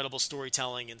incredible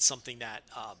storytelling and something that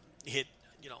hit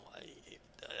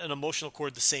an emotional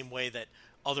chord the same way that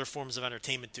other forms of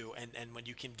entertainment do. And when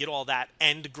you can get all that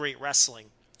and great wrestling,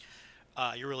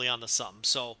 you're really on to something.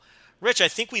 So, Rich, I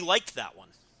think we liked that one.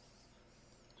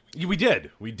 We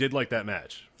did like that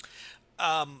match.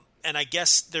 And I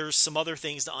guess there's some other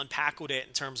things to unpack with it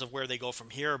in terms of where they go from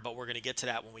here, but we're going to get to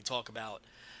that when we talk about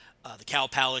the Cow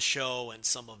Palace show and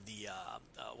some of the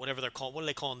whatever they're called. What are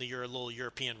they calling the little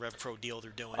European Rev Pro deal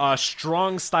they're doing?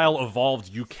 Strong Style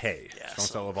Evolved UK. Yeah, Strong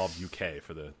Style Evolved UK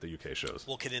for the UK shows.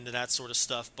 We'll get into that sort of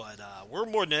stuff, but we're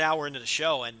more than an hour into the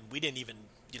show, and we didn't even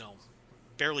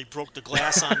barely broke the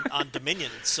glass on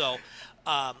Dominion. So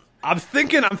I'm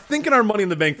thinking our Money in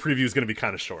the Bank preview is going to be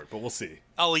kind of short, but we'll see.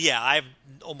 Oh yeah, I have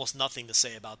almost nothing to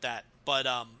say about that, but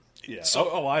yeah.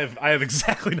 So, I have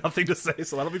exactly nothing to say,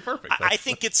 so that'll be perfect. I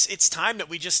think it's time that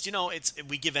we just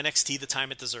we give NXT the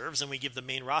time it deserves, and we give the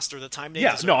main roster the time they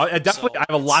deserve. Yeah, no, I definitely I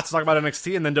have a lot to talk about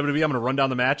NXT, and then WWE. I'm going to run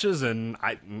down the matches, and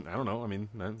I don't know. I mean,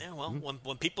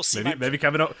 when people see maybe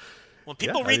Kevin. When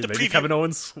people read the preview, Kevin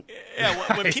Owens.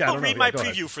 Yeah, when people read my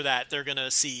preview for that, they're going to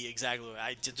see exactly.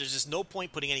 There's just no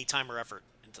point putting any time or effort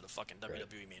into the fucking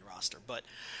WWE main roster, but.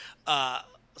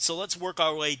 So let's work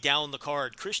our way down the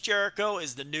card. Chris Jericho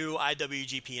is the new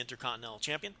IWGP Intercontinental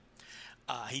Champion.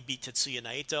 He beat Tetsuya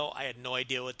Naito. I had no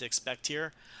idea what to expect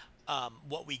here.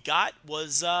 What we got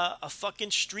was a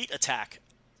fucking street attack.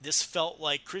 This felt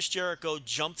like Chris Jericho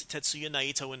jumped Tetsuya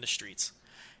Naito in the streets.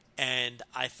 And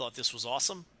I thought this was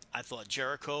awesome. I thought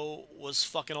Jericho was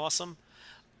fucking awesome.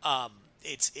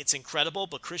 It's incredible,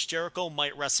 but Chris Jericho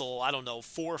might wrestle, 4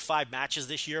 or 5 matches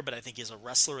this year, but I think he's a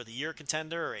Wrestler of the Year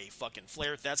contender or a fucking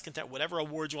Flair That's contender, whatever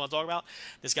awards you want to talk about.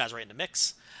 This guy's right in the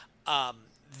mix.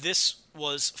 This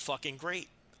was fucking great.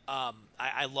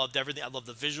 I loved everything. I loved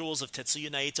the visuals of Tetsuya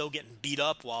Naito getting beat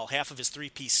up while half of his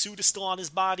 3-piece suit is still on his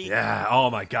body. Yeah. Oh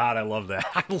my god, I love that.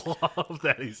 I love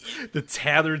that. He's the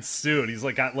tattered suit. He's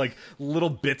got little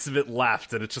bits of it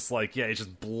left, and it's just he's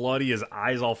just bloody. His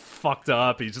eyes all fucked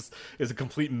up. He just is a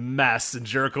complete mess. And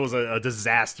Jericho's a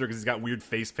disaster because he's got weird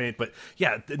face paint. But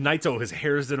yeah, Naito, his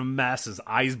hair's in a mess. His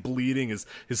eyes bleeding. His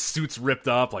suit's ripped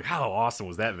up. Like, how awesome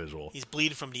was that visual? He's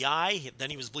bleeding from the eye. Then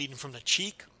he was bleeding from the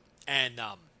cheek, and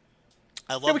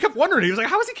we kept wondering. He was like,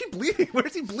 "How does he keep bleeding? Where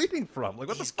is he bleeding from? Like,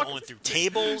 what he's the fuck?" He's going through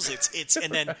tables. It's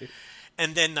and then right.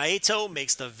 And then Naito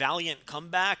makes the valiant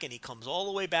comeback, and he comes all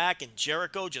the way back, and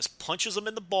Jericho just punches him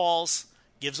in the balls,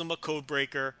 gives him a code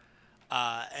breaker,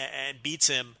 and beats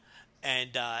him.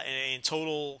 And in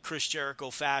total Chris Jericho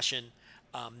fashion,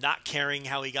 not caring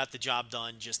how he got the job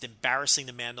done, just embarrassing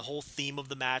the man. The whole theme of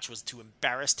the match was to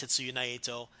embarrass Tetsuya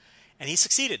Naito, and he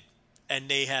succeeded. And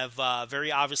they have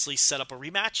very obviously set up a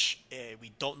rematch.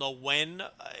 We don't know when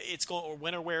it's going, or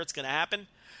when or where it's going to happen.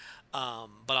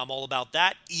 But I'm all about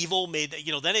that. Evil made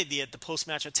then the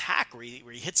post-match attack where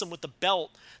he hits him with the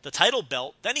belt, the title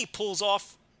belt. Then he pulls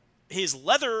off his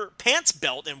leather pants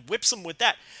belt and whips him with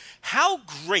that. How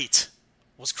great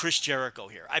was Chris Jericho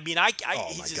here? I mean, oh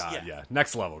my God, yeah,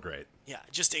 next level great. Yeah,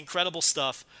 just incredible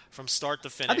stuff from start to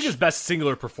finish. I think his best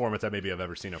singular performance that maybe I've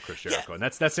ever seen of Chris Jericho, and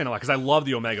that's saying a lot because I love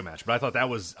the Omega match, but I thought that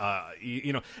was,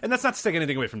 and that's not to take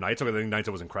anything away from Naito. I think Naito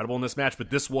was incredible in this match, but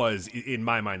this was, in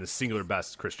my mind, the singular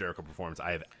best Chris Jericho performance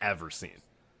I have ever seen.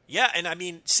 Yeah, and I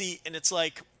mean, and it's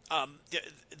like,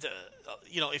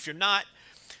 if you're not,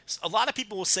 a lot of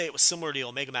people will say it was similar to the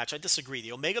Omega match. I disagree.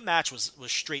 The Omega match was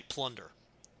straight plunder,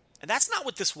 and that's not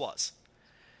what this was.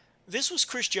 This was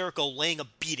Chris Jericho laying a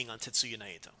beating on Tetsuya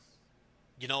Naito,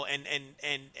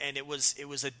 and it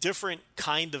was a different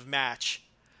kind of match,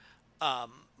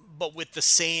 but with the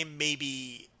same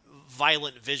maybe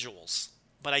violent visuals.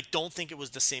 But I don't think it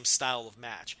was the same style of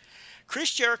match.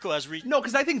 Chris Jericho has no,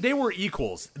 because I think they were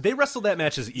equals. They wrestled that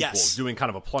match as equals, yes, doing kind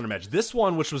of a plunder match. This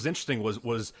one, which was interesting,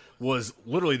 was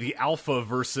literally the Alpha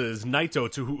versus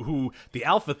Naito, to who the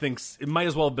Alpha thinks it might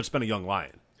as well have just been a young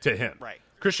lion to him. Right.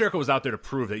 Chris Jericho was out there to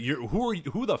prove that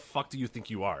who the fuck do you think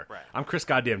you are? Right. I'm Chris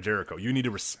goddamn Jericho. You need to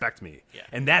respect me. Yeah.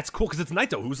 And that's cool because it's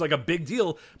Naito, who's like a big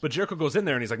deal, but Jericho goes in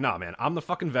there and he's like, nah, man, I'm the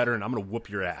fucking veteran. I'm going to whoop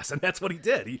your ass. And that's what he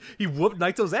did. He whooped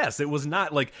Naito's ass. It was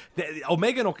not like the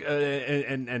Omega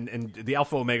and the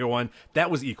Alpha Omega one,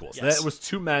 that was equals. Yes. That was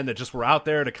two men that just were out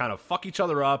there to kind of fuck each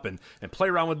other up and play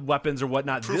around with weapons or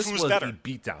whatnot. Proof This was better. a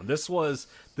beatdown. This was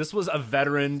a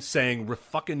veteran saying,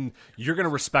 you're going to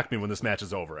respect me when this match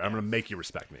is over. I'm going to make you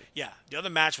respect me. Yeah. The other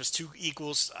match was two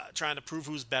equals trying to prove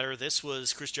who's better. This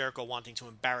was Chris Jericho wanting to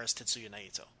embarrass Tetsuya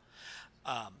Naito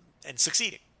and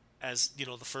succeeding as, the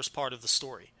first part of the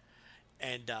story.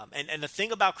 And the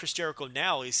thing about Chris Jericho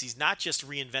now is he's not just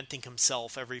reinventing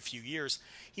himself every few years.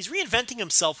 He's reinventing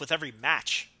himself with every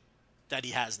match that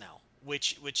he has now.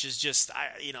 Which is just,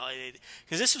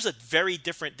 because this was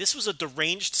this was a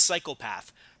deranged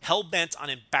psychopath hell-bent on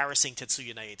embarrassing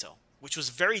Tetsuya Naito, which was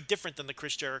very different than the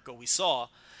Chris Jericho we saw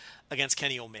against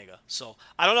Kenny Omega. So,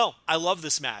 I don't know. I love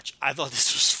this match. I thought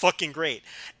this was fucking great.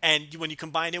 And when you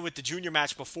combine it with the junior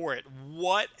match before it,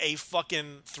 what a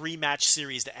fucking 3-match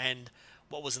series to end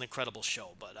what was an incredible show.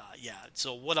 But, yeah.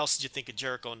 So, what else did you think of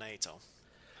Jericho and Naito?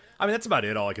 I mean, that's about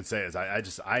it. All I can say is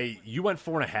you went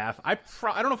 4.5. I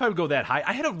don't know if I would go that high.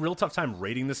 I had a real tough time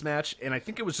rating this match, and I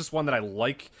think it was just one that I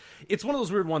like. It's one of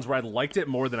those weird ones where I liked it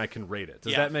more than I can rate it.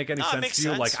 Does that make any sense to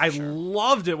you? Like, I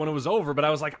loved it when it was over, but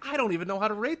I was like, I don't even know how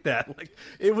to rate that. Like,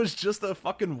 it was just a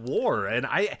fucking war, and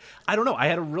I don't know. I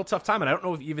had a real tough time, and I don't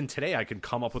know if even today I could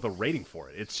come up with a rating for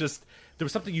it. It's just, there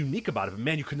was something unique about it, but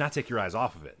man, you could not take your eyes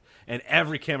off of it. And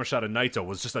every camera shot of Naito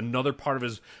was just another part of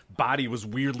his body was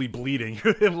weirdly bleeding.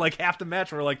 Like half the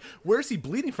match, we're like, where's he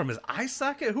bleeding from? His eye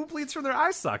socket? Who bleeds from their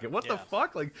eye socket? What the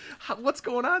fuck? Like, what's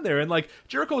going on there? And like,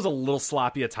 Jericho was a little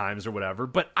sloppy at times or whatever,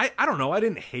 but I don't know. I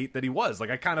didn't hate that he was.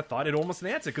 Like, I kind of thought it almost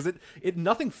enhanced it because it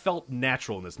nothing felt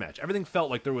natural in this match. Everything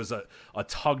felt like there was a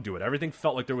tug to it. Everything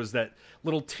felt like there was that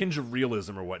little tinge of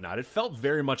realism or whatnot. It felt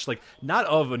very much like not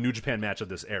of a New Japan match of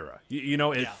this era.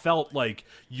 It felt like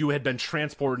you had been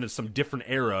transported into some different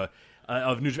era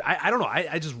of New Japan. I don't know.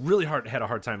 I just really had a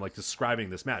hard time like describing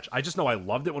this match. I just know I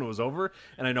loved it when it was over,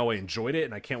 and I know I enjoyed it,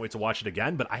 and I can't wait to watch it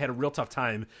again. But I had a real tough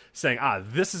time saying,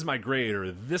 this is my grade,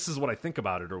 or this is what I think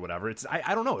about it, or whatever.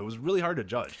 I don't know. It was really hard to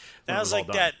judge. That was like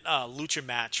that Lucha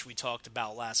match we talked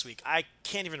about last week. I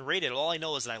can't even rate it. All I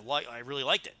know is that I really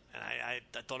liked it, and I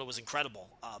thought it was incredible.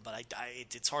 But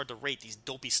it's hard to rate these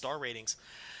dopey star ratings.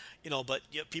 But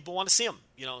people want to see them,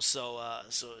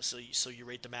 so you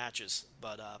rate the matches.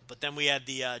 But then we had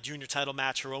the junior title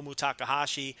match. Hiromu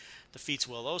Takahashi defeats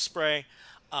Will Ospreay.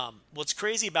 What's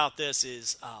crazy about this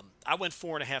is I went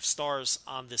 4.5 stars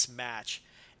on this match,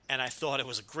 and I thought it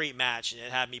was a great match, and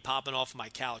it had me popping off my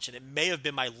couch. And it may have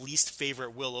been my least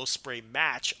favorite Will Ospreay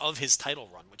match of his title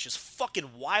run, which is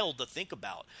fucking wild to think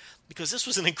about, because this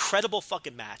was an incredible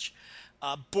fucking match.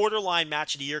 Borderline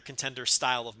match of the year contender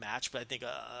style of match, but I think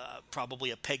probably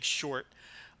a peg short.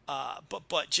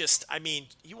 But just, I mean,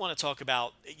 you want to talk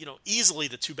about, easily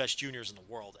the two best juniors in the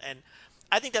world. And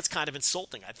I think that's kind of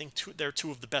insulting. I think they're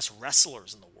two of the best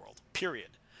wrestlers in the world, period.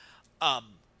 And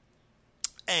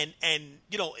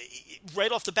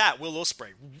right off the bat, Will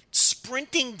Ospreay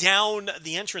sprinting down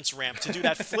the entrance ramp to do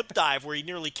that flip dive where he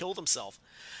nearly killed himself.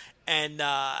 And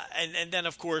then,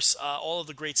 of course, all of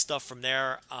the great stuff from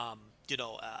there.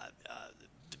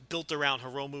 Built around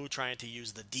Hiromu trying to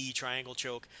use the D triangle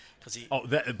choke because he. Oh,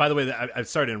 by the way, I'm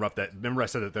sorry to interrupt that. Remember, I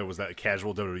said that there was that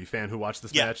casual WWE fan who watched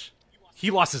this match. He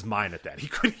lost his mind at that.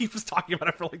 He was talking about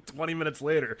it for like 20 minutes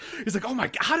later. He's like, "Oh my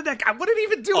god, how did that guy? What did he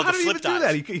even do? How did he even do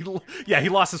that?" He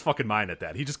lost his fucking mind at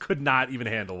that. He just could not even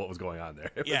handle what was going on there.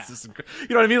 It was just, you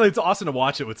know what I mean? Like, it's awesome to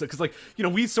watch it because, like, you know,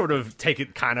 we sort of take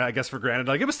it kind of, I guess, for granted.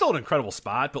 Like, it was still an incredible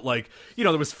spot, but like, you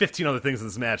know, there was 15 other things in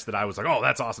this match that I was like, "Oh,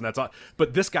 that's awesome, that's awesome."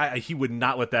 But this guy, he would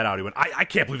not let that out. He went, "I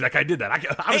can't believe that guy did that.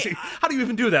 How do you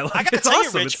even do that?" Like, I got to tell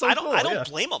you, Rich, I don't cool,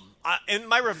 blame him. In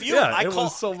my review,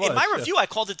 I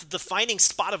called it the defining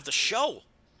spot of the show.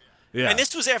 Yeah. And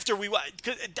this was after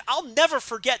I'll never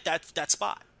forget that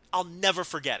spot. I'll never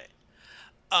forget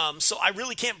it. So I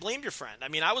really can't blame your friend. I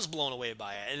mean, I was blown away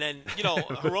by it. And then, you know,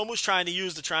 Hiromu's trying to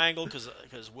use the triangle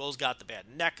because Will's got the bad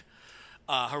neck.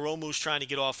 Hiromu's trying to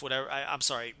get off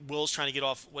Will's trying to get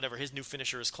off whatever his new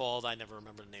finisher is called. I never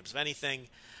remember the names of anything.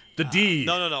 The D.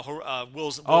 No.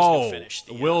 Will's new finish.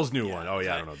 Will's new one. Oh,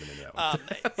 yeah, I don't know the name of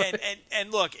that one.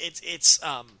 And look,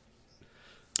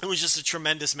 it was just a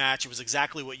tremendous match. It was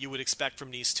exactly what you would expect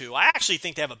from these two. I actually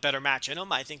think they have a better match in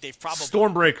them. I think they've probably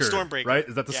Stormbreaker, right?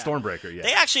 Is that the Stormbreaker? Yeah.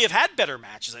 They actually have had better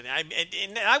matches. And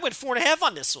I went 4.5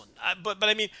 on this one. But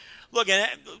I mean, look, and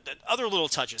other little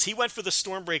touches. He went for the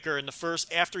Stormbreaker in the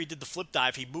first. After he did the flip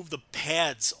dive, he moved the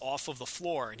pads off of the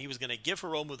floor, and he was going to give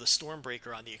Hiromu the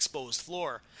Stormbreaker on the exposed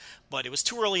floor. But it was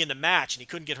too early in the match, and he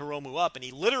couldn't get Hiromu up, and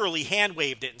he literally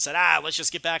hand-waved it and said, let's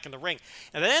just get back in the ring.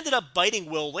 And then ended up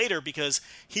biting Will later because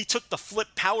he took the flip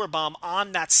powerbomb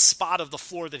on that spot of the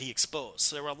floor that he exposed.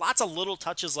 So there were lots of little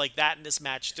touches like that in this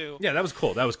match, too. Yeah, that was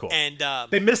cool. And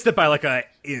they missed it by like an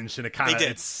inch, and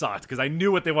it sucked because I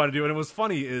knew what they wanted to do. And it was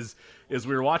funny is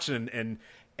we were watching,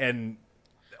 and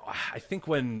I think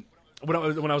when I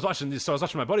was watching, so I was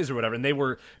watching my buddies or whatever, and they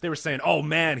were saying, "Oh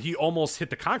man, he almost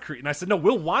hit the concrete," and I said, "No,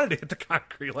 Will wanted to hit the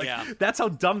concrete." Like that's how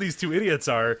dumb these two idiots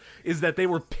are. Is that they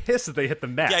were pissed that they hit the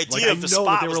mat. The idea of the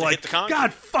spot was to hit the concrete.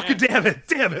 God fucking damn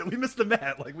it, we missed the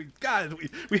mat. Like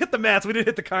we hit the mats, we didn't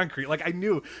hit the concrete. Like I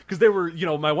knew because they were, you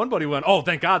know, my one buddy went, "Oh,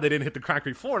 thank God they didn't hit the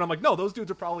concrete floor," and I'm like, "No, those dudes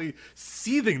are probably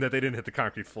seething that they didn't hit the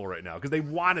concrete floor right now because they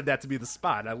wanted that to be the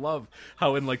spot." And I love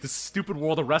how in like the stupid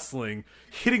world of wrestling,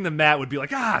 hitting the mat would be like,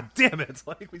 damn it,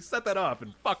 like we set that up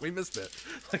and fuck, we missed it.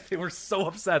 Like they were so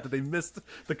upset that they missed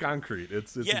the concrete.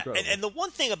 It's incredible. And the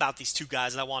one thing about these two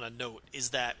guys that I want to note is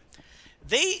that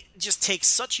they just take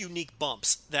such unique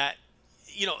bumps that,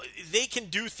 you know, they can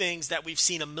do things that we've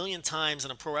seen a million times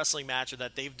in a pro wrestling match or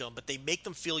that they've done, but they make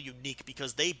them feel unique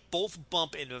because they both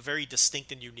bump in a very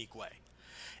distinct and unique way.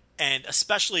 And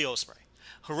especially Ospreay.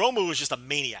 Hiromu is just a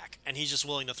maniac, and he's just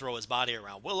willing to throw his body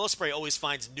around. Will Ospreay always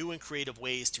finds new and creative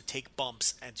ways to take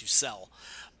bumps and to sell,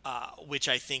 which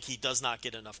I think he does not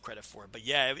get enough credit for. But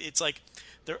yeah, it's like...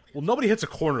 Well, nobody hits a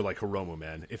corner like Hiromu,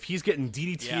 man. If he's getting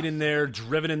DDT'd in there,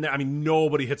 driven in there, I mean,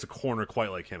 nobody hits a corner quite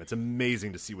like him. It's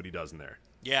amazing to see what he does in there.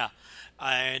 Yeah,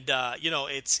 and, you know,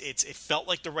 it felt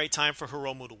like the right time for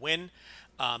Hiromu to win.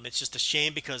 It's just a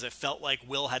shame because it felt like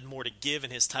Will had more to give in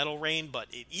his title reign, but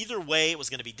either way, it was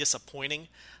going to be disappointing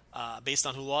based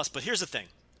on who lost. But here's the thing.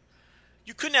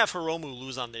 You couldn't have Hiromu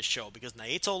lose on this show because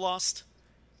Naito lost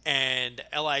and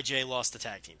LIJ lost the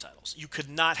tag team titles. You could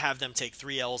not have them take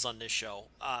 3 L's on this show.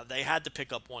 They had to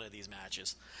pick up one of these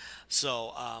matches.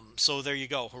 So there you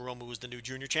go. Hiromu was the new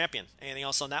junior champion. Anything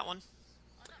else on that one?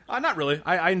 Not really.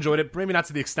 I enjoyed it. Maybe not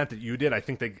to the extent that you did. I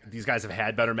think these guys have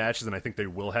had better matches, and I think they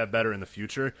will have better in the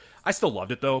future. I still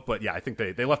loved it, though. But, yeah, I think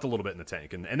they left a little bit in the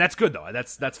tank. And that's good, though.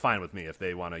 That's fine with me if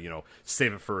they want to, you know,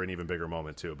 save it for an even bigger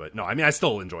moment, too. But, no, I mean, I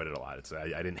still enjoyed it a lot.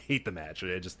 I didn't hate the match.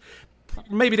 I just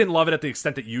maybe didn't love it at the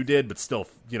extent that you did, but still,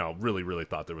 you know, really, really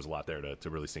thought there was a lot there to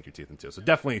really sink your teeth into. So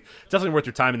definitely worth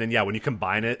your time. And then, yeah, when you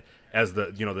combine it as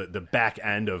the, you know, the back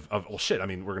end of well, shit, I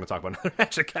mean, we're going to talk about another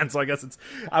match again, so I guess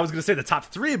I was going to say the top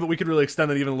 3, but we could really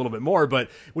extend it even a little bit more. But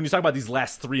when you talk about these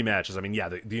last 3 matches, I mean, yeah,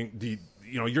 the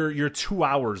you know, your 2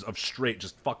 hours of straight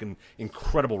just fucking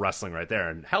incredible wrestling right there.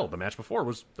 And hell, the match before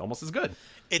was almost as good.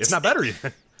 It's not better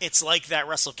even. It's like that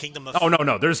Wrestle Kingdom of... Oh,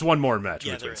 no. There's one more match.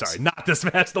 Yeah, Sorry, not this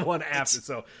match, the one after.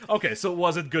 So it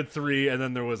was a good 3, and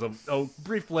then there was a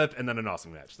brief flip, and then an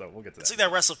awesome match. So we'll get to that. It's like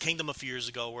that Wrestle Kingdom a few years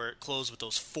ago where it closed with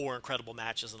those 4 incredible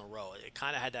matches in a row. It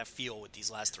kind of had that feel with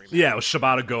these last 3 matches. Yeah, it was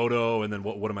Shibata Goto, and then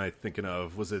what am I thinking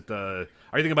of? Was it... are you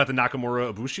thinking about the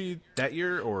Nakamura Ibushi that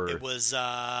year, or... It was...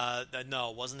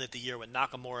 no, wasn't it the year with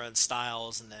Nakamura and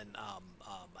Styles, and then...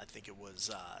 I think it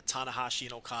was Tanahashi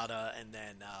and Okada, and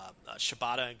then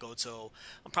Shibata and Goto.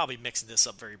 I'm probably mixing this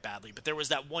up very badly, but there was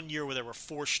that one year where there were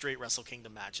 4 straight Wrestle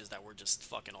Kingdom matches that were just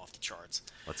fucking off the charts.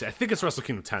 Let's see. I think it's Wrestle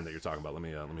Kingdom 10 that you're talking about. Let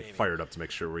me fire it up to make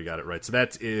sure we got it right. So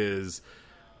that is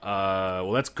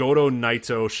Well, that's Goto,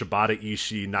 Naito, Shibata,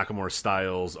 Ishii, Nakamura,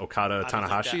 Styles, Okada,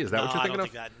 Tanahashi. Is that what you're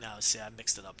thinking of? No, see, I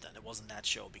mixed it up then. It wasn't that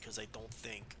show because I don't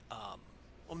think.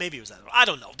 Well, maybe it was that. I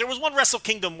don't know. There was one Wrestle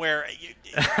Kingdom where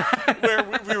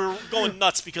we were going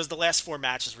nuts because the last 4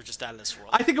 matches were just out of this world.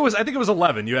 I think it was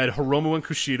 11. You had Hiromu and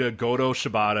Kushida, Goto,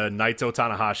 Shibata, Naito,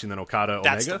 Tanahashi, and then Okada, Omega.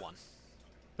 That's the one.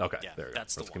 Okay, Yeah, there.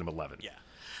 that's the Kingdom 11. Yeah.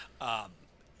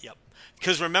 Yep.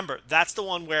 Because remember, that's the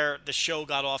one where the show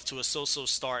got off to a so-so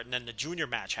start, and then the junior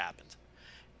match happened.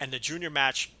 And the junior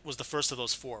match was the first of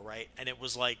those 4, right? And it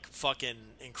was like fucking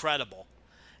incredible.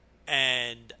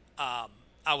 And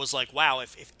I was like, wow,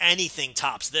 if anything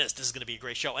tops this is going to be a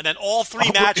great show. And then all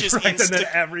 3 matches right, and then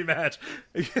every match.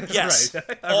 Yes. Right.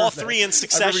 All 3 in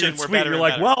succession were better. You're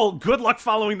like, well, good luck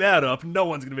following that up. No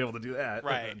one's going to be able to do that.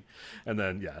 Right. And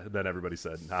then everybody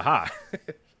said, haha.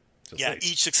 Yeah,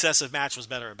 each successive match was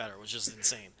better and better. It was just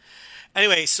insane.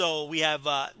 Anyway, so we have,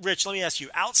 Rich, let me ask you,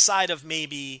 outside of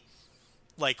maybe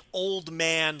like old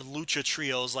man lucha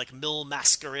trios like Mil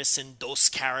Mascaris and Dos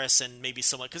Caras and maybe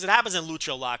someone, because it happens in lucha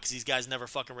a lot because these guys never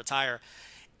fucking retire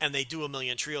and they do a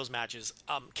million trios matches.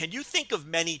 Can you think of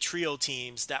many trio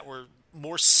teams that were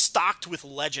more stocked with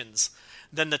legends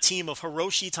than the team of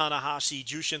Hiroshi Tanahashi,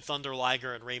 Jushin Thunder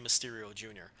Liger, and Rey Mysterio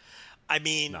Jr.? I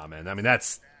mean, nah, man. I mean,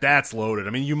 that's loaded.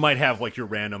 I mean, you might have like your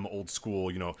random old school,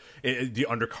 the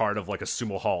undercard of like a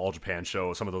Sumo Hall All Japan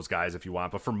show, some of those guys if you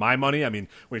want. But for my money, I mean,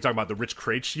 when you're talking about the Rich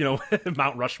Kraetsch,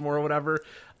 Mount Rushmore or whatever,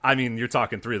 I mean, you're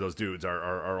talking 3 of those dudes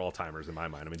are all timers in my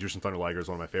mind. I mean, Jushin Thunder Liger is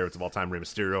one of my favorites of all time. Rey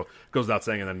Mysterio goes without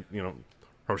saying, and then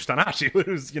Hiroshi Tanahashi,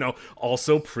 who's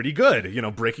also pretty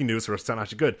good. Breaking news, Hiroshi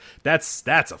Tanahashi good. That's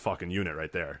a fucking unit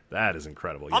right there. That is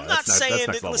incredible. I'm not saying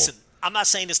that's that. Listen. I'm not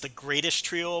saying it's the greatest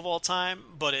trio of all time,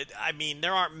 but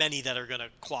there aren't many that are going to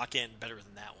clock in better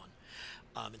than that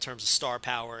one in terms of star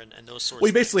power and those sorts of things.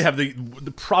 We basically have the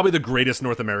probably the greatest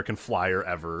North American flyer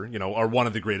ever, or one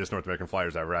of the greatest North American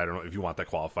flyers ever. I don't know if you want that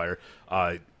qualifier.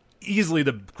 Easily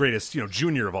the greatest,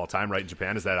 junior of all time, right, in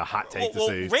Japan. Is that a hot take to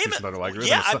say Jushin Thunder Liger?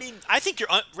 Yeah, I mean, I think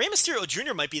Rey Mysterio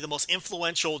Jr. might be the most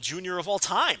influential junior of all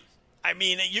time. I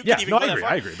mean, you could even go that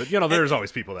far. I agree. But, there's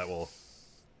always people that will...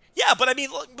 Yeah, but I mean,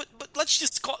 but let's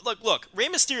just look. Rey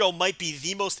Mysterio might be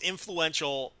the most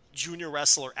influential junior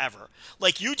wrestler ever.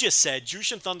 Like you just said,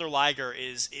 Jushin Thunder Liger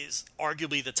is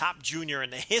arguably the top junior in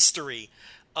the history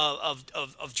of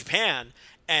Japan,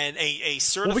 and a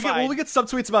certified. Will we get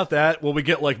subtweets about that? Will we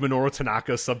get like Minoru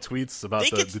Tanaka subtweets about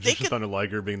the Jushin Thunder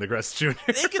Liger being the greatest junior?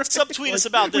 They could subtweet us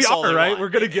about this all right? We're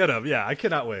gonna get them. Yeah, I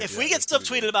cannot wait. If we get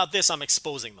subtweeted about this, I'm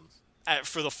exposing them.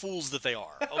 For the fools that they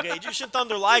are. Okay, Jushin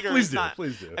Thunder Liger is not.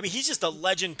 Please do. I mean, he's just a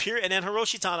legend, period. And then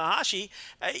Hiroshi Tanahashi,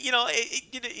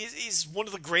 is one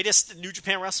of the greatest New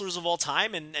Japan wrestlers of all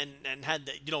time and had,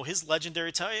 his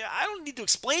legendary time. I don't need to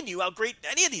explain to you how great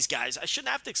any of these guys. I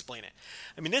shouldn't have to explain it.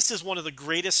 I mean, this is one of the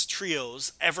greatest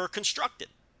trios ever constructed.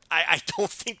 I don't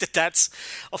think that's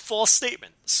a false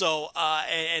statement. So,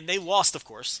 and they lost, of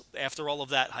course, after all of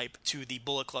that hype, to the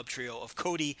Bullet Club trio of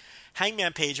Cody,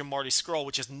 Hangman Page, and Marty Scurll,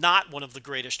 which is not one of the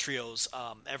greatest trios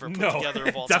ever put together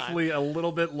of all time. Definitely a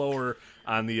little bit lower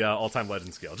on the all-time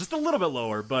legend scale. Just a little bit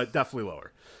lower, but definitely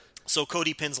lower. So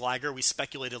Cody pins Liger. We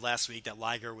speculated last week that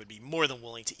Liger would be more than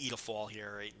willing to eat a fall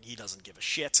here. He doesn't give a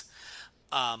shit.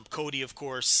 Cody, of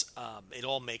course, it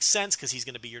all makes sense because he's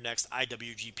going to be your next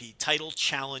IWGP title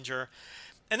challenger.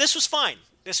 And this was fine.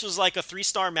 This was like a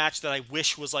 3-star match that I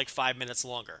wish was like 5 minutes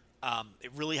longer.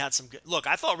 It really had some good... Look,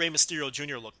 I thought Rey Mysterio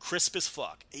Jr. looked crisp as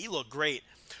fuck. He looked great,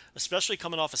 especially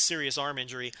coming off a serious arm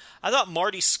injury. I thought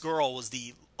Marty Scurll was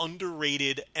the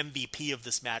underrated MVP of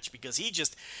this match because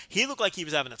he looked like he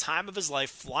was having the time of his life,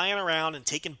 flying around and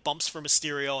taking bumps for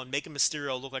Mysterio and making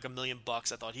Mysterio look like $1 million. I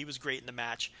thought he was great in the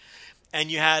match. And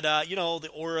you had, the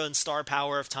aura and star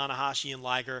power of Tanahashi and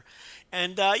Liger.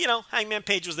 And, Hangman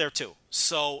Page was there too.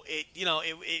 So,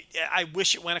 I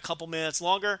wish it went a couple minutes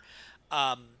longer.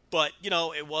 But,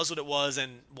 it was what it was,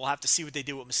 and we'll have to see what they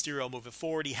do with Mysterio moving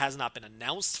forward. He has not been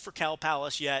announced for Cal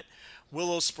Palace yet. Will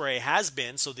Ospreay has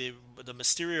been, so the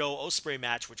Mysterio-Ospreay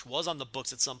match, which was on the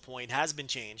books at some point, has been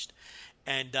changed.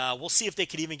 And we'll see if they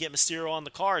could even get Mysterio on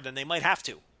the card, and they might have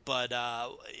to. But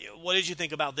what did you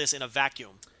think about this in a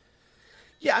vacuum?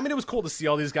 Yeah, I mean, it was cool to see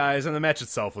all these guys, and the match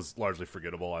itself was largely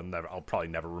forgettable. I'll probably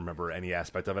never remember any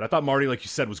aspect of it. I thought Marty, like you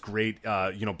said, was great,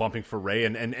 bumping for Rey.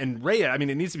 And Rey, I mean,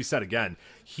 it needs to be said again,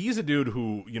 he's a dude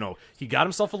who, he got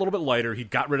himself a little bit lighter. He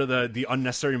got rid of the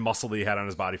unnecessary muscle that he had on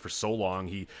his body for so long.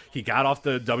 He got off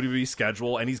the WWE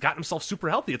schedule, and he's gotten himself super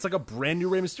healthy. It's like a brand new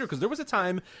Rey Mysterio, because there was a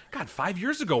time, 5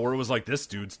 years ago, where it was like, this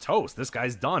dude's toast. This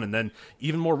guy's done. And then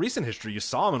even more recent history, you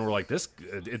saw him, and we're like,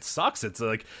 it sucks. It's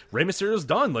like, Rey Mysterio's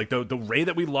done. Like, the Rey that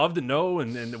that we loved and know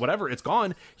and whatever, it's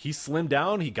gone. He slimmed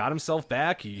down. He got himself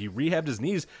back. He rehabbed his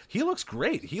knees. He looks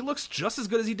great. He looks just as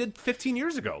good as he did 15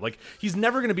 years ago. Like, he's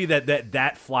never going to be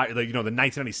that fly, like, the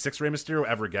 1996 Rey Mysterio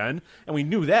ever again. And we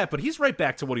knew that, but he's right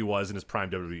back to what he was in his prime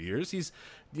WWE years. He's,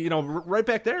 right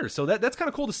back there. So that's kind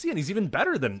of cool to see. And he's even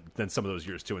better than some of those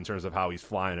years, too, in terms of how he's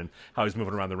flying and how he's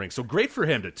moving around the ring. So great for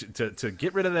him to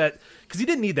get rid of that, because he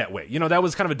didn't need that weight. That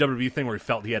was kind of a WWE thing where he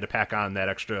felt he had to pack on that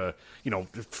extra,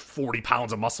 40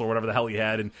 pounds of muscle or whatever the hell he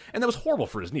had. And that was horrible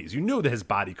for his knees. You knew that his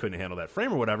body couldn't handle that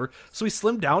frame or whatever. So he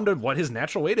slimmed down to what his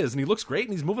natural weight is. And he looks great,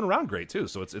 and he's moving around great, too.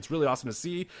 So it's really awesome to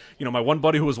see. My one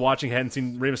buddy who was watching hadn't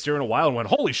seen Rey Mysterio in a while and went,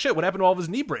 holy shit, what happened to all of his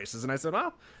knee braces? And I said,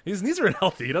 oh, his knees are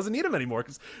unhealthy. He doesn't need them anymore.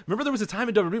 Because remember, there was a time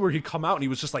in WWE where he'd come out and he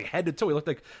was just like head to toe. He looked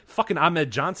like fucking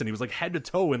Ahmed Johnson. He was like head to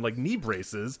toe in like knee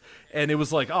braces. And it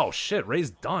was like, oh shit, Ray's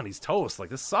done. He's toast. Like,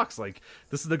 this sucks. Like,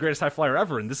 this is the greatest high flyer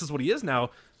ever. And this is what he is now.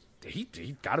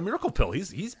 He got a miracle pill.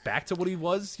 He's back to what he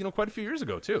was, quite a few years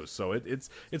ago too. So it's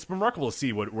remarkable to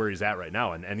see where he's at right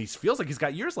now, and he feels like he's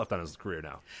got years left on his career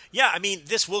now. Yeah, I mean,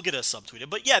 this will get us subtweeted,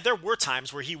 but yeah, there were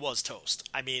times where he was toast.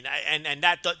 I mean, and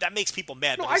that makes people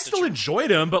mad. No, I still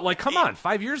enjoyed him, but like, come on,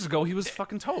 5 years ago he was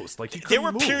fucking toast. Like, he there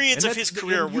were move. periods of his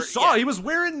career where you saw he was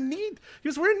wearing knee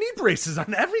braces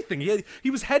on everything.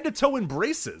 He was head to toe in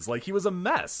braces. Like, he was a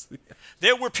mess.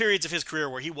 There were periods of his career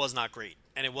where he was not great.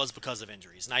 And it was because of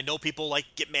injuries. And I know people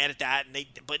get mad at that,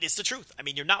 but it's the truth. I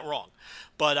mean, you're not wrong.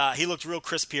 But he looked real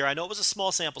crisp here. I know it was a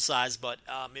small sample size, but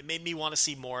it made me want to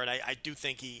see more. And I do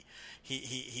think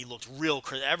he looked real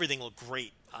crisp. Everything looked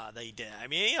great that he did. I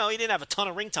mean, he didn't have a ton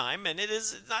of ring time, and it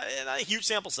is not a huge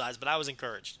sample size, but I was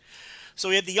encouraged. So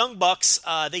we had the Young Bucks.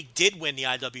 They did win the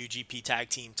IWGP Tag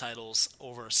Team titles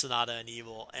over Sonata and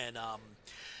Evil. And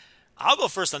I'll go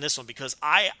first on this one because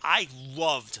I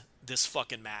loved this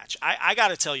fucking match. I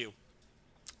gotta tell you,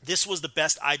 this was the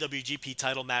best IWGP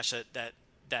title match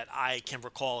that I can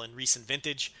recall in recent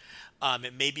vintage.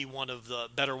 It may be one of the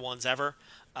better ones ever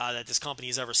that this company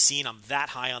has ever seen. I'm that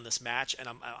high on this match, and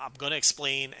I'm going to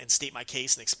explain and state my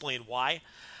case and explain why.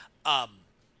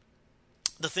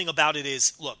 The thing about it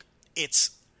is, look,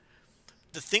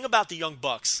 the thing about the Young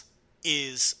Bucks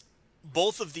is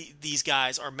both of these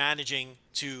guys are managing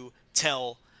to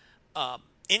tell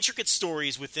intricate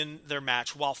stories within their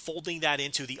match while folding that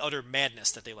into the utter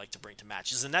madness that they like to bring to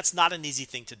matches. And that's not an easy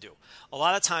thing to do. A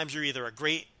lot of times you're either a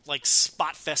great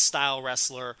spot fest style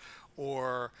wrestler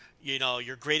or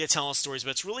you're great at telling stories, but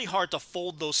it's really hard to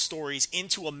fold those stories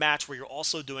into a match where you're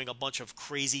also doing a bunch of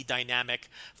crazy, dynamic,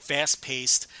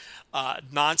 fast-paced,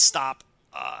 non-stop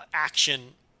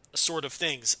action sort of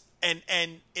things. And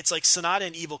it's like Sonata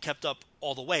and Evil kept up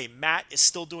all the way. Matt is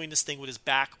still doing this thing with his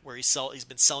back where he's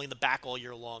been selling the back all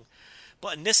year long.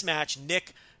 But in this match,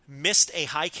 Nick missed a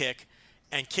high kick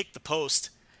and kicked the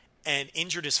post and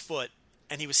injured his foot.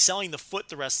 And he was selling the foot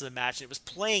the rest of the match. And it was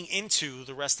playing into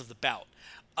the rest of the bout.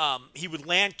 He would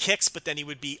land kicks, but then he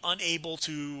would be unable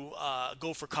to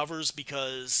go for covers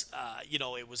because,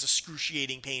 it was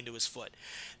excruciating pain to his foot.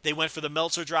 They went for the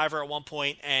Meltzer driver at one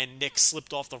point, and Nick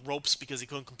slipped off the ropes because he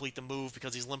couldn't complete the move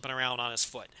because he's limping around on his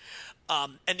foot.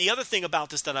 And the other thing about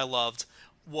this that I loved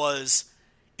was,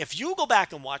 if you go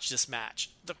back and watch this match,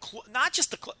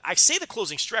 I say the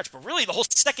closing stretch, but really the whole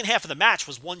second half of the match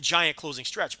was one giant closing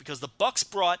stretch because the Bucks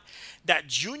brought that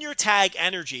junior tag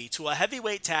energy to a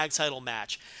heavyweight tag title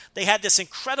match. They had this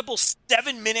incredible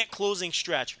 7-minute closing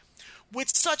stretch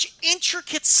with such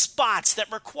intricate spots that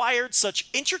required such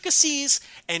intricacies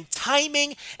and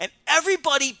timing and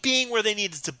everybody being where they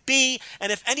needed to be. And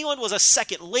if anyone was a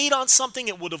second late on something,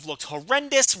 it would have looked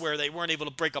horrendous, where they weren't able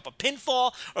to break up a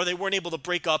pinfall, or they weren't able to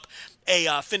break up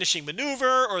a finishing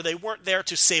maneuver, or they weren't there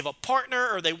to save a partner,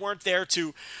 or they weren't there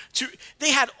to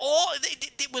they had all,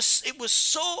 it was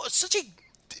such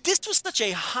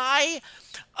a high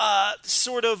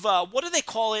what do they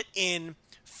call it in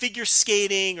figure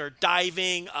skating or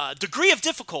diving, degree of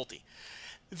difficulty.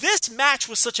 This match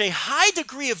was such a high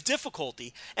degree of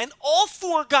difficulty, and all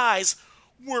four guys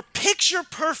were picture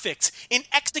perfect in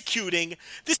executing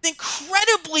this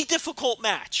incredibly difficult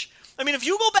match. I mean, if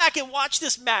you go back and watch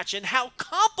this match and how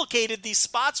complicated these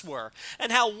spots were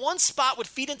and how one spot would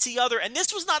feed into the other, and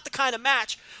this was not the kind of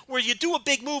match where you do a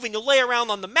big move and you lay around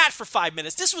on the mat for 5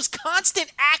 minutes. This was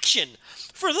constant action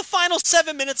for the final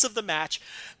 7 minutes of the match,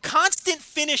 constant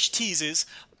finish teases,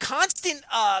 constant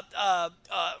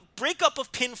breakup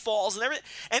of pinfalls and everything,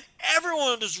 and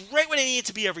everyone was right where they needed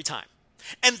to be every time.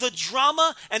 And the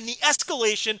drama and the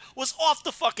escalation was off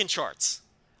the fucking charts.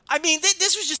 I mean,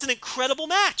 this was just an incredible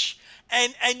match.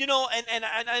 And you know,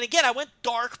 and again, I went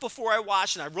dark before I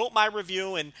watched, and I wrote my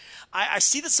review, and I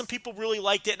see that some people really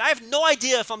liked it, and I have no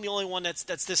idea if I'm the only one that's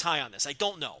this high on this. I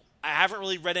don't know. I haven't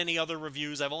really read any other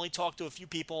reviews. I've only talked to a few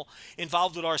people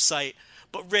involved with our site.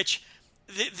 But Rich,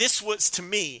 this was, to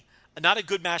me, not a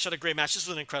good match, not a great match. This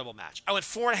was an incredible match. I went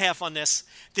 4.5 on this.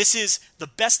 This is the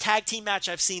best tag team match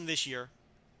I've seen this year.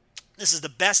 This is the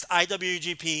best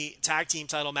IWGP tag team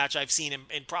title match I've seen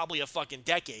in probably a fucking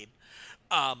decade.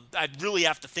 I'd really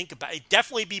have to think about it.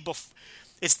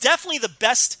 It's definitely the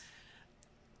best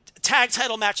tag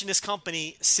title match in this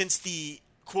company since the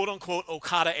quote-unquote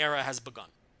Okada era has begun.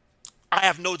 I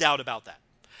have no doubt about that.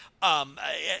 And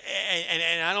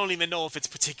I don't even know if it's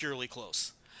particularly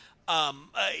close.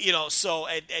 You know, so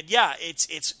yeah,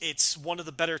 it's one of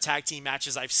the better tag team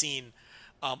matches I've seen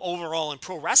overall in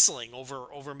pro wrestling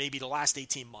over maybe the last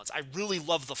 18 months. I really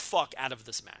love the fuck out of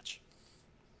this match.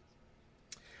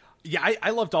 Yeah, I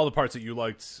loved all the parts that you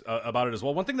liked about it as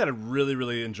well. One thing that I really,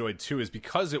 really enjoyed too is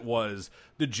because it was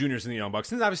the juniors and the Young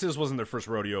Bucks, and obviously this wasn't their first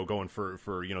rodeo going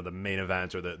for you know, the main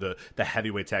event or the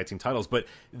heavyweight tag team titles, but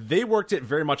they worked it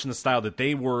very much in the style that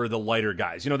they were the lighter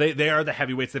guys. You know, they are the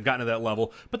heavyweights, they've gotten to that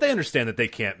level, but they understand that they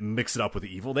can't mix it up with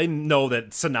Evil. They know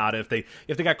that Sonata, if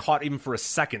they got caught even for a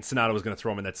second, Sonata was going to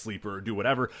throw them in that sleeper or do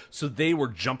whatever. So they were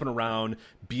jumping around,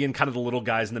 being kind of the little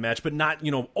guys in the match, but not,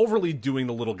 you know, overly doing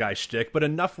the little guy shtick, but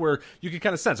enough where you could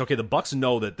kind of sense, okay, the Bucks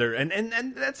know that they're, and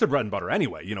that's their bread and butter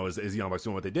anyway, you know, is Young Bucks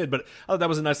doing what they did. But that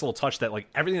was a nice little touch that, like,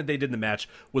 everything that they did in the match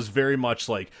was very much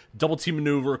like double team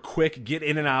maneuver, quick, get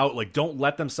in and out, like, don't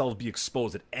let themselves be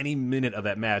exposed at any minute of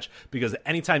that match, because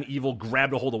anytime Evil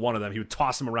grabbed a hold of one of them, he would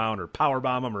toss him around or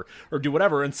powerbomb him or do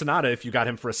whatever. And Sonata, if you got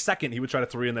him for a second, he would try to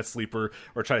throw you in that sleeper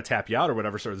or try to tap you out or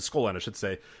whatever, sort of the skull end, I should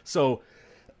say. So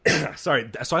sorry.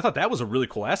 So I thought that was a really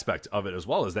cool aspect of it as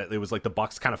well, is that it was like the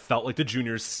Bucks kind of felt like the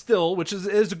juniors still, which is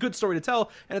a good story to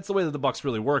tell, and it's the way that the Bucks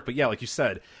really work. But yeah, like you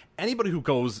said, anybody who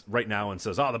goes right now and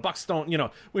says, oh, the Bucks don't, you know,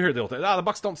 we heard the old thing, oh, the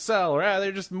Bucks don't sell, or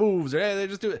they're just moves, or they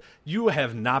just do it. You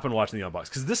have not been watching the Young Bucks,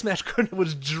 because this match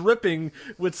was dripping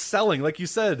with selling. Like you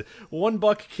said, one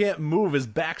Buck can't move, his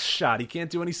back's shot, he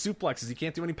can't do any suplexes, he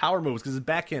can't do any power moves because his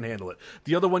back can't handle it.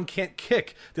 The other one can't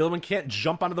kick, the other one can't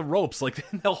jump onto the ropes. Like,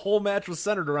 the whole match was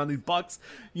centered around these Bucks,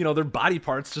 you know, their body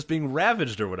parts just being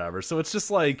ravaged or whatever. So it's just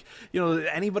like, you know,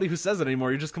 anybody who says it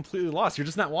anymore, you're just completely lost. You're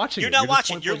just not watching it. You're not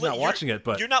watching it,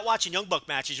 but you're not watching Young Buck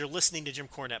matches. You're listening to Jim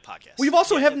Cornette podcast. Well, you've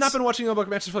also have not been watching Young Buck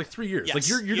matches for like 3 years. Yes, like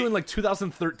you're doing like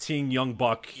 2013 Young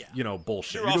Buck, you know,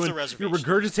 bullshit. You're off the reservation. You're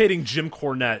regurgitating Jim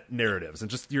Cornette narratives, and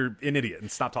just, you're an idiot,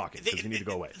 and stop talking, because you need to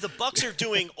go away. The Bucks are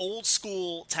doing old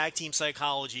school tag team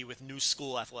psychology with new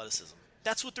school athleticism.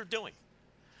 That's what they're doing.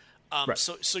 Right.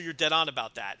 So you're dead on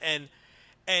about that. And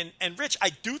Rich,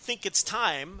 I do think it's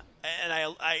time, and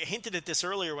I hinted at this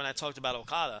earlier when I talked about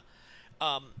Okada.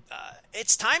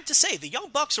 It's time to say the Young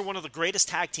Bucks are one of the greatest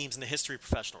tag teams in the history of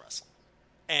professional wrestling.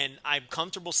 And I'm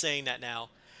comfortable saying that now.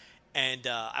 And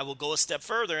I will go a step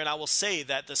further, and I will say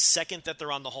that the second that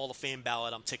they're on the Hall of Fame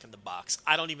ballot, I'm ticking the box.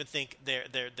 I don't even think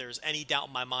there's any doubt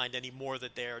in my mind anymore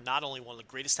that they're not only one of the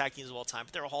greatest tag teams of all time,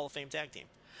 but they're a Hall of Fame tag team.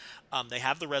 They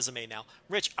have the resume now.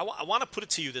 Rich, I want to put it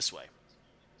to you this way.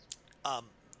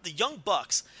 The Young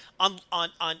Bucks, on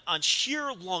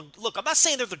sheer long... Look, I'm not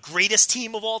saying they're the greatest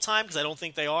team of all time, because I don't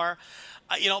think they are.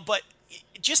 You know, but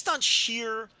just on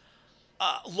sheer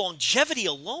longevity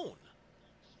alone,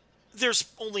 there's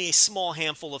only a small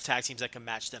handful of tag teams that can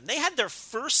match them. They had their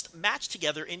first match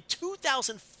together in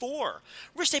 2004.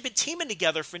 Rich, they've been teaming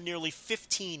together for nearly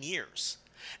 15 years.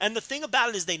 And the thing about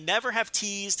it is they never have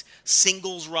teased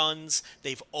singles runs.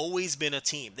 They've always been a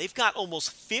team. They've got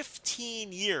almost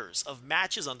 15 years of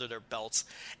matches under their belts,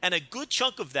 and a good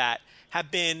chunk of that have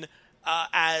been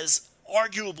as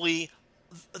arguably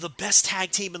the best tag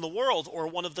team in the world, or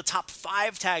one of the top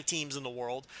 5 tag teams in the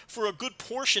world for a good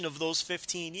portion of those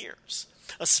 15 years,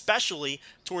 especially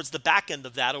towards the back end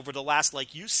of that over the last,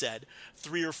 like you said,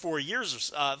 3 or 4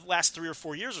 years, last 3 or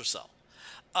 4 years or so.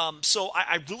 So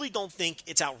I really don't think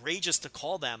it's outrageous to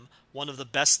call them one of the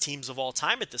best teams of all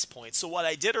time at this point. So what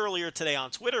I did earlier today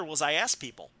on Twitter was I asked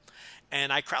people,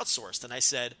 and I crowdsourced, and I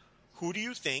said, who do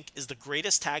you think is the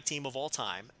greatest tag team of all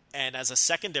time? And as a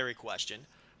secondary question,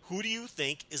 who do you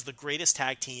think is the greatest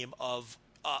tag team of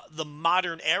the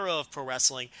modern era of pro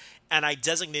wrestling? And I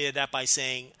designated that by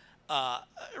saying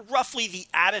roughly the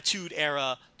Attitude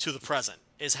Era to the present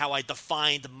is how I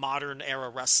defined modern era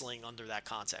wrestling under that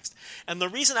context. And the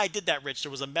reason I did that, Rich,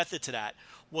 there was a method to that,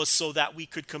 was so that we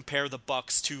could compare the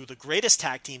Bucks to the greatest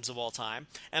tag teams of all time,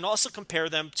 and also compare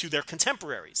them to their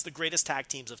contemporaries, the greatest tag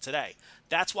teams of today.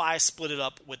 That's why I split it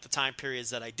up with the time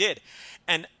periods that I did.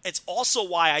 And it's also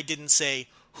why I didn't say,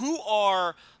 who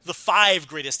are the 5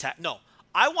 greatest tag. No,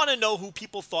 I want to know who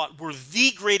people thought were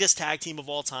the greatest tag team of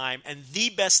all time and the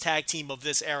best tag team of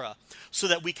this era, so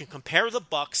that we can compare the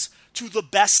Bucks to the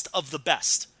best of the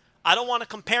best. I don't want to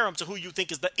compare them to who you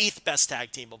think is the 8th best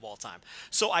tag team of all time.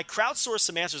 So I crowdsourced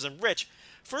some answers. And Rich,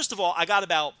 first of all, I got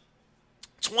about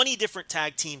 20 different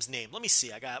tag teams named. Let me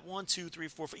see. I got 1, 2, 3,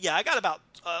 4, 5. Yeah, I got about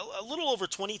a little over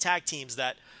 20 tag teams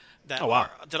that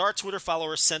our Twitter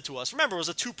followers sent to us. Remember, it was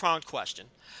a 2-pronged question.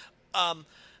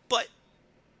 But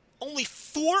only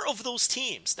 4 of those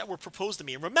teams that were proposed to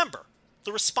me, and remember,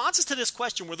 the responses to this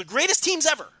question were the greatest teams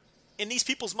ever in these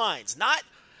people's minds, not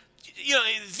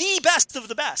the best of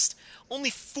the best. Only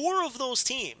 4 of those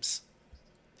teams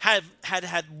had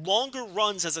longer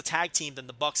runs as a tag team than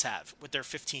the Bucks have with their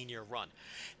 15-year run.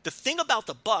 The thing about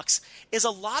the Bucks is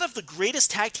a lot of the greatest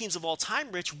tag teams of all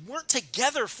time, Rich, weren't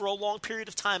together for a long period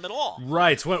of time at all.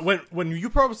 Right. When you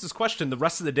posed this question, the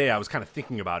rest of the day I was kind of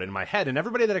thinking about it in my head, and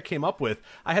everybody that I came up with,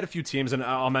 I had a few teams, and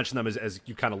I'll mention them as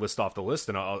you kind of list off the list,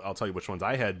 and I'll tell you which ones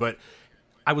I had, but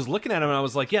I was looking at them and I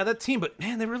was like, yeah, that team, but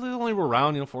man, they really only were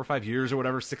around, 4 or 5 years or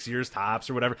whatever, 6 years tops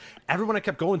or whatever. Everyone I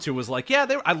kept going to was like, yeah,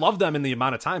 I love them in the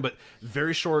amount of time, but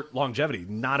very short longevity,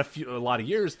 not a lot of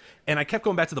years. And I kept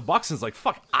going back to the Bucks and it's like,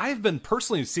 fuck, I've been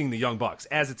personally seeing the Young Bucks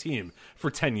as a team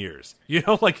for 10 years.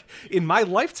 Like in my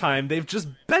lifetime, they've just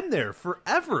been there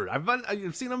forever.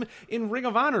 I've seen them in Ring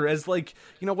of Honor as like,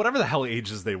 whatever the hell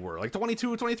ages they were, like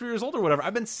 22 or 23 years old or whatever.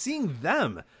 I've been seeing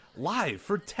them live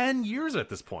for 10 years at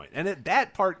this point. And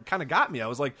that part kind of got me. I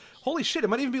was like, holy shit, it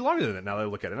might even be longer than that now that I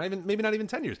look at it. Maybe not even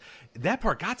 10 years. That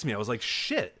part got to me. I was like,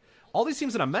 shit, all these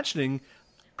teams that I'm mentioning,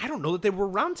 I don't know that they were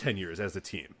around 10 years as a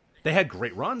team. They had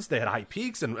great runs. They had high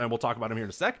peaks, and we'll talk about them here in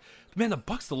a sec. But man, the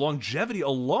Bucks, the longevity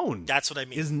alone, that's what I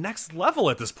mean, is next level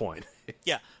at this point.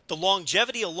 Yeah, the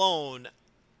longevity alone,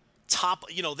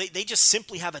 they just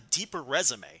simply have a deeper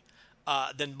resume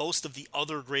than most of the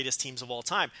other greatest teams of all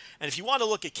time. And if you want to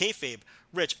look at kayfabe,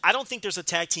 Rich, I don't think there's a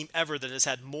tag team ever that has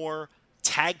had more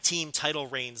tag team title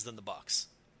reigns than the Bucks.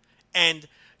 And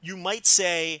you might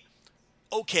say,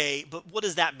 okay, but what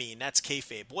does that mean? That's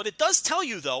kayfabe. What it does tell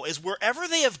you, though, is wherever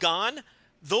they have gone,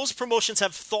 those promotions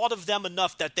have thought of them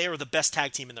enough that they are the best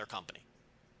tag team in their company,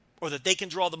 or that they can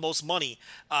draw the most money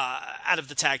out of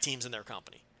the tag teams in their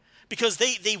company. Because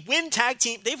they win tag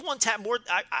team. They've won more.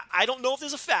 I don't know if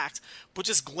there's a fact, but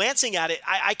just glancing at it,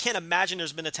 I can't imagine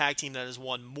there's been a tag team that has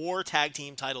won more tag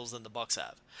team titles than the Bucks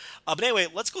have. But anyway,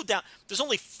 let's go down. There's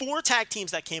only 4 tag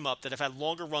teams that came up that have had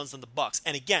longer runs than the Bucks.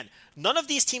 And again, none of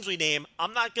these teams we name,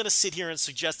 I'm not going to sit here and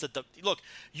suggest that look,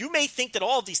 you may think that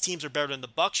all of these teams are better than the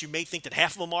Bucks. You may think that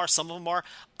half of them are, some of them are.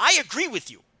 I agree with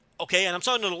you. Okay, and I'm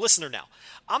talking to the listener now.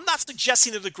 I'm not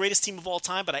suggesting they're the greatest team of all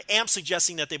time, but I am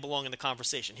suggesting that they belong in the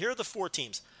conversation. Here are the 4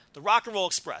 teams. The Rock and Roll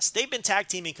Express. They've been tag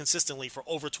teaming consistently for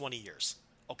over 20 years.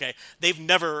 Okay, they've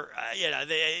never,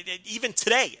 even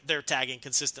today, they're tagging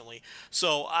consistently.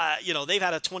 So, they've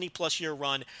had a 20-plus year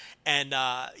run, and,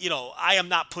 I am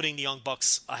not putting the Young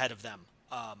Bucks ahead of them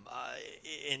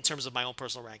in terms of my own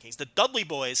personal rankings. The Dudley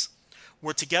Boys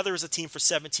were together as a team for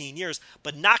 17 years,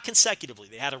 but not consecutively.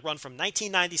 They had a run from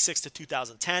 1996 to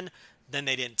 2010, then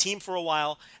they didn't team for a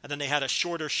while, and then they had a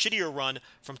shorter, shittier run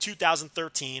from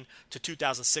 2013 to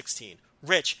 2016.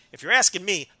 Rich, if you're asking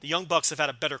me, the Young Bucks have had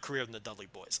a better career than the Dudley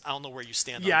Boys. I don't know where you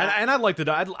stand on that. Yeah, and I like the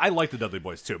Dudley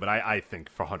Boys too, but I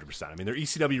think for 100%. I mean, their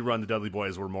ECW run, the Dudley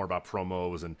Boys were more about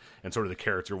promos and sort of the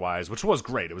character-wise, which was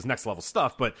great. It was next-level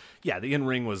stuff, but yeah, the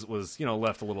in-ring was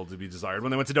left a little to be desired. When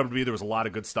they went to WWE, there was a lot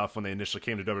of good stuff when they initially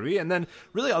came to WWE, and then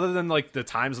really other than like the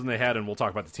times when they had, and we'll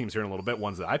talk about the teams here in a little bit,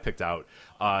 ones that I picked out,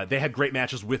 they had great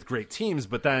matches with great teams,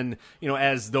 but then,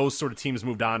 as those sort of teams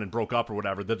moved on and broke up or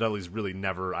whatever, the Dudleys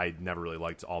I never really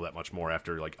liked all that much more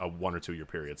after like a 1 or 2 year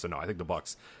period. So no, I think the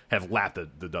Bucks have lapped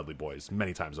the Dudley Boys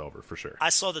many times over for sure. I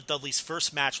saw the Dudleys'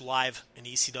 first match live in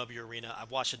the ECW arena.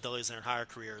 I've watched the Dudleys in their entire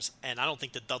careers, and I don't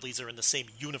think the Dudleys are in the same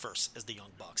universe as the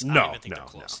Young Bucks. I don't even think they're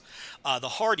close. No. The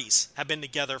Hardys have been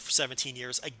together for 17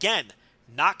 years. Again,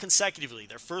 not consecutively.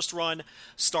 Their first run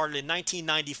started in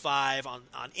 1995 on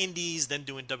indies, then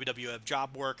doing WWF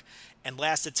job work, and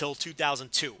lasted till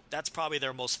 2002. That's probably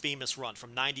their most famous run,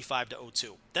 from 95 to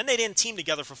 02. Then they didn't team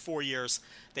together for 4 years.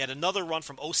 They had another run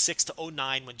from 06 to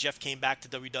 09 when Jeff came back to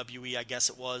WWE, I guess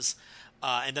it was.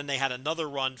 And then they had another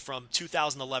run from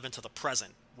 2011 to the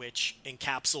present, which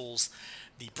encapsulates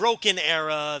the Broken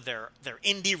era, their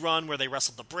indie run where they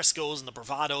wrestled the Briscoes and the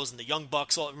Bravados and the Young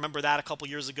Bucks. Remember that a couple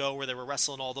years ago where they were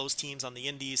wrestling all those teams on the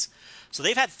indies. So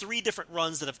they've had 3 different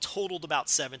runs that have totaled about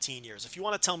 17 years. If you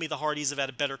want to tell me the Hardys have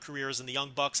had better careers than the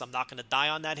Young Bucks, I'm not going to die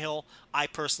on that hill. I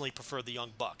personally prefer the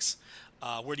Young Bucks.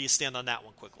 Where do you stand on that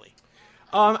one quickly?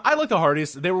 I like the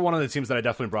Hardys. They were one of the teams that I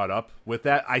definitely brought up with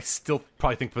that. I still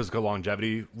probably think physical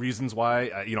longevity reasons why,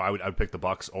 I would pick the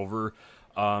Bucks over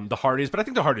the Hardys, but I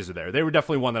think the Hardys are there. They were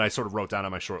definitely one that I sort of wrote down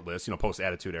on my short list, post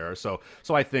Attitude Era. So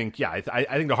I think, I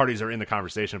think the Hardys are in the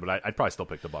conversation, but I'd probably still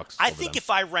pick the Bucks. I think if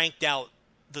I ranked out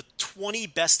the 20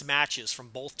 best matches from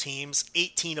both teams,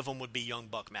 18 of them would be Young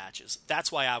Buck matches.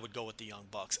 That's why I would go with the Young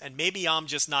Bucks. And maybe I'm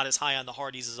just not as high on the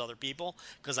Hardys as other people,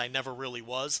 because I never really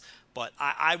was. But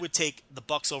I would take the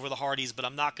Bucks over the Hardys, but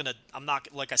I'm not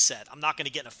like I said, I'm not gonna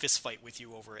get in a fist fight with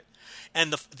you over it.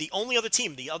 And the only other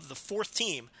team, the fourth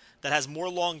team that has more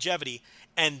longevity,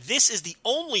 and this is the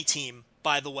only team,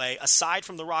 by the way, aside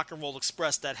from the Rock and Roll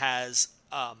Express, that has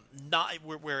not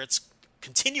where it's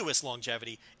continuous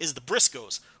longevity, is the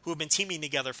Briscoes, who have been teaming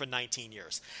together for 19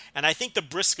 years. And I think the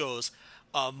Briscoes,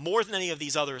 more than any of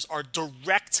these others, are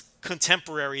direct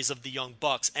contemporaries of the Young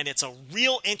Bucks, and it's a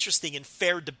real interesting and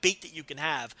fair debate that you can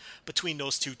have between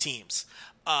those two teams.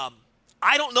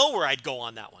 I don't know where I'd go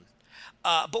on that one,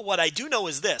 but what I do know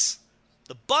is this: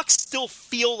 the Bucks still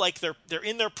feel like they're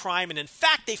in their prime, and in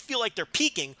fact, they feel like they're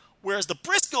peaking, whereas the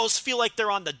Briscoes feel like they're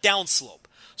on the downslope.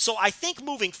 So I think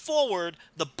moving forward,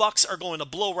 the Bucks are going to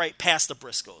blow right past the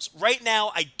Briscoes. Right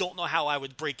now, I don't know how I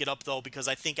would break it up, though, because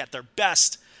I think at their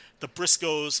best, the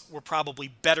Briscoes were probably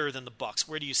better than the Bucks.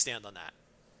 Where do you stand on that?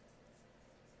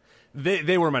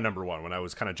 They were my number one when I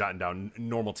was kind of jotting down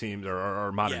normal teams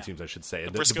or modern teams, I should say.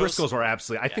 The Briscoes were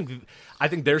absolutely. I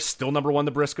think they're still number one.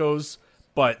 The Briscoes.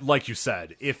 But like you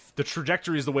said, if the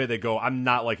trajectory is the way they go, I'm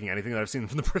not liking anything that I've seen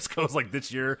from the Briscoes like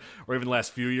this year or even the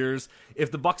last few years.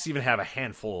 If the Bucks even have a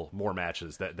handful more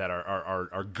matches that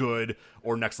are good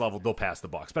or next level, they'll pass the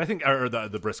Bucks. But I think or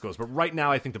the Briscoes. But right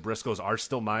now, I think the Briscoes are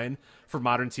still mine for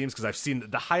modern teams, because I've seen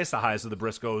the highest of the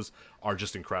Briscoes are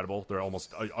just incredible. They're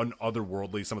almost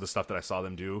otherworldly, some of the stuff that I saw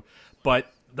them do.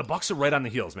 But the Bucks are right on the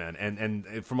heels, man.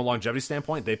 And from a longevity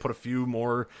standpoint, they put a few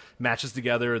more matches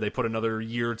together. They put another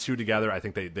year or two together. I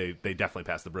think they definitely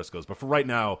passed the Briscoes. But for right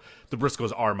now, the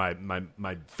Briscoes are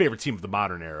my favorite team of the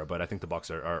modern era. But I think the Bucks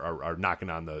are knocking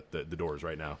on the doors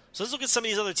right now. So let's look at some of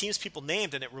these other teams people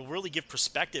named, and it will really give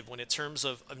perspective in terms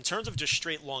of just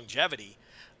straight longevity.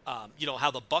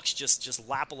 How the Bucks just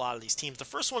lap a lot of these teams. The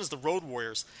first one is the Road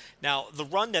Warriors. Now, the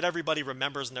run that everybody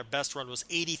remembers, and their best run, was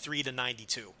 83 to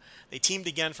 92. They teamed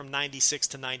again from 96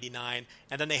 to 99,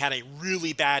 and then they had a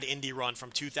really bad indie run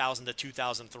from 2000 to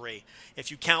 2003.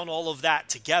 If you count all of that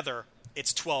together,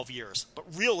 it's 12 years. But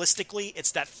realistically,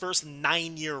 it's that first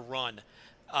 9-year run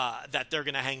that they're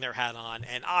going to hang their hat on.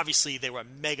 And obviously, they were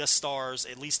mega stars,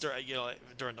 at least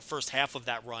during the first half of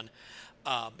that run.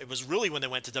 It was really when they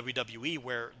went to WWE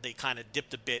where they kind of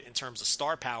dipped a bit in terms of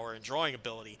star power and drawing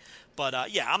ability. But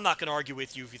I'm not going to argue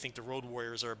with you if you think the Road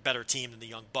Warriors are a better team than the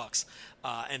Young Bucks.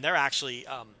 And they're actually,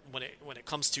 when it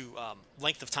comes to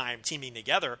length of time teaming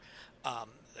together,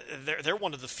 they're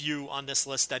one of the few on this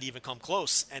list that even come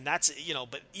close. And that's,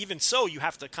 but even so, you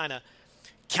have to kind of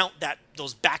count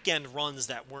those back end runs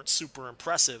that weren't super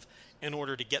impressive in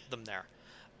order to get them there.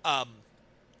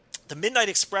 The Midnight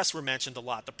Express were mentioned a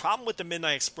lot. The problem with the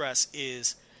Midnight Express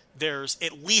is there's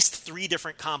at least 3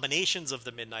 different combinations of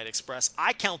the Midnight Express.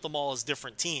 I count them all as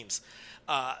different teams.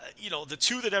 The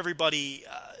two that everybody,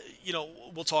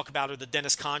 will talk about are the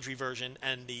Dennis Condrey version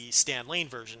and the Stan Lane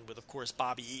version, with, of course,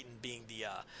 Bobby Eaton being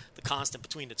the constant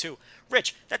between the two.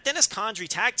 Rich, that Dennis Condrey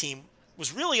tag team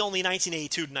was really only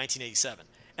 1982 to 1987.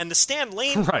 And the Stan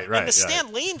Lane,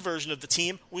 Stan Lane version of the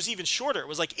team was even shorter. It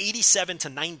was like 87 to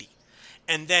 90.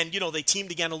 And then, they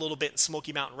teamed again a little bit in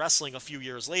Smoky Mountain Wrestling a few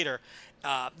years later.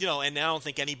 And I don't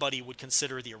think anybody would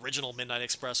consider the original Midnight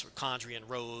Express with Condrey and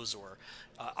Rose, or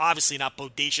obviously not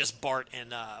Bodacious Bart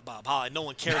and Bob Holly. No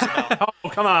one cares about. Oh,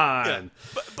 come on.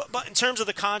 But in terms of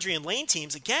the Condrey and Lane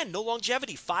teams, again, no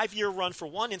longevity. 5-year run for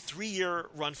one and 3-year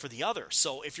run for the other.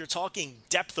 So if you're talking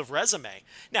depth of resume.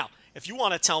 Now, if you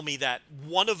want to tell me that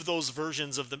one of those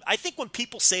versions of them, I think when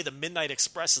people say the Midnight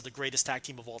Express is the greatest tag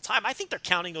team of all time, I think they're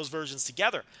counting those versions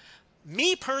together.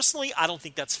 Me, personally, I don't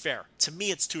think that's fair. To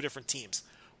me, it's 2 different teams.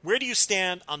 Where do you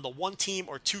stand on the 1 team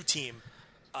or 2 team?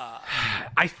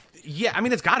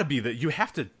 It's got to be that you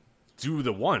have to do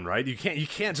the one, right? You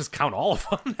can't just count all of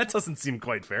them. That doesn't seem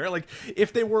quite fair. Like,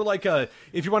 if they were like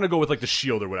if you want to go with like the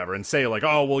Shield or whatever and say like,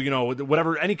 oh, well,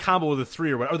 whatever, any combo with the 3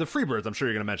 or whatever, or the Freebirds, I'm sure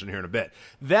you're going to mention here in a bit,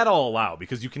 that I'll allow,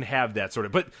 because you can have that sort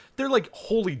of, but they're like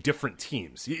wholly different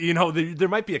teams. There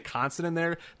might be a constant in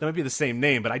there that might be the same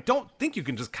name, but I don't think you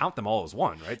can just count them all as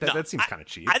one, right? That seems kind of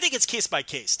cheap. I think it's case by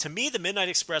case. To me, the Midnight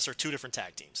Express are 2 different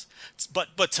tag teams.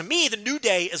 But to me, the New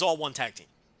Day is all one tag team.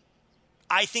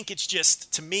 I think it's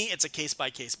just, to me, it's a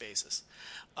case-by-case basis.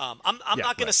 I'm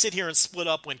not going to sit here and split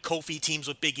up when Kofi teams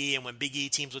with Big E and when Big E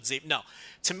teams with Xavier. No.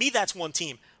 To me, that's one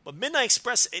team. But Midnight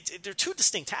Express, they're two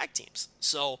distinct tag teams.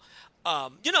 So,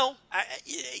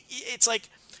 it's like,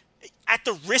 at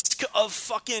the risk of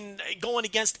fucking going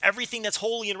against everything that's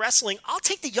holy in wrestling, I'll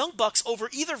take the Young Bucks over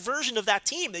either version of that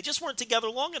team. They just weren't together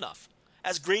long enough,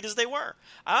 as great as they were.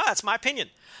 That's my opinion.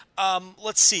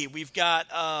 Let's see. We've got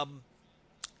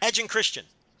Edge and Christian.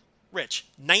 Rich,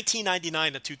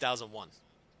 1999 to 2001.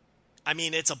 I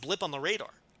mean, it's a blip on the radar.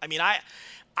 I mean, I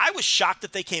was shocked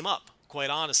that they came up, quite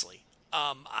honestly.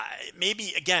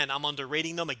 Maybe, again, I'm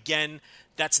underrating them. Again,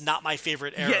 that's not my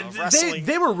favorite era of wrestling.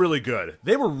 They were really good.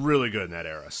 They were really good in that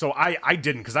era. So I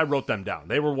didn't, because I wrote them down.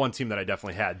 They were one team that I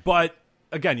definitely had. But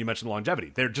again, you mentioned longevity.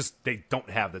 They don't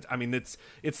have that. I mean, it's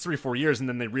 3-4 years, and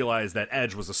then they realized that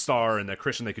Edge was a star and that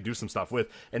Christian they could do some stuff with.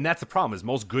 And that's the problem, is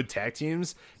most good tag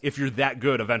teams, if you're that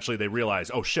good, eventually they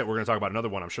realize, oh shit, we're going to talk about another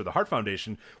one, I'm sure, the Hart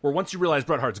Foundation, where once you realize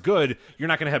Bret Hart's good, you're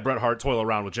not going to have Bret Hart toil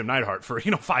around with Jim Neidhart for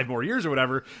 5 more years or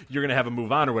whatever. You're going to have him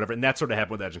move on or whatever. And that sort of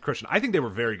happened with Edge and Christian. I think they were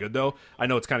very good, though. I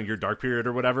know it's kind of your dark period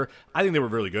or whatever. I think they were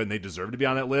really good, and they deserve to be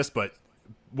on that list, but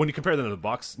when you compare them to the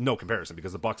Bucks, no comparison,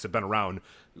 because the Bucks have been around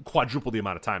quadruple the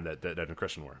amount of time that Edge and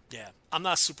Christian were. Yeah, I'm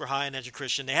not super high on Edge and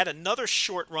Christian. They had another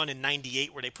short run in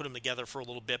 98 where they put them together for a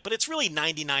little bit, but it's really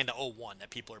 99 to 01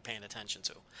 that people are paying attention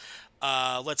to.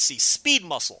 Let's see, Speed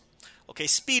Muscle. Okay,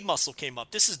 Speed Muscle came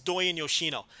up. This is Doi and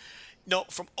Yoshino. No,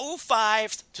 from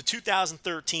 05 to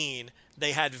 2013,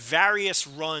 they had various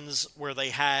runs where they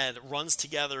had runs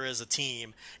together as a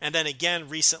team. And then again,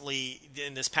 recently,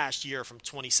 in this past year, from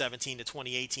 2017 to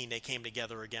 2018, they came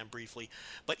together again briefly.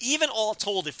 But even all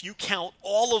told, if you count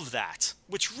all of that,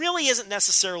 which really isn't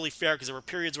necessarily fair because there were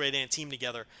periods where they didn't team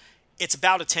together, it's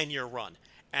about a 10-year run.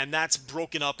 And that's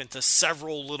broken up into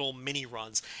several little mini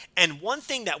runs. And one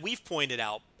thing that we've pointed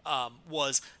out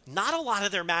was not a lot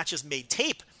of their matches made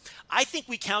tape. I think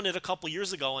we counted a couple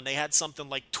years ago, and they had something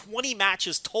like 20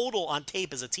 matches total on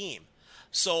tape as a team.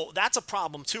 So that's a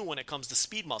problem, too, when it comes to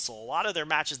Speed Muscle. A lot of their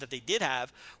matches that they did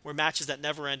have were matches that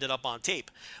never ended up on tape.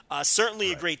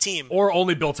 Certainly a great team. Or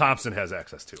only Bill Thompson has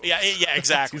access to. Yeah,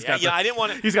 exactly. I didn't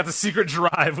want to. He's got the secret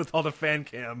drive with all the fan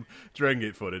cam Dragon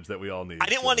Gate footage that we all need. I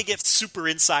didn't want to get super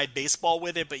inside baseball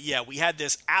with it, but yeah, we had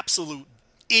this absolute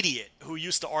idiot who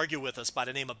used to argue with us by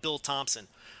the name of Bill Thompson,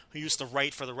 who used to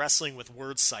write for the Wrestling with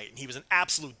Words site, and he was an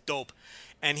absolute dope.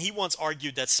 And he once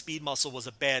argued that Speed Muscle was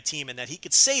a bad team, and that he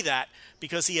could say that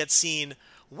because he had seen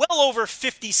well over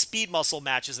 50 Speed Muscle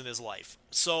matches in his life.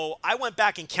 So I went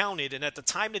back and counted, and at the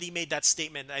time that he made that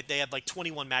statement, they had like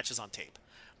 21 matches on tape,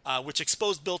 which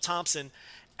exposed Bill Thompson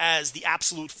as the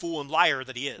absolute fool and liar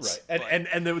that he is. Right.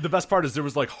 And the best part is there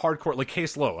was like hardcore, like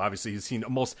Case Lowe, obviously he's seen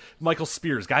most Michael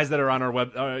Spears, guys that are on our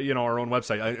web, our own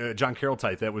website, John Carroll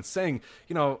type, that was saying,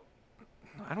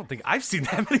 I don't think I've seen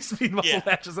that many Speed Muscle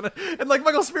matches. And like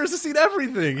Michael Spears has seen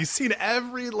everything. He's seen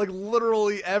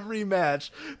literally every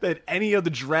match that any of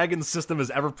the Dragon system has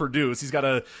ever produced. He's got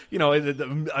an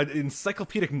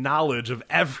encyclopedic knowledge of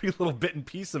every little bit and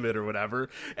piece of it or whatever.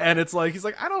 And it's like, he's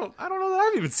like, I don't know that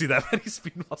I've even seen that many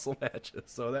Speed Muscle matches.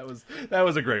 So that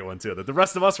was a great one too. That the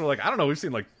rest of us were like, I don't know, we've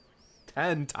seen like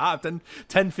 10,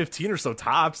 15 or so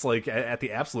tops, like at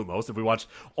the absolute most, if we watch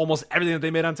almost everything that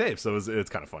they made on tape. So it's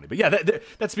kind of funny. But yeah,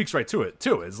 that speaks right to it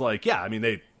too. It's like, yeah, I mean,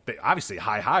 they obviously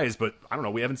high highs, but I don't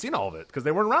know, we haven't seen all of it because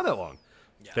they weren't around that long.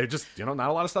 Yeah. They just, not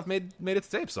a lot of stuff made it to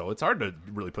tape, so it's hard to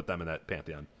really put them in that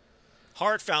pantheon.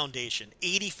 Hart Foundation,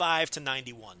 85 to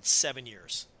 91, 7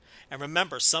 years. And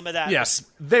remember, some of that... Yes,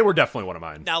 they were definitely one of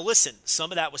mine. Now listen,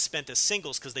 some of that was spent as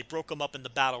singles because they broke them up in the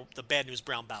Bad News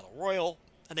Brown Battle Royal,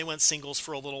 and they went singles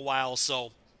for a little while.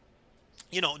 So,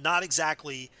 not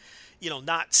exactly,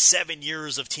 not 7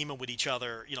 years of teaming with each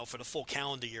other, for the full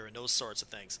calendar year and those sorts of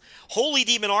things. Holy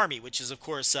Demon Army, which is, of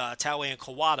course, Taue and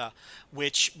Kawada,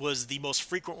 which was the most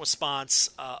frequent response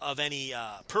of any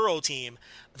Puro team.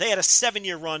 They had a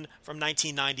 7-year run from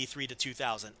 1993 to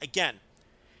 2000. Again,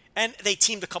 and they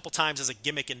teamed a couple times as a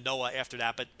gimmick in Noah after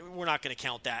that, but we're not going to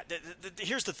count that.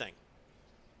 Here's the thing.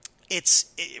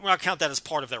 We're not count that as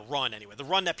part of their run anyway. The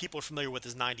run that people are familiar with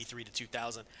is 93 to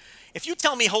 2000. If you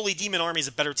tell me Holy Demon Army is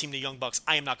a better team than the Young Bucks,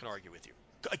 I am not going to argue with you.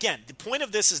 Again, the point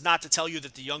of this is not to tell you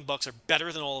that the Young Bucks are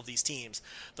better than all of these teams.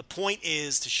 The point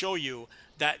is to show you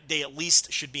that they at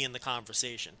least should be in the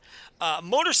conversation.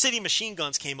 Motor City Machine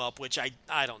Guns came up, which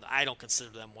I don't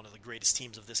consider them one of the greatest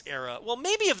teams of this era. Well,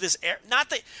 maybe of this era. Not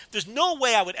that there's no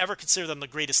way I would ever consider them the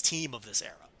greatest team of this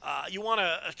era. You want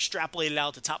to extrapolate it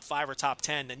out to top 5 or top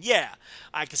 10, then yeah,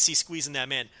 I could see squeezing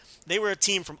them in. They were a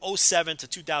team from 2007 to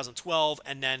 2012,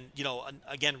 and then,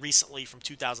 again, recently from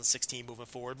 2016 moving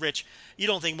forward. Rich, you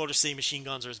don't think Motor City Machine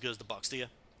Guns are as good as the Bucks, do you?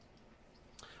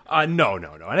 No.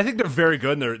 And I think they're very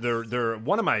good, and they're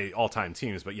one of my all-time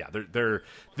teams, but yeah,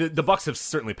 the Bucks have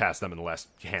certainly passed them in the last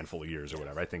handful of years or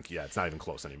whatever. I think, yeah, it's not even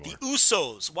close anymore. The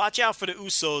Usos. Watch out for the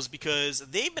Usos because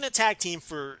they've been a tag team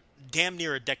for damn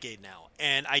near a decade now,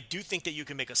 and I do think that you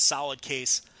can make a solid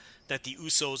case that the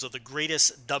Usos are the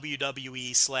greatest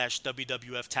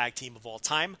WWE/WWF tag team of all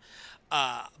time.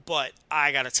 But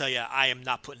I got to tell you, I am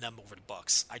not putting them over the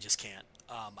Bucks. I just can't.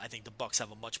 I think the Bucks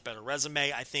have a much better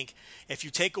resume. I think if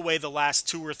you take away the last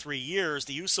 2 or 3 years,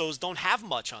 the Usos don't have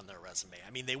much on their resume.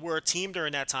 I mean, they were a team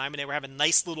during that time, and they were having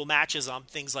nice little matches on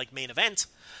things like Main Event.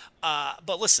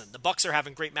 But listen, the Bucks are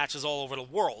having great matches all over the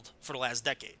world for the last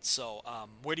decade. So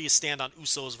where do you stand on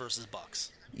Usos versus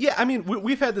Bucks? Yeah, I mean,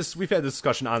 we've had this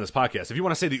discussion on this podcast. If you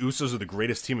want to say the Usos are the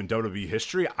greatest team in WWE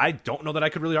history, I don't know that I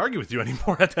could really argue with you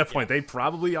anymore at that point. They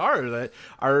probably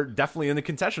are definitely in the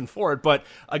contention for it, but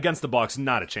against the Bucks,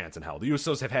 not a chance in hell. The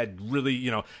Usos have had really,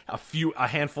 a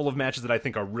handful of matches that I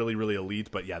think are really, really elite,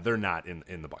 but yeah, they're not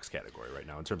in the Bucks category right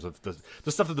now in terms of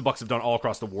the stuff that the Bucks have done all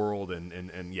across the world,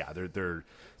 and yeah, they're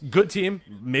good team,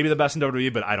 maybe the best in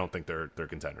WWE, but I don't think they're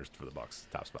contenders for the Bucks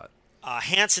top spot.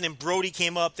 Hansen and Brody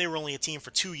came up. They were only a team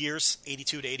for 2 years,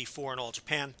 82 to 84 in All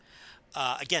Japan.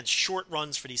 Again, short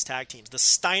runs for these tag teams. The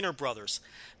Steiner brothers.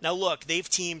 Now, look, they've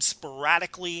teamed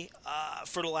sporadically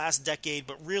for the last decade,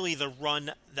 but really the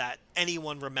run that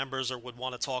anyone remembers or would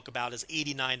want to talk about is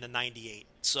 89 to 98.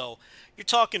 So you're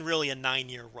talking really a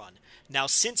 9-year run. Now,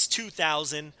 since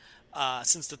 2000,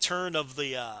 since the turn of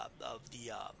the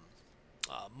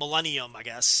millennium, I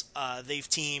guess, they've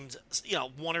teamed,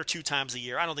 1 or 2 times a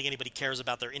year. I don't think anybody cares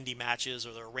about their indie matches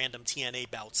or their random TNA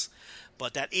bouts.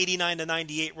 But that 89 to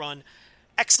 98 run,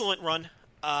 excellent run.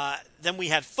 Then we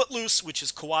had Footloose, which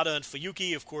is Kawada and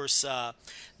Fuyuki, of course.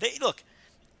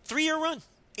 3-year run,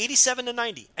 87 to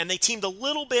 90. And they teamed a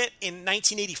little bit in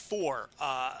 1984.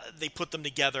 They put them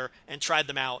together and tried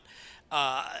them out.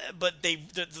 But the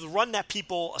run that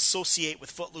people associate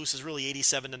with Footloose is really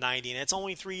 87 to 90, and it's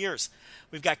only 3 years.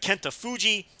 We've got Kenta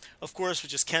Fuji, of course,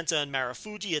 which is Kenta and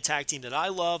Marufuji, a tag team that I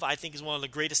love. I think is one of the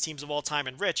greatest teams of all time.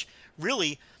 And Rich,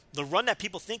 really, the run that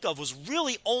people think of was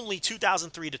really only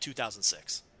 2003 to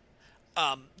 2006.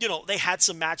 They had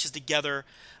some matches together,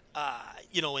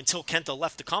 until Kenta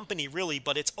left the company, really,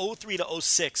 but it's 03 to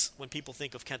 06 when people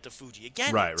think of Kenta Fuji.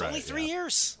 Again, it's only 3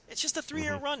 years. It's just a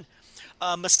 3-year run.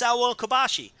 Misawa and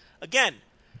Kobashi. Again,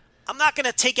 I'm not going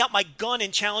to take out my gun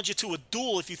and challenge you to a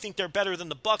duel if you think they're better than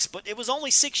the Bucks, but it was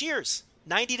only 6 years,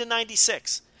 90 to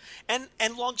 96. And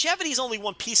longevity is only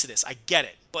one piece of this. I get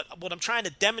it. But what I'm trying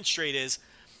to demonstrate is,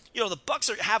 the Bucks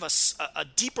have a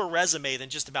deeper resume than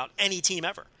just about any team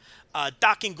ever.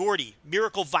 Doc and Gordy,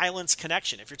 Miracle Violence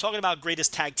Connection. If you're talking about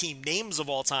greatest tag team names of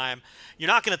all time, you're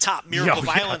not going to top Miracle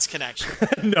Violence Connection.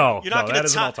 No, you're not going to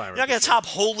top. You're not going to top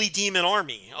Holy Demon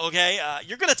Army. Okay,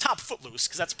 you're going to top Footloose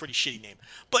because that's a pretty shitty name.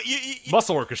 But you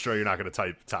Muscle Orchestra, you're not going to top.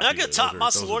 You're not going to top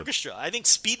Muscle Orchestra. I think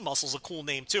Speed Muscle's a cool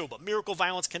name too. But Miracle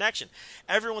Violence Connection.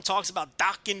 Everyone talks about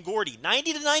Doc and Gordy,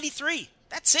 90 to 93.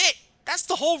 That's it. That's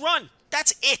the whole run.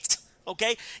 That's it.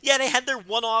 Okay? Yeah, they had their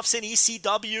one-offs in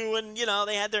ECW, and,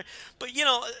 they had their... But,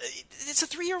 it's a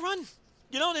 3-year run.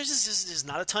 There's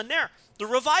not a ton there. The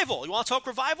Revival. You want to talk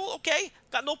Revival? Okay.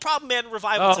 Got no problem adding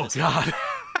Revival to this. Oh, God.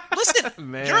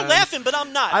 Listen, Man. You're laughing, but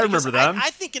I'm not. I remember them. I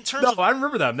think in terms of... I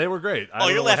remember them. They were great.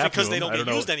 You're laughing because they don't get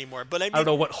used anymore. But I don't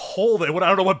know what hole I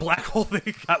don't know what black hole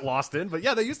they got lost in. But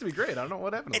yeah, they used to be great. I don't know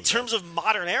what happened. In terms of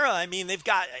modern era, I mean, they've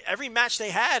got every match they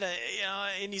had,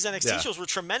 in these NXT shows were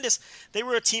tremendous. They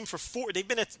were a team for 4. They've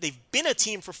been a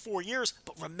team for 4 years.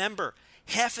 But remember,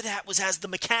 half of that was as the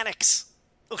Mechanics.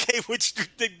 Okay, which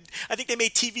I think they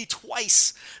made TV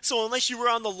twice. So unless you were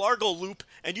on the Largo loop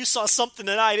and you saw something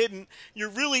that I didn't, you're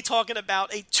really talking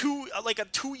about a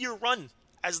 2-year run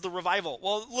as the Revival.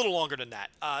 Well, a little longer than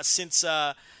that, since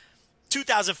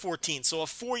 2014. So a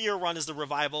 4-year run is the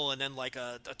Revival, and then like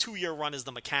a 2-year run is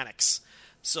the Mechanics.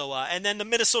 So and then the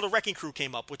Minnesota Wrecking Crew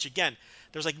came up, which again,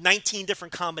 there's like 19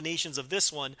 different combinations of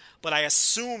this one, but I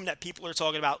assume that people are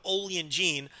talking about Ole and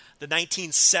Gene, the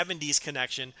 1970s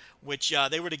connection, which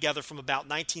they were together from about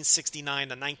 1969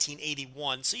 to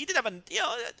 1981. So you did have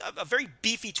a very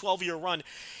beefy 12-year run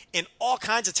in all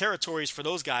kinds of territories for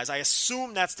those guys. I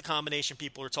assume that's the combination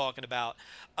people are talking about.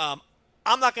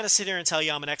 I'm not going to sit here and tell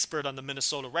you I'm an expert on the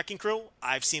Minnesota Wrecking Crew.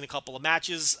 I've seen a couple of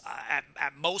matches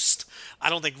at most. I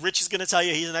don't think Rich is going to tell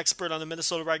you he's an expert on the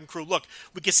Minnesota Wrecking Crew. Look,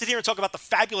 we can sit here and talk about the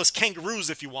fabulous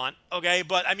Kangaroos if you want, okay?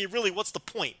 But, I mean, really, what's the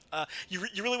point? You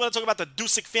really want to talk about the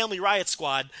Dusick Family Riot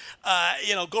Squad,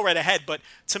 go right ahead. But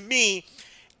to me,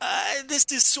 this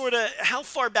is sort of, how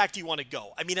far back do you want to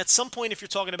go? I mean, at some point, if you're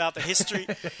talking about the history,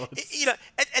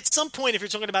 at some point, if you're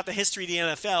talking about the history of the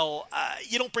NFL,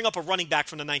 you don't bring up a running back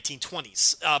from the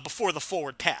 1920s before the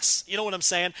forward pass. You know what I'm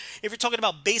saying? If you're talking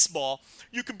about baseball,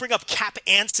 you can bring up Cap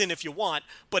Anson if you want,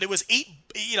 but it was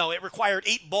it required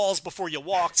 8 balls before you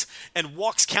walked, and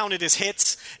walks counted as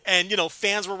hits, and,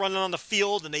 fans were running on the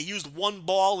field, and they used 1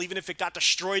 ball, even if it got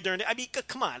destroyed during it. I mean,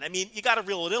 come on. I mean, you got to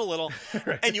reel it in a little.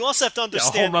 Right. And you also have to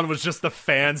understand. Yeah, a home run was just the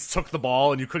fans took the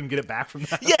ball, and you couldn't get it back from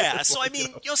that. Yeah, so, I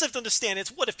mean, you also have to understand,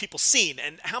 it's what have people seen,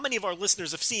 and how many of our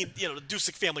listeners have seen, the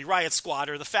Dusick Family Riot Squad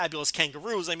or the Fabulous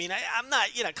Kangaroos? I mean, I'm not,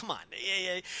 come on.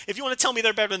 If you want to tell me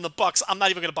they're better than the Bucks, I'm not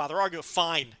even going to bother arguing.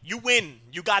 Fine. You win.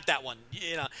 You got that one.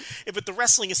 But the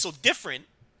wrestling is so different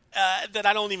that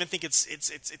I don't even think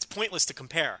it's pointless to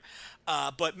compare.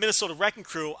 But Minnesota Wrecking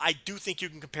Crew, I do think you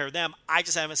can compare them. I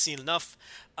just haven't seen enough.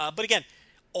 But again,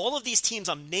 all of these teams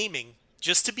I'm naming,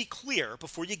 just to be clear,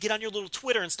 before you get on your little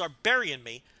Twitter and start burying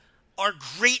me, are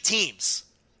great teams.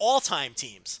 All-time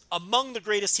teams. Among the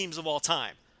greatest teams of all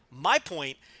time. My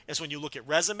point is when you look at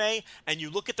resume and you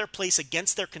look at their place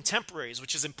against their contemporaries,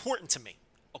 which is important to me.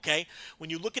 Okay? When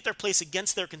you look at their place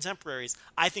against their contemporaries,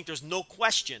 I think there's no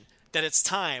question that it's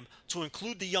time to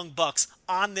include the Young Bucks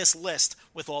on this list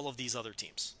with all of these other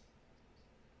teams.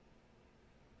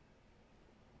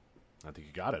 I think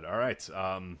you got it. All right.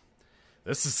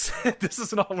 This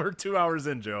is all, we're 2 hours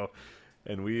in, Joe,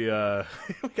 and we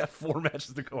got 4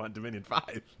 matches to go on Dominion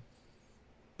 5.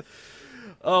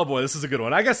 Oh boy, this is a good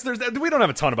one. I guess we don't have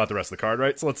a ton about the rest of the card,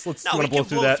 right? So let's blow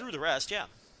through that. Through the rest, yeah.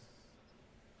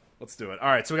 Let's do it. All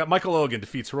right, so we got Michael Elgin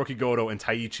defeats Hiroki Goto and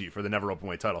Taichi for the Never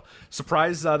Openweight title.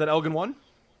 Surprised that Elgin won?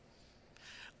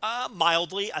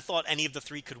 Mildly. I thought any of the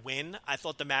 3 could win. I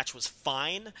thought the match was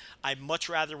fine. I much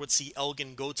rather would see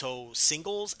Elgin Goto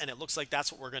singles, and it looks like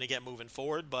that's what we're going to get moving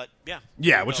forward. But yeah.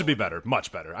 Yeah, which would be better.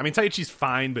 Much better. I mean, Taichi's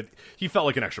fine, but he felt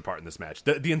like an extra part in this match.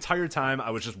 The entire time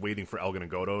I was just waiting for Elgin and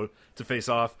Goto to face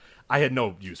off. I had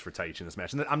no use for Taichi in this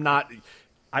match. And I'm not...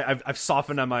 I've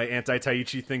softened on my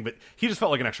anti-Taichi thing, but he just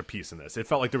felt like an extra piece in this. It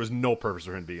felt like there was no purpose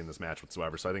for him to be in this match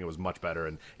whatsoever, so I think it was much better,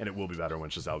 and it will be better when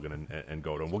it's just Elgin and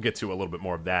Goto. And we'll get to a little bit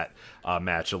more of that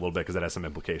match a little bit, because that has some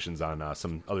implications on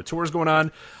some other tours going on.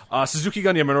 Suzuki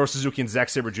Gun, Minoru Suzuki, and Zack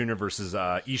Sabre Jr. versus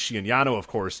Ishii and Yano, of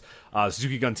course.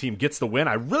 Suzuki Gun team gets the win.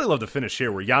 I really love the finish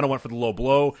here, where Yano went for the low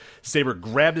blow, Sabre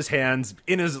grabbed his hands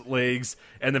in his legs,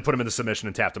 and then put him into submission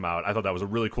and tapped him out. I thought that was a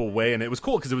really cool way, and it was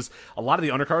cool because it was a lot of the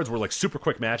undercards were like super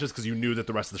quick matches, because you knew that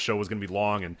the rest of the show was going to be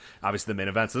long, and obviously the main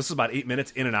event. So this was about 8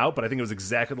 minutes in and out, but I think it was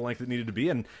exactly the length it needed to be,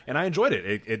 and I enjoyed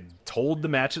it. It told the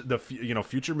match,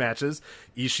 future matches,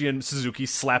 Ishii and Suzuki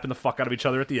slapping the fuck out of each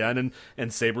other at the end,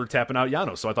 and Sabre tapping out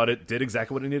Yano. So I thought it did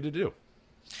exactly what it needed to do.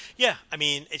 Yeah, I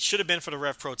mean, it should have been for the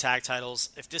Rev Pro tag titles.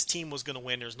 If this team was going to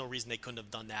win, there's no reason they couldn't have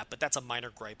done that, but that's a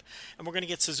minor gripe. And we're going to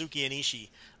get Suzuki and Ishii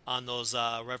on those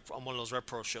on one of those Rev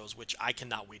Pro shows, which I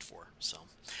cannot wait for. So,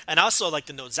 and I also like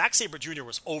to note, Zack Sabre Jr.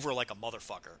 was over like a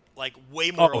motherfucker, like way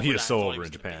more. Oh, over he is so over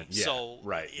in Japan. Yeah, so,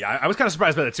 right. Yeah, I was kind of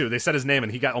surprised by that too. They said his name,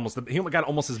 and he got almost as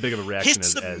big of a reaction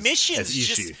as Ishii.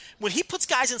 Just, when he puts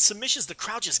guys in submissions, the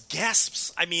crowd just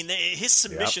gasps. I mean, his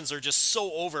submissions are just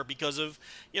so over because of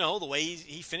the way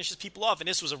he finishes people off. And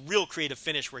this was a real creative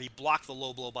finish where he blocked the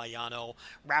low blow by Yano,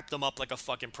 wrapped him up like a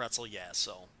fucking pretzel. Yeah,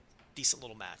 so decent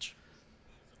little match.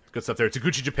 Good stuff there.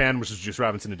 Taguchi Japan, which was Juice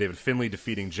Robinson and David Finlay,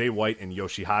 defeating Jay White and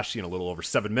Yoshihashi in a little over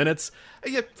 7 minutes.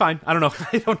 Yeah, fine. I don't know.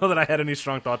 I don't know that I had any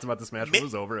strong thoughts about this match when it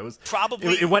was over. It was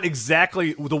probably it went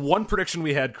exactly the one prediction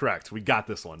we had correct. We got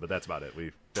this one, but that's about it.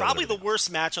 Probably the worst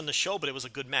match on the show, but it was a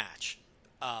good match.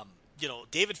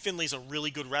 David Finlay's a really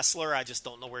good wrestler. I just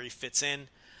don't know where he fits in.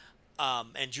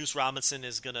 And Juice Robinson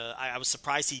is gonna. I was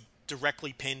surprised he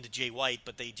directly pinned Jay White,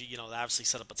 but they obviously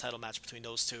set up a title match between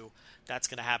those two. That's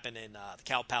going to happen in the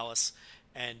Cow Palace.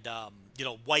 And,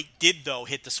 White did, though,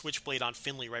 hit the switchblade on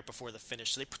Finlay right before the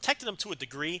finish. So they protected him to a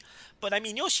degree. But, I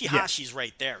mean, Yoshihashi's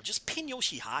right there. Just pin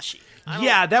Yoshihashi.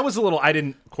 That was a little – I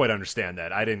didn't quite understand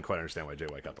that. I didn't quite understand why Jay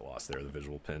White got the loss there, the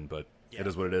visual pin. But It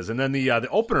is what it is. And then the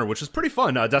opener, which is pretty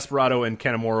fun, Desperado and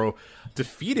Kanemaru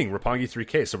defeating Roppongi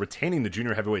 3K, so retaining the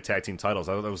junior heavyweight tag team titles.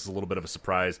 I thought that was a little bit of a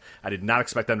surprise. I did not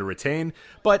expect them to retain,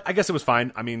 but I guess it was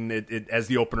fine. I mean, it as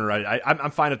the opener,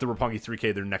 I'm fine if the Roppongi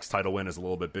 3K, their next title win, is a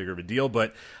little bit bigger of a deal,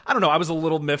 but I don't know. I was a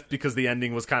little miffed because the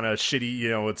ending was kind of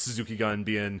shitty, with Suzuki Gun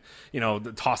being,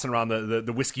 tossing around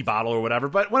the whiskey bottle or whatever.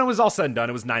 But when it was all said and done,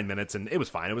 it was 9 minutes, and it was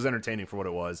fine. It was entertaining for what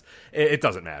it was. It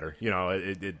doesn't matter.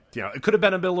 It could have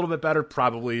been a little bit better,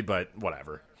 probably, but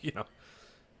whatever.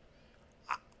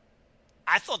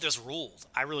 I thought this ruled.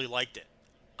 I really liked it.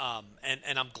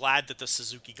 And I'm glad that the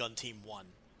Suzuki Gun team won,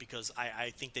 because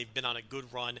I think they've been on a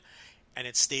good run, and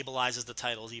it stabilizes the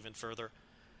titles even further.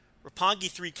 Roppongi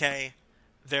 3K,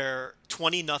 they're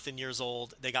 20-0 years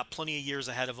old. They got plenty of years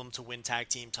ahead of them to win tag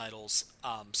team titles.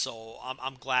 So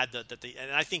I'm glad that they...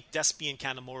 And I think Despy and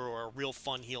Kanemaru are a real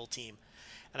fun heel team.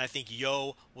 And I think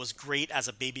Yo was great as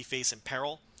a babyface in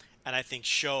Peril. And I think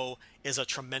Sho is a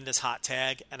tremendous hot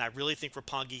tag. And I really think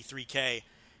Roppongi 3K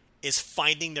is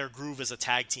finding their groove as a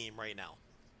tag team right now.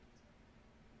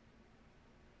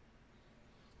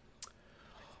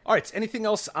 All right, anything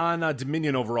else on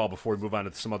Dominion overall before we move on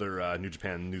to some other New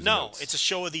Japan news? No, notes? it's a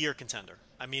show of the year contender.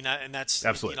 I mean, and that's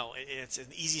absolutely, it's an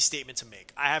easy statement to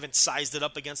make. I haven't sized it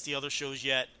up against the other shows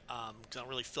yet. I don't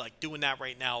really feel like doing that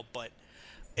right now, but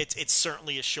it's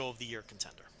certainly a show of the year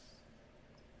contender.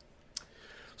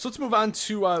 So let's move on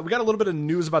to, we got a little bit of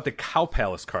news about the Cow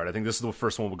Palace card. I think this is the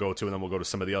first one we'll go to, and then we'll go to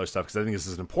some of the other stuff, because I think this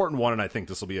is an important one, and I think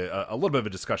this will be a little bit of a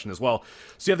discussion as well.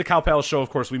 So you have the Cow Palace show, of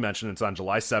course, we mentioned. It's on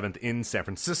July 7th in San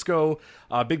Francisco.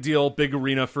 Big deal, big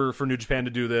arena for New Japan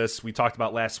to do this. We talked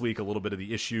about last week a little bit of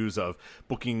the issues of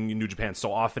booking New Japan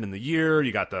so often in the year.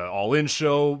 You got the All-In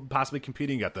show possibly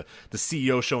competing. You got the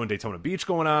CEO show in Daytona Beach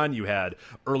going on. You had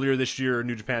earlier this year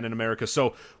New Japan in America.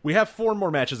 So we have 4 more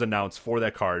matches announced for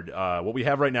that card. What we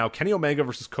have right now, Kenny Omega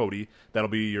versus Cody. That'll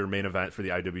be your main event for the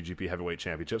IWGP Heavyweight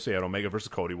Championship. So you had Omega versus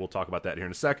Cody. We'll talk about that here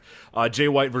in a sec. Jay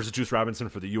White versus Juice Robinson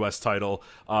for the U.S. title.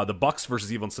 The Bucks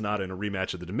versus Evil and Sonata in a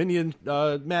rematch of the Dominion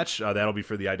match. That'll be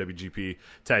for the IWGP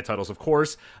tag titles, of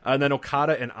course. And then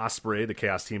Okada and Ospreay, the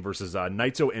Chaos team, versus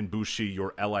Naito and Bushi,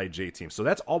 your LIJ team. So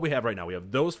that's all we have right now. We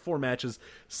have those 4 matches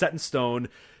set in stone.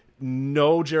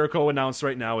 No Jericho announced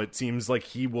right now. It seems like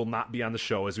he will not be on the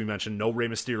show. As we mentioned, no Rey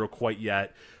Mysterio quite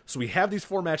yet. So we have these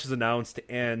 4 matches announced,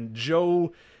 and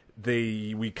Joe,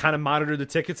 we kind of monitor the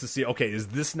tickets to see, okay, is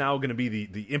this now going to be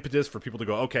the impetus for people to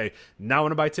go, okay, now I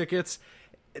want to buy tickets?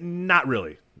 Not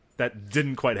really. That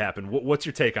didn't quite happen. What's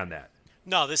your take on that?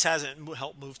 No, this hasn't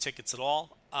helped move tickets at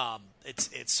all.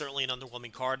 It's certainly an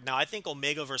underwhelming card. Now, I think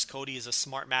Omega versus Cody is a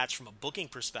smart match from a booking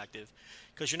perspective,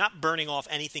 because you're not burning off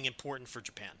anything important for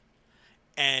Japan.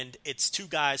 And it's 2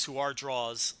 guys who are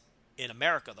draws in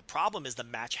America. The problem is the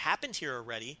match happened here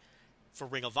already for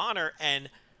Ring of Honor, and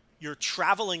your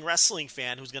traveling wrestling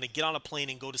fan who's going to get on a plane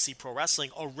and go to see pro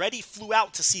wrestling already flew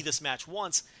out to see this match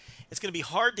once. It's going to be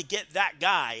hard to get that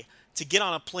guy to get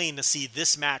on a plane to see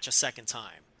this match a second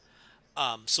time.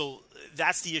 So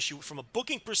that's the issue. From a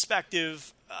booking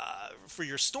perspective, for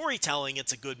your storytelling,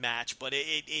 it's a good match, but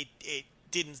it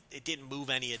didn't move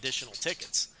any additional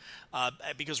tickets.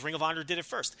 Because Ring of Honor did it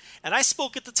first. And I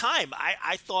spoke at the time.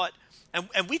 I thought,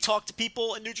 and we talked to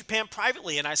people in New Japan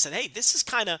privately, and I said, hey, this is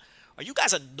kind of, are you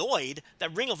guys annoyed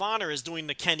that Ring of Honor is doing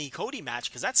the Kenny Cody match?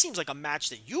 Because that seems like a match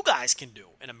that you guys can do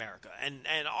in America. And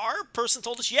our person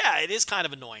told us, yeah, it is kind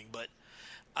of annoying, but,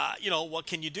 what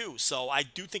can you do? So I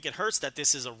do think it hurts that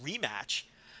this is a rematch,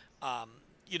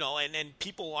 and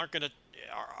people aren't going to,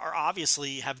 are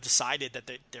obviously have decided that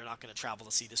they're not going to travel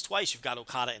to see this twice. You've got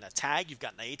Okada in a tag. You've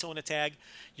got Naito in a tag.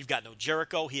 You've got no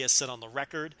Jericho. He has said on the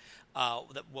record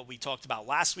that what we talked about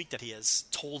last week, that he has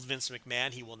told Vince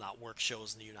McMahon he will not work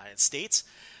shows in the United States.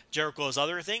 Jericho's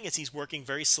other thing is he's working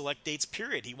very select dates,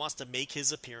 period. He wants to make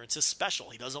his appearances special.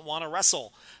 He doesn't want to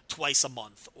wrestle twice a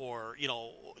month or,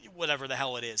 whatever the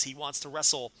hell it is. He wants to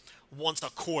wrestle once a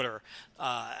quarter.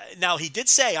 Now, he did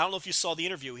say, I don't know if you saw the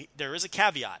interview, there is a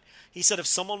caveat. He said, if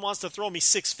someone wants to throw me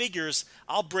 6 figures,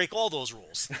 I'll break all those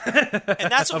rules.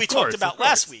 And that's what we talked about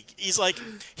last week. He's like,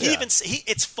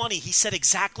 it's funny, he said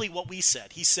exactly what we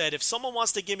said. He said, if someone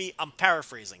wants to give me, I'm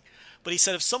paraphrasing, but he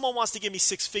said, if someone wants to give me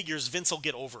 6 figures, Vince will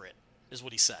get over it, is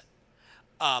what he said.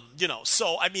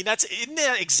 So, I mean, isn't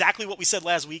that exactly what we said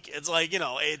last week? It's like,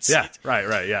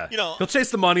 right, yeah. He'll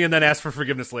chase the money and then ask for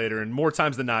forgiveness later, and more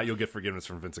times than not, you'll get forgiveness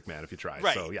from Vince McMahon if you try.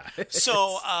 Right. So, yeah.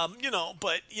 So,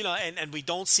 and we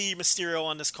don't see Mysterio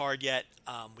on this card yet.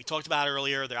 We talked about it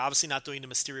earlier. They're obviously not doing the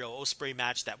Mysterio-Ospreay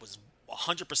match that was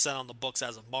 100% on the books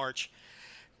as of March.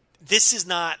 This is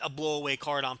not a blowaway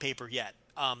card on paper yet.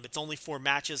 It's only 4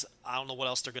 matches. I don't know what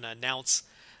else they're going to announce.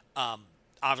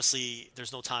 Obviously,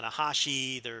 there's no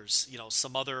Tanahashi. There's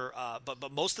some other,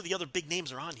 but most of the other big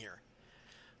names are on here.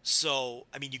 So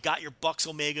I mean, you got your Bucks,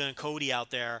 Omega, and Cody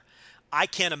out there. I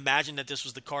can't imagine that this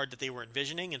was the card that they were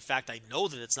envisioning. In fact, I know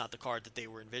that it's not the card that they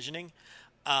were envisioning.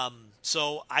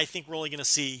 So I think we're only going to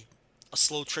see a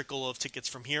slow trickle of tickets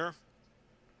from here.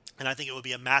 And I think it would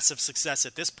be a massive success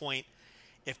at this point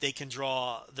if they can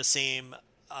draw the same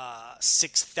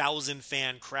 6,000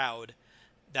 fan crowd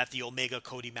that the Omega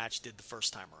Cody match did the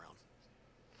first time around.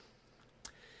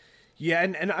 Yeah,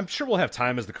 and I'm sure we'll have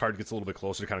time as the card gets a little bit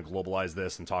closer to kind of globalize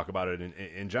this and talk about it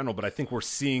in general, but I think we're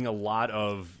seeing a lot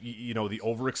of, the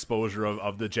overexposure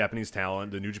of the Japanese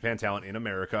talent, the New Japan talent in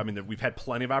America. I mean, we've had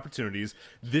plenty of opportunities.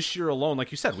 This year alone, like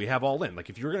you said, we have All In.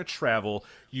 Like, if you're going to travel,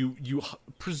 you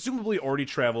presumably already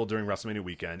traveled during WrestleMania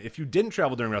weekend. If you didn't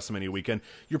travel during WrestleMania weekend,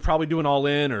 you're probably doing All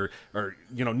In or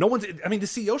no one's... I mean, the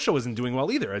CEO show isn't doing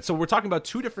well either. And so we're talking about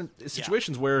two different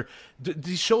situations where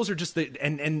these shows are just...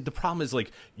 And the problem is, like,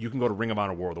 you can go to Ring of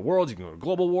Honor War of the Worlds, you can go to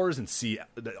Global Wars and see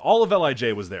all of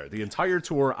LIJ was there. The entire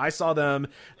tour, I saw them,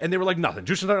 and they were like nothing.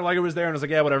 Jushin Thunder Liger was there, and I was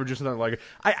like, yeah, whatever, Jushin Thunder Liger.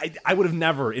 I would have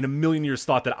never in a million years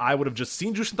thought that I would have just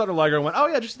seen Jushin Thunder Liger and went, oh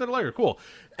yeah, Jushin Thunder Liger, cool.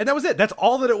 And that was it. That's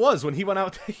all that it was. When he went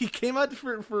out, he came out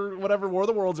for whatever, War of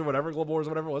the Worlds or whatever, Global Wars or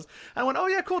whatever it was. And I went, oh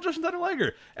yeah, cool, Jushin Thunder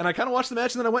Liger. And I kind of watched the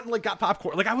match, and then I went and like got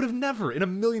popcorn. Like, I would have never in a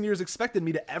million years expected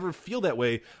me to ever feel that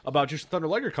way about Jushin Thunder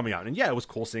Liger coming out. And yeah, it was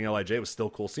cool seeing LIJ. It was still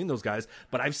cool seeing those guys.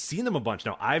 But I've seen them a bunch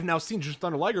now. I've now seen Jushin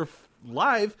Thunder Liger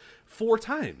live 4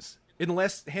 times in the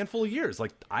last handful of years.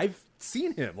 Like, I've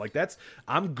seen him. Like,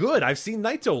 I'm good. I've seen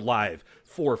Naito live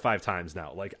 4 or 5 times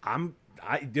now. Like,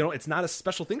 it's not a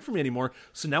special thing for me anymore.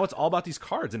 So now it's all about these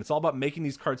cards, and it's all about making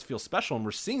these cards feel special. And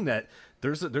we're seeing that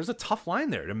there's a tough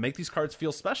line there to make these cards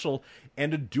feel special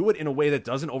and to do it in a way that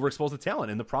doesn't overexpose the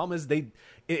talent. And the problem is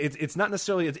it's not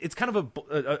necessarily, it's kind of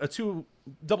a two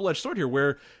double-edged sword here,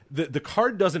 where the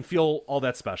card doesn't feel all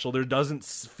that special. There doesn't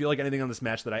feel like anything on this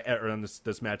match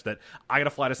this match that I got to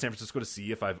fly to San Francisco to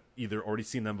see if I've either already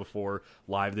seen them before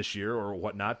live this year or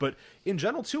whatnot. But in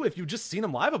general too, if you've just seen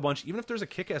them live a bunch, even if there's a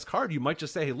kick-ass card, you might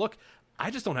just say, hey, look, I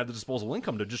just don't have the disposable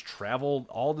income to just travel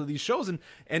all to these shows, and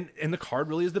the card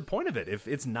really is the point of it. If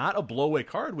it's not a blowaway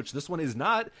card, which this one is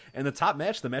not, and the top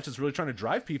match, the match that's really trying to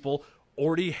drive people,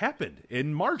 already happened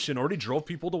in March and already drove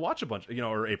people to watch a bunch,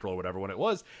 or April or whatever when it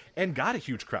was, and got a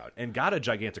huge crowd and got a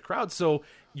gigantic crowd. So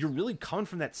you're really coming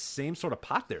from that same sort of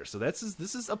pot there. So this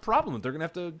is a problem that they're gonna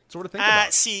have to sort of think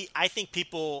about. See, I think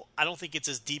I don't think it's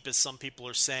as deep as some people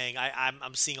are saying.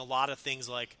 I'm seeing a lot of things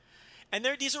like, and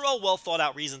these are all well thought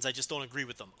out reasons. I just don't agree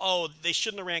with them. Oh, they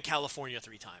shouldn't have ran California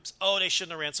 3 times. Oh, they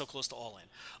shouldn't have ran so close to All In.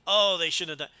 Oh, they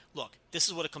shouldn't have done. Look, this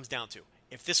is what it comes down to.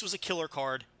 If this was a killer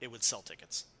card, it would sell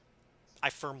tickets. I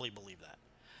firmly believe that.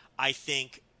 I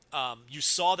think you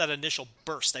saw that initial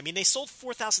burst. I mean, they sold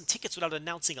 4,000 tickets without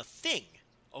announcing a thing.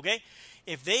 Okay,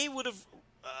 if they would have,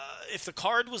 if the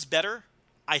card was better,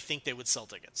 I think they would sell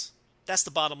tickets. That's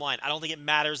the bottom line. I don't think it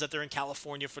matters that they're in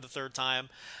California for the 3rd time.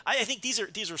 I think these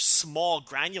are small,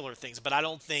 granular things, but I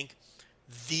don't think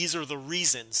these are the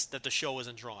reasons that the show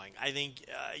isn't drawing. I think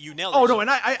you nailed it. Oh, no, and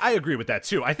I agree with that,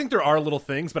 too. I think there are little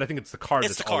things, but I think it's the card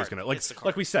that's always going to...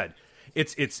 Like we said,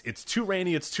 it's too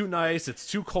rainy, it's too nice, it's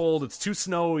too cold, it's too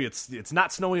snowy, it's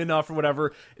not snowy enough or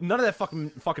whatever. None of that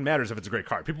fucking matters if it's a great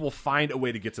card. People will find a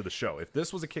way to get to the show. If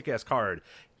this was a kick-ass card,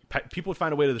 people would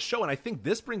find a way to the show. And I think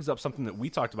this brings up something that we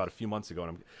talked about a few months ago,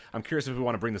 and I'm curious if we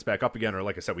want to bring this back up again, or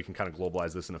like I said, we can kind of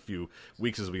globalize this in a few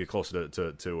weeks as we get closer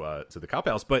to the Cow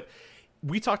Palace. But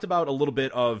we talked about a little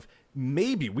bit of,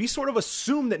 maybe we sort of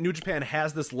assume that New Japan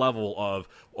has this level of,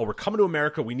 oh, we're coming to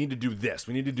America, we need to do this,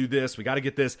 we got to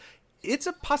get this. It's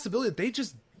a possibility that they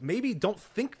just maybe don't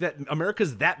think that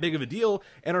America's that big of a deal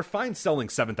and are fine selling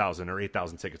 7,000 or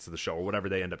 8,000 tickets to the show or whatever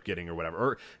they end up getting or whatever.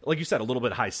 Or, like you said, a little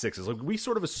bit high 6s. Like, we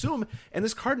sort of assume, and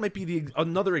this card might be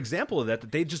another example of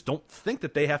that they just don't think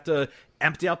that they have to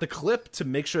empty out the clip to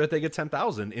make sure that they get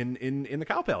 10,000 in the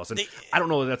Cow Palace. And I don't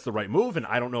know that that's the right move, and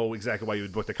I don't know exactly why you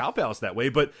would book the Cow Palace that way,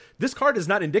 but this card is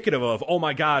not indicative of, oh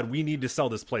my God, we need to sell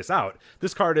this place out.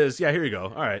 This card is, yeah, here you go.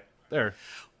 All right, there.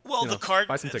 Well, the card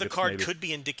could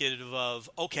be indicative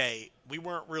of, okay, we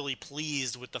weren't really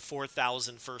pleased with the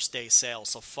 4,000 first day sale,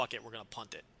 so fuck it, we're going to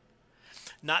punt it.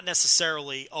 Not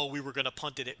necessarily, oh, we were going to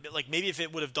punt it. Like, maybe if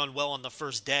it would have done well on the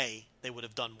first day, they would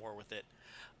have done more with it.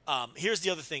 Here's the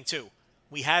other thing, too.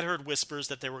 We had heard whispers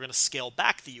that they were going to scale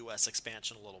back the U.S.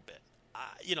 expansion a little bit.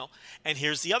 And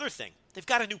here's the other thing. They've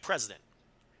got a new president.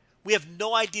 We have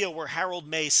no idea where Harold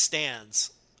May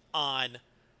stands on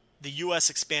the U.S.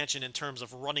 expansion in terms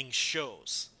of running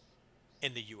shows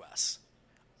in the U.S.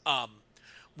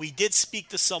 We did speak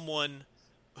to someone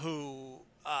who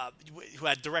who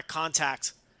had direct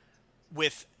contact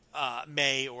with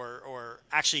May, or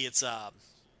actually it's I'm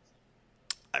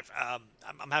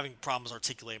having problems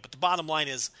articulating, but the bottom line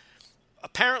is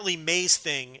apparently May's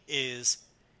thing is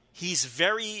he's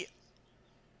very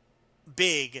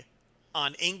big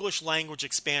on English language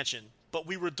expansion, but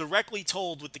we were directly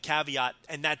told with the caveat,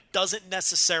 and that doesn't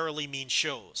necessarily mean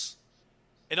shows.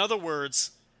 In other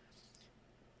words,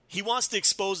 he wants to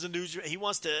expose the New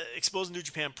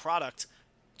Japan product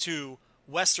to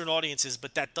Western audiences,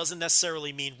 but that doesn't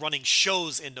necessarily mean running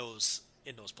shows in those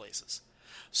places.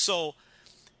 So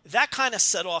that kind of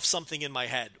set off something in my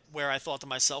head where I thought to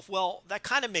myself, well, that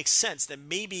kind of makes sense that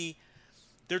maybe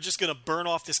they're just going to burn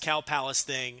off this Cow Palace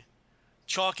thing,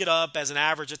 chalk it up as an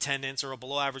average attendance or a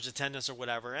below average attendance or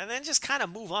whatever, and then just kind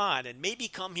of move on and maybe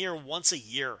come here once a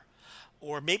year,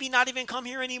 or maybe not even come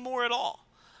here anymore at all.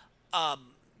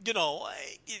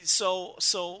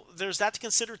 So there's that to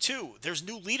consider too. There's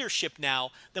new leadership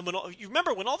now. You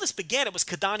remember when all this began, it was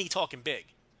Kadani talking big.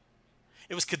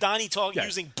 It was Kadani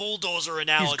using bulldozer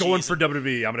analogies. He's going for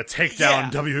WWE. I'm going to take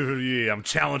down WWE. I'm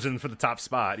challenging for the top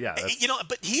spot. Yeah,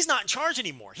 but he's not in charge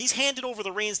anymore. He's handed over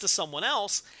the reins to someone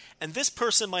else, and this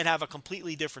person might have a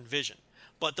completely different vision.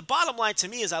 But the bottom line to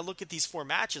me is I look at these 4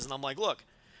 matches and I'm like, look,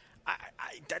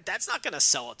 that's not going to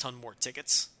sell a ton more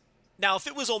tickets. Now, if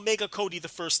it was Omega Cody the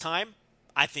first time,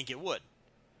 I think it would.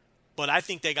 But I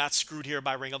think they got screwed here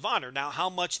by Ring of Honor. Now,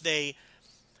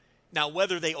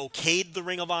 whether they okayed the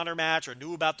Ring of Honor match or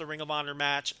knew about the Ring of Honor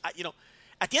match, at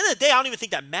the end of the day, I don't even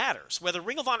think that matters. Whether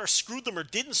Ring of Honor screwed them or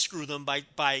didn't screw them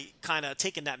by kind of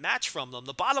taking that match from them,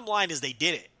 the bottom line is they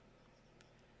did it.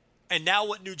 And now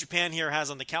what New Japan here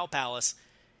has on the Cow Palace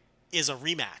is a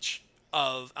rematch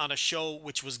on a show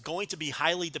which was going to be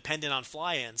highly dependent on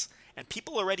fly-ins, and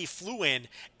people already flew in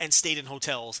and stayed in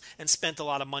hotels and spent a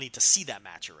lot of money to see that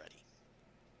match already.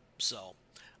 So,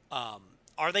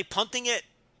 are they punting it?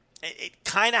 It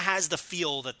kind of has the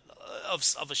feel that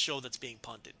of a show that's being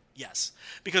punted. Yes,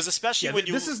 because especially when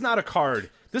this is not a card.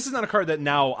 This is not a card that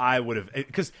now I would have,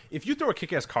 because if you throw a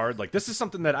kick-ass card, like this is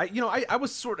something that I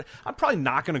was I'm probably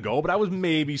not going to go, but I was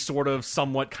maybe sort of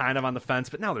somewhat kind of on the fence,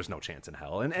 but now there's no chance in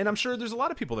hell. And I'm sure there's a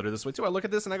lot of people that are this way too. I look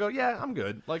at this and I go, yeah, I'm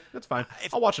good. Like, that's fine.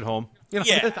 I'll watch it home.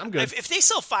 I'm good. If they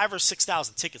sell 5,000 or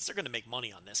 6,000 tickets, they're going to make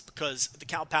money on this because the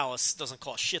Cow Palace doesn't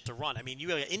cost shit to run. I mean, you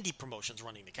have indie promotions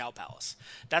running the Cow Palace.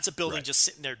 That's a building just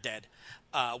sitting there dead,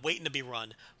 waiting to be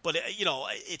run. But,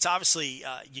 it's obviously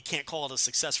you can't call it a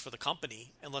success for the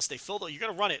company unless they fill it. You're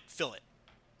going to run it, fill it.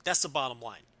 That's the bottom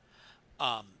line.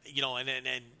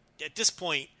 And at this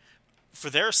point, for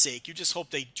their sake, you just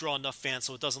hope they draw enough fans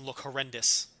so it doesn't look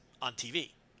horrendous on TV.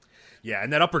 Yeah,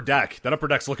 and that upper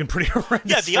deck's looking pretty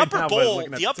horrendous. Yeah, the upper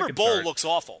bowl looks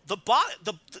awful.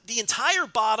 The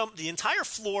entire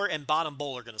floor and bottom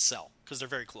bowl are going to sell because they're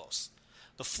very close.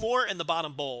 The floor and the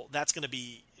bottom bowl, that's going to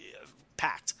be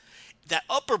packed. That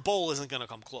upper bowl isn't going to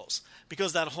come close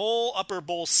because that whole upper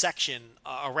bowl section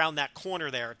around that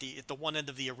corner there at the one end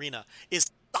of the arena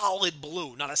is solid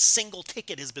blue. Not a single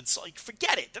ticket has been sold.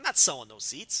 Forget it. They're not selling those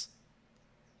seats.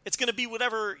 It's going to be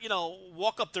whatever,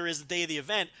 walk up there is the day of the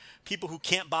event. People who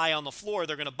can't buy on the floor,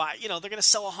 they're going to buy, they're going to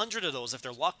sell 100 of those if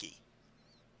they're lucky.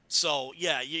 So,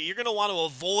 yeah, you're going to want to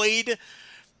avoid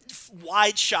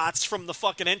wide shots from the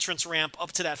fucking entrance ramp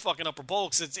up to that fucking upper bowl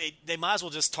because they might as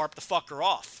well just tarp the fucker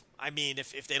off. I mean,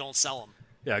 if they don't sell them.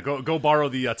 Yeah, go borrow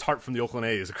the tarp from the Oakland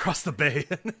A's across the bay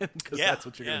because that's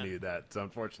what you're going to need,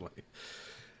 unfortunately.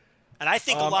 And I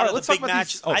think a lot of the big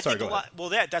matches.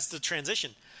 That's the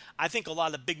transition. I think a lot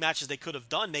of the big matches they could have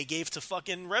done, they gave to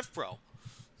fucking Rev Pro.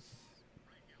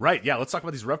 Right, yeah, let's talk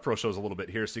about these Rev Pro shows a little bit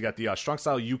here. So you got the Strong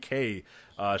Style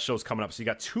UK shows coming up. So you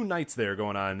got 2 nights there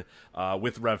going on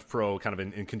with Rev Pro, kind of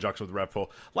in conjunction with Rev Pro. A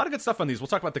lot of good stuff on these. We'll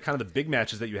talk about the kind of the big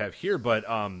matches that you have here, but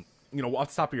off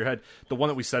the top of your head, the one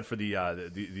that we said for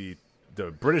the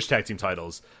British tag team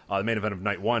titles, the main event of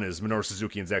night 1 is Minoru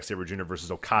Suzuki and Zack Sabre Jr. versus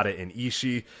Okada and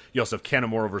Ishii. You also have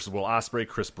Kanemaru versus Will Ospreay,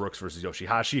 Chris Brooks versus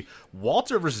Yoshihashi,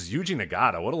 Walter versus Yuji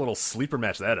Nagata. What a little sleeper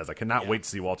match that is. I cannot wait to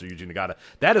see Walter Yuji Nagata.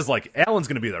 That is like, Alan's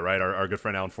going to be there, right? Our good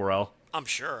friend Alan 4L. I'm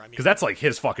sure. Because that's like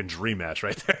his fucking dream match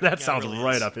right there. That sounds really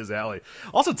right up his alley.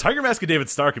 Also, Tiger Mask and David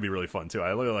Starr could be really fun too.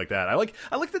 I really like that. I like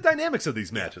the dynamics of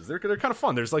these matches. They're kind of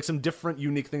fun. There's like some different,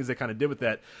 unique things they kind of did with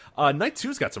that. Night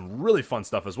 2's got some really fun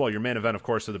stuff as well. Your main event, of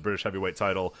course, to the British Heavyweight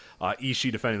title.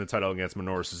 Ishii defending the title against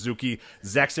Minoru Suzuki.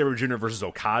 Zack Sabre Jr. versus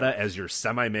Okada as your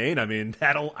semi-main. I mean,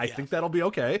 I think that'll be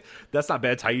okay. That's not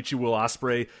bad. Taichi, Will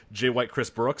Ospreay, Jay White, Chris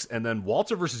Brooks, and then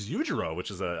Walter versus Yujiro,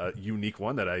 which is a unique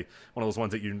one one of those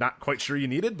ones that you're not quite quite sure you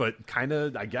needed, but kind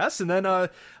of, I guess. And then a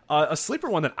sleeper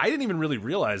one that I didn't even really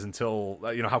realize until,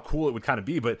 how cool it would kind of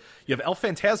be. But you have El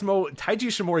Phantasmo, Taiji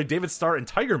Ishimori, David Starr, and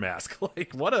Tiger Mask.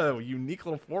 Like, what a unique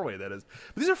little four-way that is.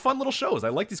 But these are fun little shows. I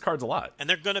like these cards a lot. And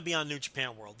they're going to be on New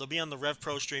Japan World. They'll be on the Rev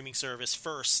Pro streaming service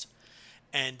first,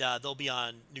 and they'll be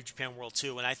on New Japan World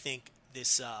too. And I think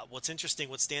this, what's interesting,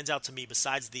 what stands out to me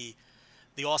besides the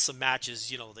awesome matches,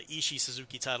 the Ishii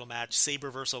Suzuki title match, Sabre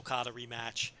versus Okada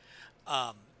rematch,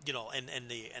 and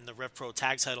the Rev Pro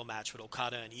tag title match with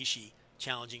Okada and Ishii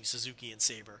challenging Suzuki and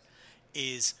Sabre,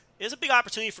 is a big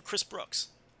opportunity for Chris Brooks.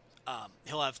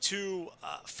 He'll have two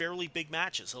fairly big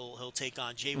matches. He'll take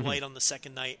on Jay White on the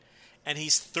second night, and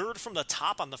he's third from the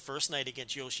top on the first night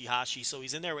against Yoshihashi. So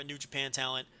he's in there with New Japan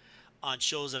talent on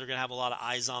shows that are going to have a lot of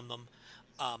eyes on them.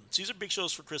 So these are big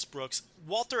shows for Chris Brooks.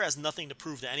 Walter has nothing to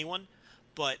prove to anyone.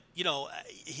 But,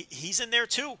 he's in there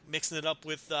too, mixing it up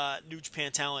with New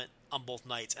Japan talent on both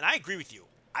nights. And I agree with you.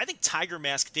 I think Tiger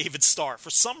Mask, David Starr, for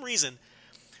some reason,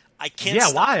 I can't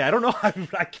stop. Why? I don't know.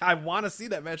 I want to see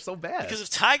that match so bad. Because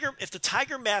if the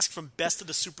Tiger Mask from Best of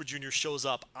the Super Juniors shows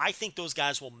up, I think those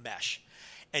guys will mesh.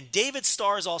 And David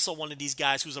Starr is also one of these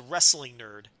guys who's a wrestling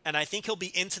nerd. And I think he'll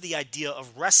be into the idea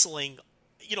of wrestling,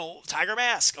 Tiger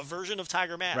Mask, a version of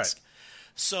Tiger Mask. Right.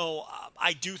 So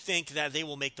I do think that they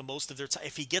will make the most of their time.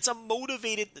 If he gets a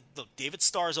motivated, look, David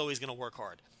Starr is always going to work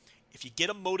hard. If you get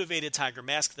a motivated Tiger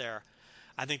Mask there,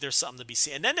 I think there's something to be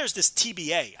seen. And then there's this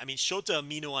TBA. I mean, Shota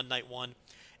Umino on night one,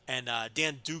 and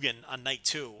Dan Dugan on night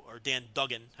two, or Dan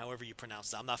Duggan, however you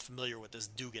pronounce that. I'm not familiar with this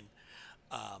Dugan.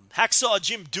 Hacksaw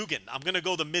Jim Dugan. I'm going to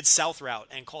go the Mid-South route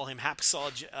and call him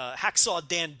Hacksaw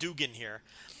Dan Dugan here.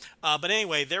 But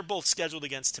anyway, they're both scheduled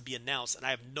against to be announced, and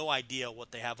I have no idea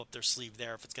what they have up their sleeve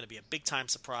there, if it's going to be a big-time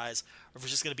surprise or if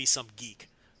it's just going to be some geek.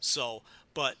 So,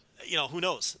 but, who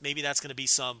knows? Maybe that's going to be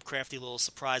some crafty little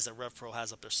surprise that Rev Pro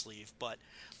has up their sleeve. But,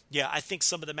 yeah, I think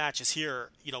some of the matches here,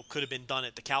 could have been done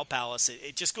at the Cow Palace.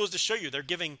 It just goes to show you they're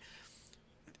giving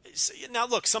 – now,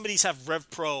 look, some of these have Rev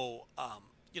Pro,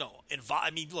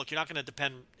 look, you're not going to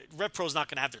depend – Rev Pro's not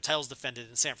going to have their titles defended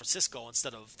in San Francisco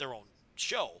instead of their own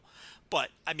show. But,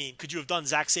 could you have done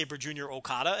Zack Sabre Jr.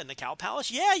 Okada in the Cow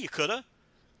Palace? Yeah, you could have.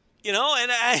 And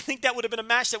I think that would have been a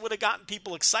match that would have gotten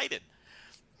people excited.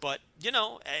 But,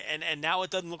 and now it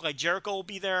doesn't look like Jericho will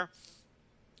be there,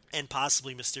 and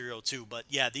possibly Mysterio too. But,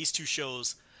 yeah, these two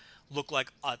shows look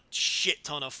like a shit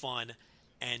ton of fun,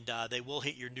 and they will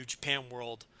hit your New Japan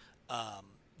World, a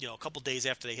couple days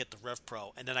after they hit the Rev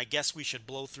Pro. And then I guess we should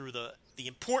blow through the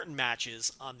important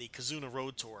matches on the Kazuna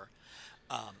Road Tour.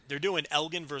 They're doing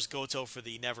Elgin versus Goto for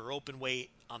the Never Openweight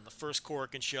on the first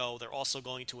Korakuen show. They're also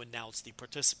going to announce the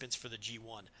participants for the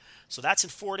G1. So that's in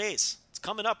 4 days. It's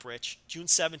coming up, Rich. June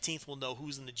 17th, we'll know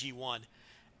who's in the G1,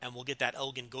 and we'll get that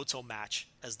Elgin-Goto match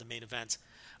as the main event.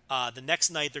 The next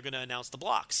night, they're going to announce the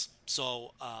blocks.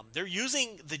 So they're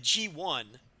using the G1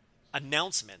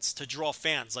 announcements to draw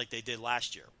fans like they did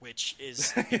last year, which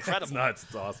is incredible. It's nuts.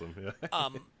 It's awesome. Yeah.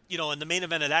 And the main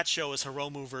event of that show is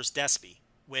Hiromu versus Despy,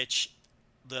 which...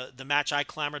 The match I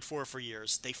clamored for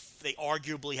years. They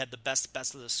arguably had the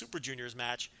best of the Super Juniors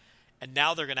match, and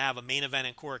now they're going to have a main event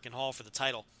in Korakuen Hall for the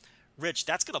title. Rich,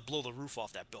 that's going to blow the roof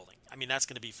off that building. That's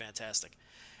going to be fantastic.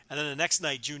 And then the next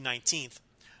night, June 19th,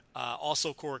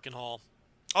 also Korakuen Hall.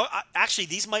 Oh, actually,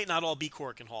 these might not all be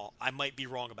Korakuen Hall. I might be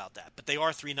wrong about that, but they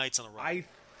are 3 nights in a row. I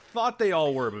thought they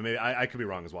all were, but maybe I could be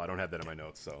wrong as well. I don't have that in my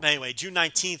notes. So anyway, June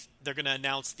 19th, they're going to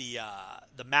announce the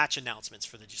match announcements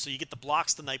for so you get the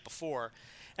blocks the night before.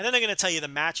 And then they're going to tell you the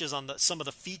matches on some of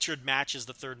the featured matches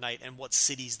the third night and what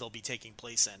cities they'll be taking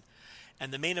place in.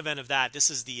 And the main event of that, this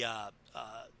is the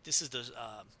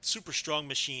Super Strong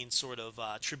Machine sort of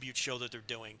tribute show that they're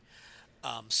doing.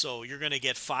 So you're going to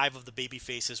get 5 of the baby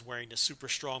faces wearing the Super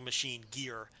Strong Machine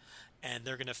gear, and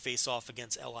they're going to face off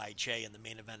against LIJ in the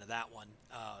main event of that one.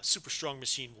 Super Strong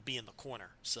Machine will be in the corner.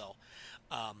 So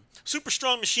Super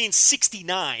Strong Machine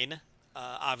 69.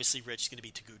 Obviously, Rich is going to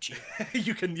be Taguchi.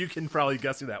 you can probably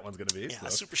guess who that one's going to be. Yeah, so.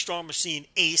 Super Strong Machine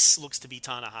Ace looks to be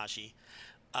Tanahashi.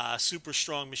 Super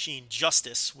Strong Machine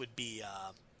Justice would be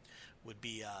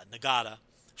Nagata.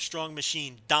 Strong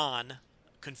Machine Don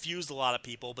confused a lot of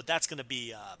people, but that's going to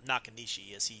be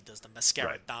Nakanishi, as he does the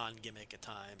Mascara Don gimmick at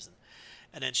times.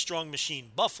 And then Strong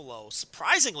Machine Buffalo.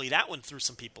 Surprisingly, that one threw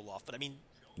some people off, but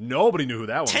nobody knew who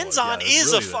that one was. Tenzan is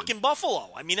really a fucking buffalo.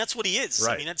 That's what he is.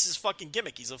 Right. That's his fucking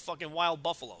gimmick. He's a fucking wild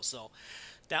buffalo. So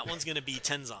that one's going to be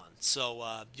Tenzan.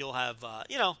 So you'll have,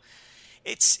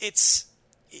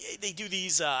 they do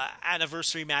these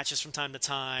anniversary matches from time to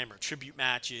time, or tribute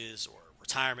matches, or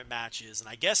retirement matches. And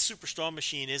I guess Super Strong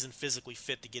Machine isn't physically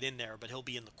fit to get in there, but he'll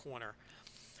be in the corner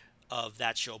of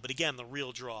that show. But again, the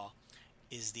real draw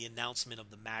is the announcement of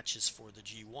the matches for the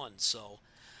G1. So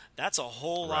that's a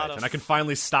whole lot of. And I can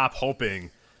finally stop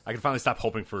hoping.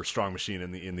 For Strong Machine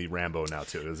in the Rambo now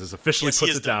too. This is officially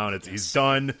puts it down. He's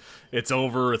done. It's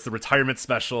over. It's the retirement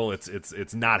special.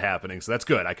 It's not happening. So that's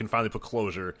good. I can finally put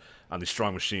closure on the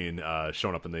Strong Machine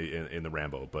showing up in the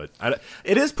Rambo. But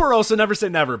it is Pearl, so never say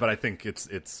never. But I think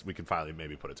it's we can finally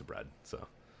maybe put it to bed. So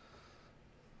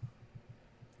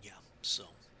yeah. So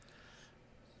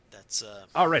that's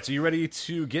all right. So you ready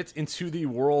to get into the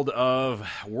world of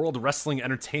World Wrestling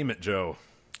Entertainment, Joe?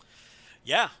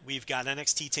 Yeah, we've got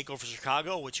NXT TakeOver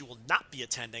Chicago, which you will not be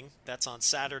attending. That's on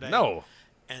Saturday. No.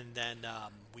 And then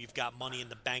we've got Money in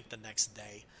the Bank the next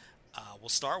day. We'll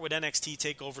start with NXT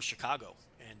TakeOver Chicago.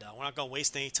 And we're not going to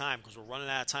waste any time because we're running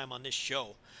out of time on this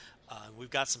show.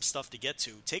 We've got some stuff to get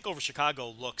to. TakeOver Chicago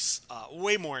looks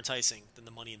way more enticing than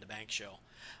the Money in the Bank show.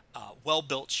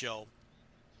 Well-built show.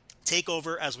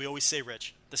 TakeOver, as we always say,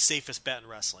 Rich, the safest bet in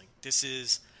wrestling. This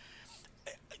is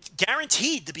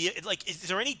guaranteed to be, like, is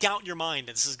there any doubt in your mind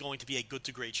that this is going to be a good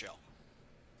to great show?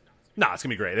 No, it's going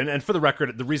to be great. And for the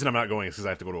record, the reason I'm not going is because I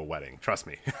have to go to a wedding. Trust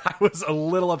me. I was a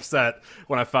little upset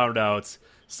when I found out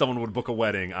someone would book a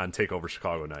wedding on TakeOver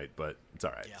Chicago night, but it's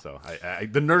all right. Yeah. So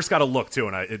the nurse got a look, too,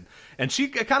 and she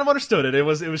kind of understood it. I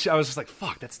was just like,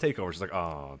 fuck, that's TakeOver. She's like,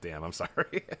 oh, damn, I'm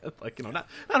sorry. Like, not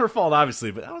her fault, obviously,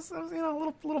 but I was a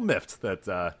little miffed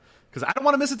that... because I don't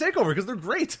want to miss a TakeOver because they're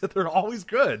great. They're always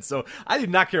good. So I did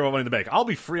not care about Money in the Bank. I'll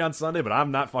be free on Sunday, but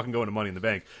I'm not fucking going to Money in the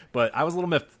Bank. But I was a little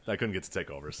miffed that I couldn't get to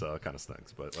TakeOver, so it kind of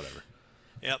stinks, but whatever.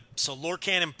 Yep. So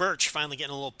Lorcan and Birch finally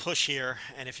getting a little push here.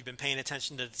 And if you've been paying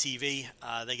attention to the TV,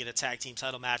 they get a tag team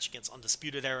title match against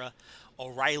Undisputed Era,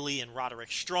 O'Reilly and Roderick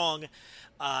Strong.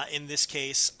 In this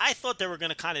case, I thought they were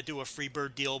going to kind of do a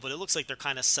Freebird deal, but it looks like they're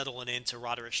kind of settling into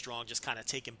Roderick Strong, just kind of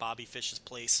taking Bobby Fish's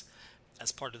place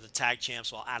as part of the tag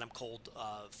champs while Adam Cole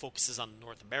focuses on the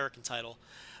North American title.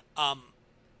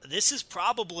 This is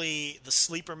probably the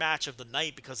sleeper match of the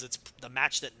night because it's the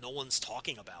match that no one's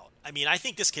talking about. I mean, I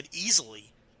think this could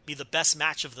easily be the best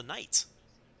match of the night.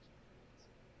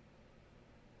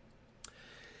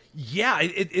 Yeah,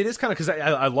 it is kind of because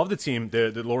I love the team.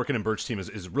 The Lorcan and Birch team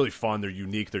is really fun. They're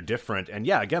unique. They're different. And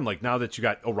yeah, again, like now that you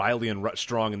got O'Reilly and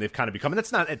Strong and they've kind of become, and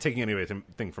that's not taking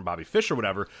anything from Bobby Fish or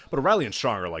whatever, but O'Reilly and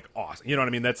Strong are like awesome. You know what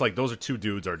I mean? That's like, those are two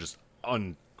dudes are just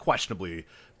unquestionably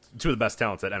two of the best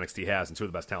talents that NXT has and two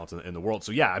of the best talents in the world.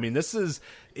 So yeah, I mean, it's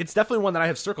definitely one that I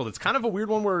have circled. It's kind of a weird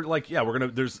one where, like, yeah,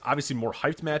 there's obviously more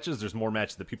hyped matches. There's more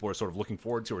matches that people are sort of looking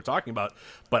forward to or talking about.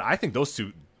 But I think those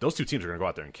two teams are going to go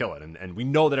out there and kill it. And we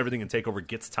know that everything in TakeOver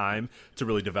gets time to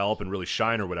really develop and really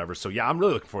shine or whatever. So yeah, I'm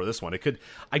really looking forward to this one.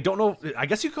 I don't know. I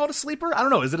guess you could call it a sleeper. I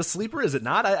don't know. Is it a sleeper? Is it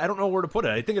not? I don't know where to put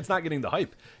it. I think it's not getting the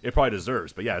hype it probably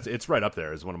deserves. But yeah, it's right up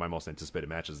there as one of my most anticipated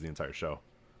matches of the entire show.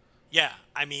 Yeah,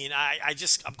 I mean,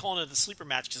 I'm calling it the sleeper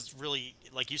match because really,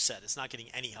 like you said, it's not getting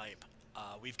any hype.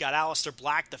 We've got Aleister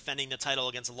Black defending the title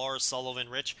against Lars Sullivan.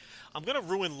 Rich, I'm going to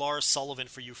ruin Lars Sullivan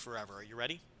for you forever. Are you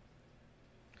ready?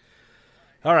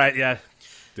 All right, yeah,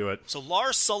 do it. So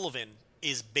Lars Sullivan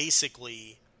is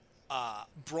basically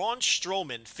Braun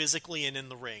Strowman physically and in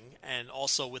the ring, and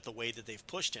also with the way that they've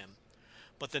pushed him.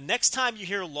 But the next time you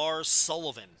hear Lars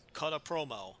Sullivan cut a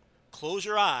promo, close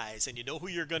your eyes, and you know who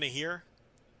you're going to hear?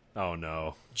 Oh,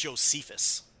 no.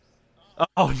 Josephus.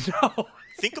 Oh, no.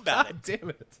 Think about it.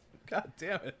 God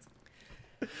damn it.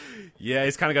 Yeah,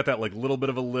 he's kind of got that like little bit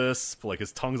of a lisp, like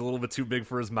his tongue's a little bit too big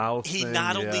for his mouth. He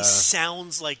not only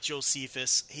sounds like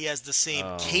Josephus, he has the same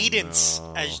cadence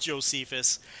as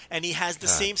Josephus, and he has the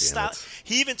same style.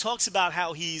 He even talks about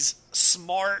how he's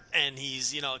smart and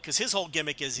he's, because his whole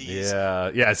gimmick is he's...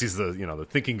 Yeah, he's the, the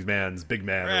thinking man's big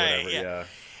man or whatever, yeah.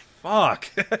 Fuck.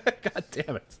 God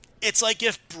damn it. It's like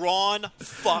if Braun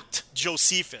fucked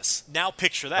Josephus. Now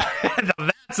picture that.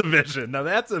 Now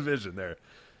that's a vision there.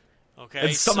 Okay.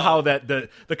 And somehow that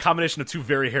the combination of two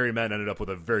very hairy men ended up with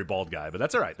a very bald guy, but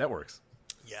that's all right. That works.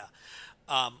 Yeah.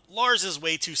 Lars is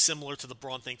way too similar to the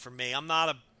Braun thing for me. I'm not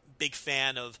a big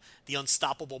fan of the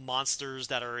unstoppable monsters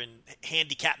that are in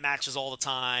handicap matches all the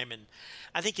time, and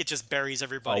I think it just buries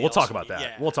everybody. We'll talk about that.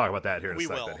 Yeah. We'll talk about that here in a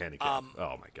second. Will. That handicap.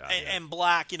 Oh my god. And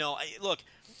Black, look,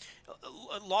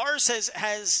 Lars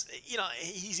has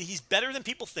he's better than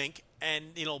people think, and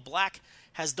Black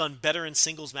has done better in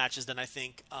singles matches than I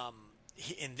think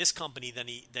in this company than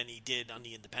he did on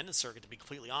the independent circuit. To be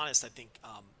completely honest, I think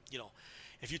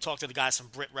if you talk to the guys from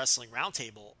Brit Wrestling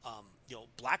Roundtable,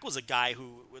 Black was a guy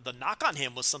who the knock on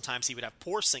him was sometimes he would have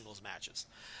poor singles matches,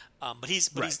 but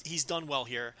he's done well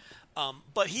here.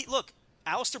 But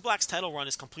Aleister Black's title run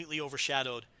is completely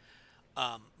overshadowed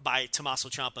by Tommaso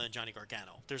Ciampa and Johnny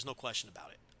Gargano. There's no question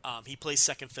about it. He plays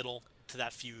second fiddle to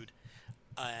that feud.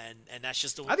 and that's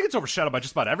just the way. I think it's overshadowed by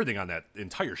just about everything on that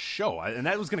entire show. And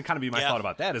that was going to kind of be my thought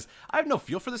about that is I have no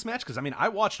feel for this match because, I mean, I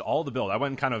watched all the build. I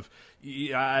went and kind of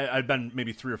I'd been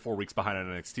maybe 3 or 4 weeks behind on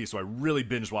NXT, so I really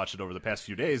binge watched it over the past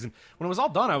few days. And when it was all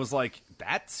done, I was like,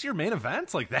 that's your main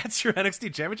event? Like, that's your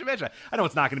NXT Championship match? I know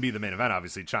it's not going to be the main event,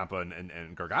 obviously. Ciampa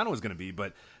and Gargano is going to be,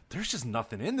 but there's just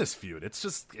nothing in this feud.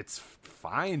 It's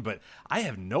fine, but I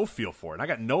have no feel for it. And I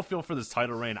got no feel for this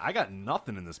title reign. I got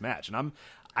nothing in this match. And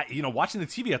watching the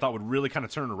TV, I thought would really kind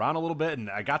of turn it around a little bit. And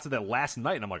I got to that last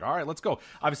night, and I'm like, all right, let's go.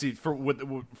 Obviously, for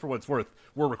what it's worth,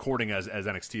 we're recording as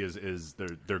NXT is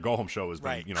their go home show has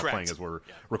been playing as we're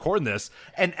recording this.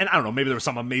 And I don't know, maybe there was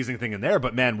some amazing thing in there,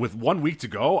 but man, with 1 week to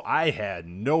go, I had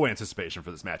no anticipation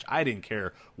for this match. I didn't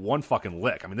care one fucking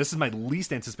lick. I mean, this is my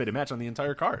least anticipated match on the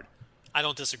entire card. I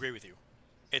don't disagree with you.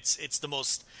 It's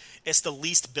the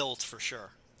least built for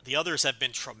sure. The others have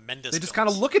been tremendous. They just kind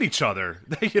of look at each other.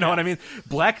 You know what I mean?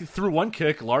 Black threw one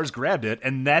kick, Lars grabbed it,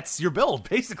 and that's your build,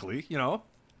 basically, you know?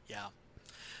 Yeah,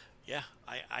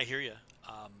 I hear you.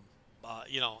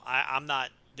 I'm not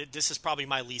 – this is probably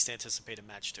my least anticipated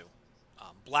match, too.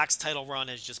 Black's title run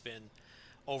has just been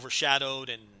overshadowed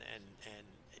and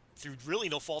through really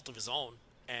no fault of his own.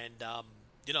 And, I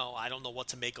don't know what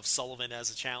to make of Sullivan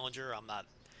as a challenger. I'm not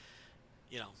 –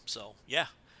 so, yeah.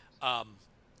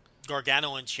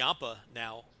 Gargano and Ciampa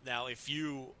now if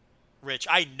you, Rich,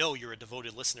 I know you're a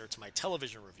devoted listener to my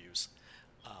television reviews.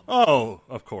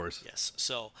 Of course. Yes.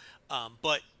 So,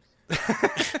 but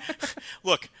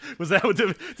look,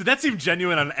 did that seem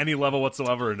genuine on any level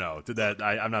whatsoever or no?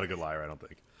 I'm not a good liar, I don't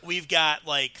think. We've got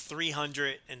like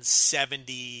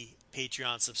 370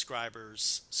 Patreon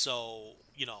subscribers. So,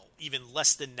 even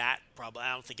less than that, probably.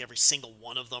 I don't think every single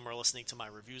one of them are listening to my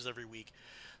reviews every week.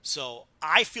 So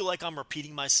I feel like I'm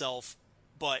repeating myself,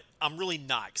 but I'm really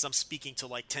not because I'm speaking to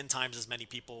like 10 times as many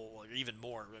people or even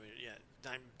more. I mean,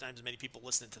 10 times as many people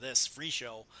listening to this free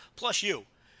show, plus you.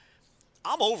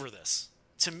 I'm over this.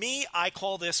 To me, I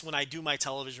call this when I do my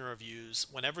television reviews,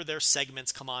 whenever their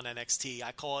segments come on NXT,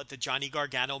 I call it the Johnny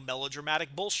Gargano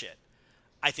melodramatic bullshit.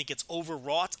 I think it's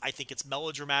overwrought. I think it's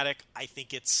melodramatic. I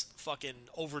think it's fucking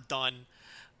overdone.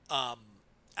 I'm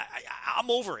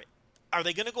over it. Are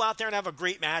they going to go out there and have a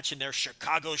great match in their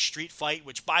Chicago street fight,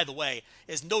 which, by the way,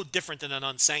 is no different than an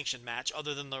unsanctioned match,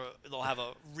 other than they'll have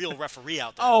a real referee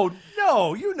out there? Oh,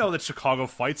 no. You know that Chicago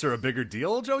fights are a bigger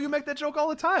deal, Joe. You make that joke all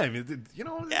the time.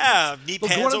 Yeah, knee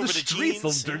pads over the streets.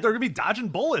 jeans. They're going to be dodging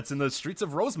bullets in the streets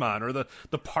of Rosemont or the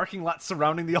parking lot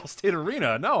surrounding the Allstate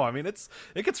Arena. No, I mean, it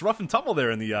gets rough and tumble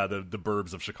there in the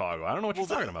burbs of Chicago. I don't know what you're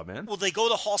talking about, man. Will they go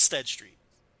to Halsted Street?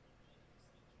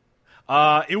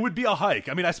 It would be a hike.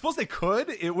 I mean, I suppose they could.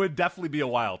 It would definitely be a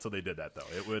while till they did that, though.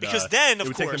 It would because then, it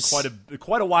would course, take them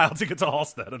quite a while to get to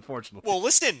Halstead, unfortunately. Well,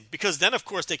 listen, because then, of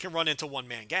course, they can run into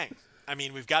one-man gang. I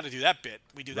mean, we've got to do that bit.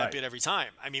 We do that bit every time.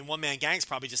 I mean, one-man gang's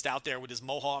probably just out there with his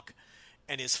mohawk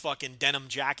and his fucking denim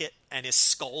jacket and his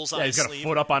skulls on his sleeve. Yeah, he's got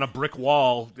a foot up on a brick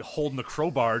wall, holding the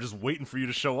crowbar, just waiting for you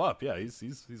to show up. Yeah,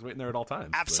 he's waiting there at all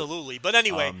times. Absolutely. But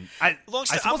anyway, I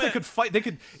suppose they could fight. They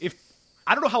could if.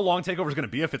 I don't know how long TakeOver is going to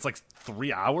be. If it's like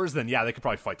 3 hours, then yeah, they could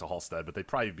probably fight to Halstead, but they'd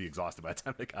probably be exhausted by the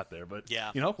time they got there. But yeah,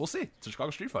 we'll see. It's a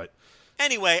Chicago street fight.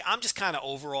 Anyway, I'm just kind of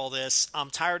over all this. I'm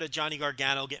tired of Johnny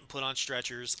Gargano getting put on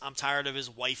stretchers. I'm tired of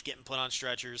his wife getting put on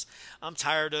stretchers. I'm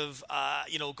tired of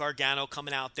Gargano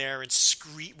coming out there and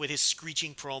with his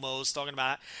screeching promos talking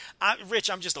about it.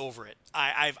 Rich, I'm just over it.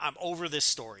 I'm over this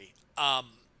story.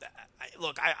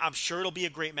 Look, I'm sure it'll be a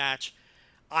great match.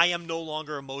 I am no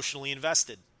longer emotionally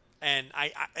invested. And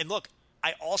look,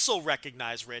 I also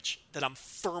recognize, Rich, that I'm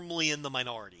firmly in the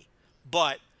minority.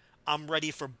 But I'm ready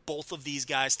for both of these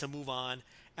guys to move on,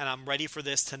 and I'm ready for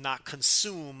this to not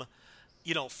consume,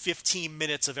 15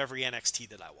 minutes of every NXT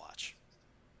that I watch.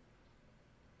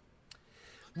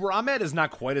 Where I'm at is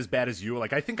not quite as bad as you.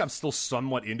 Like, I think I'm still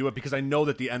somewhat into it because I know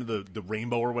that the end of the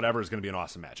rainbow or whatever is going to be an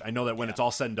awesome match. I know that when it's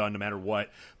all said and done, no matter what.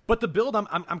 But the build,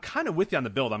 I'm kind of with you on the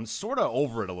build. I'm sort of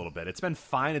over it a little bit. It's been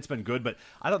fine. It's been good. But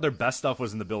I thought their best stuff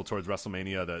was in the build towards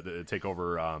WrestleMania, the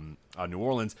takeover New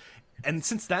Orleans. And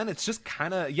since then, it's just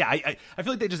kind of, I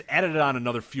feel like they just added it on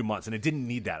another few months, and it didn't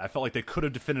need that. I felt like they could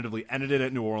have definitively ended it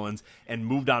at New Orleans and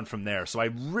moved on from there. So I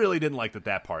really didn't like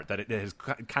that part, that it has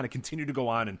kind of continued to go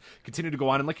on. And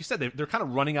like you said, they're kind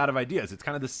of running out of ideas. It's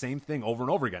kind of the same thing over and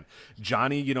over again.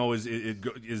 Johnny,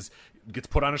 gets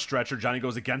put on a stretcher. Johnny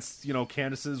goes against,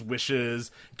 Candice's wishes.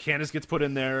 Candice gets put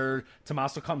in there.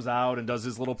 Tommaso comes out and does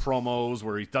his little promos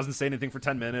where he doesn't say anything for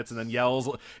 10 minutes and then yells.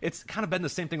 It's kind of been the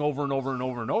same thing over and over and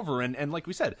over and over. And And like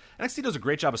we said, NXT does a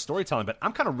great job of storytelling, but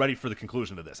I'm kind of ready for the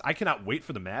conclusion to this. I cannot wait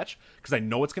for the match because I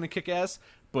know it's going to kick ass,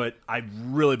 but I've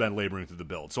really been laboring through the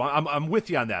build. So I'm with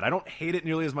you on that. I don't hate it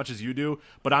nearly as much as you do,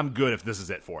 but I'm good if this is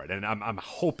it for it. And I'm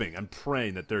hoping, I'm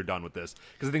praying that they're done with this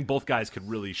because I think both guys could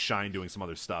really shine doing some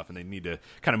other stuff, and they need to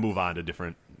kind of move on to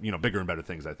different, bigger and better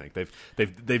things. I think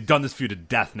they've done this feud to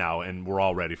death now, and we're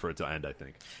all ready for it to end. I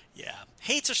think. Yeah,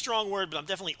 hate's a strong word, but I'm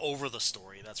definitely over the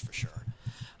story. That's for sure.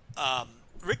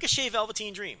 Ricochet,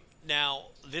 Velveteen Dream. Now,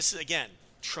 this is again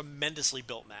tremendously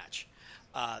built match.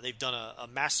 They've done a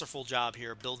masterful job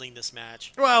here building this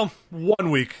match. Well,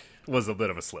 1 week was a bit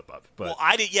of a slip up, but well,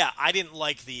 I didn't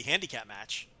like the handicap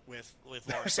match with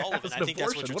Lars Sullivan. I think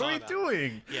that's what you're talking about. What are you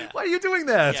doing? Yeah. Why are you doing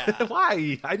that? Yeah.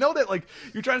 Why? I know that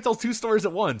you're trying to tell two stories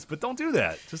at once, but don't do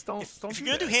that. Just don't. If you're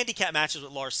gonna do handicap matches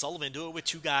with Lars Sullivan, do it with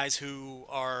two guys who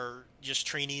are just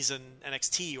trainees in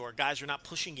NXT, or guys who are not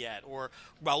pushing yet, or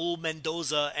Raul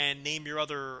Mendoza and name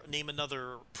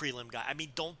another prelim guy. I mean,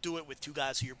 don't do it with two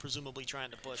guys who you're presumably trying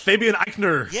to push. Fabian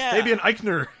Eichner. Yeah. Fabian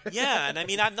Eichner. Yeah, and I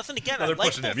mean, I have nothing against. No, they're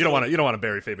pushing him. You don't want to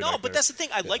bury Fabian Eichner. No, but that's the thing.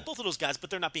 I like both of those guys,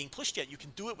 but they're not being pushed yet. You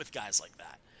can do it with guys like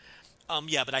that.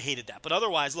 Yeah, but I hated that. But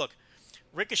otherwise, look,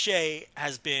 Ricochet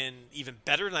has been even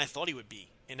better than I thought he would be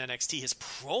in NXT. His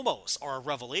promos are a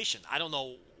revelation. I don't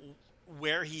know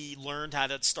where he learned how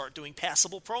to start doing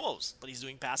passable promos, but he's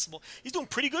doing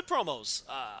pretty good promos,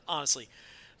 honestly.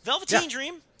 Velveteen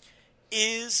Dream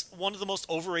is one of the most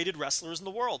overrated wrestlers in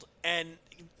the world, and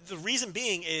the reason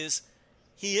being is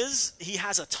he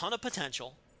has a ton of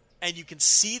potential, and you can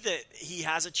see that he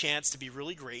has a chance to be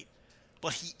really great,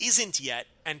 but he isn't yet,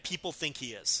 and people think he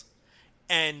is.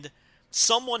 And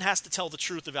someone has to tell the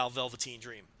truth about Velveteen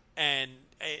Dream, and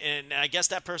I guess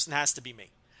that person has to be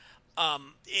me.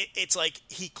 It's like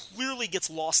he clearly gets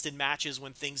lost in matches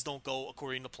when things don't go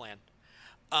according to plan.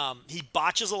 He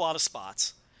botches a lot of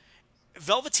spots.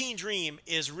 Velveteen Dream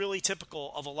is really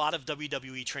typical of a lot of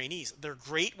WWE trainees. They're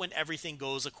great when everything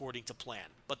goes according to plan,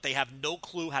 but they have no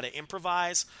clue how to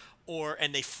improvise,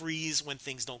 and they freeze when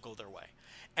things don't go their way.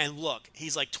 And look,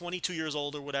 he's like 22 years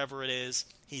old or whatever it is.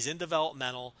 He's in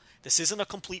developmental. This isn't a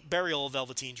complete burial of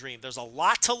Velveteen Dream. There's a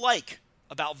lot to like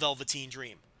about Velveteen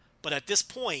Dream. But at this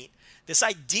point, this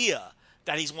idea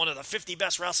that he's one of the 50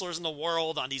 best wrestlers in the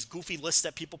world on these goofy lists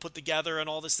that people put together and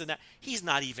all this and that, he's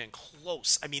not even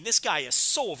close. I mean, this guy is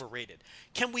so overrated.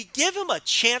 Can we give him a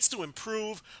chance to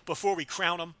improve before we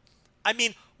crown him? I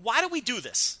mean, why do we do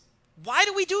this? Why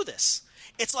do we do this?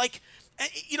 It's like,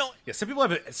 yeah, some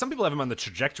people have him on the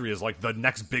trajectory as like the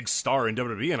next big star in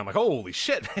WWE, and I'm like, holy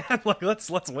shit, man! Like, let's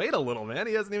wait a little, man.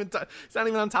 He's not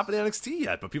even on top of the NXT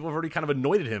yet, but people have already kind of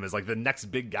anointed him as like the next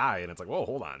big guy, and it's like, whoa,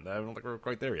 hold on, I don't think we're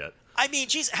quite there yet. I mean,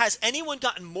 geez, has anyone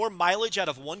gotten more mileage out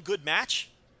of one good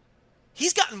match?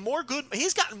 He's gotten more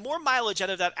mileage out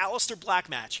of that Aleister Black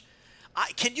match.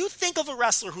 Can you think of a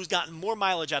wrestler who's gotten more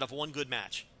mileage out of one good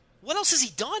match? What else has he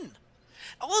done?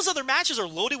 All those other matches are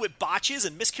loaded with botches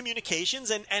and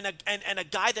miscommunications and a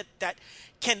guy that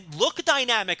can look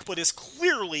dynamic but is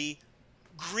clearly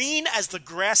green as the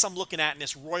grass I'm looking at in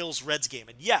this Royals-Reds game.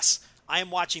 And yes, I am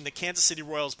watching the Kansas City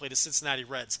Royals play the Cincinnati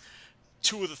Reds,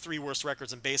 two of the three worst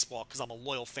records in baseball because I'm a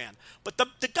loyal fan. But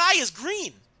the guy is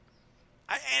green.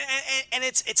 And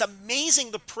it's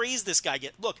amazing the praise this guy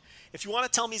gets. Look, if you want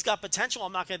to tell me he's got potential,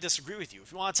 I'm not going to disagree with you.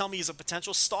 If you want to tell me he's a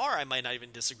potential star, I might not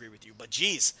even disagree with you. But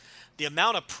geez, the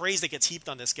amount of praise that gets heaped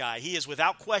on this guy, he is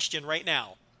without question right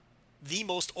now the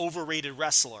most overrated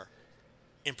wrestler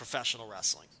in professional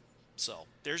wrestling. So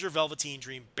there's your Velveteen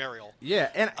Dream burial. Yeah,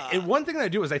 and one thing that I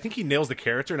do is I think he nails the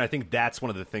character, and I think that's one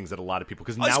of the things that a lot of people,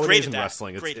 because nowadays in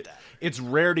wrestling, it's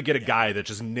rare to get a guy that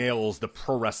just nails the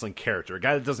pro wrestling character, a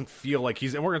guy that doesn't feel like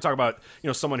he's, and we're going to talk about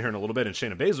someone here in a little bit, and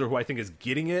Shayna Baszler, who I think is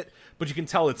getting it, but you can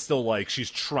tell it's still like she's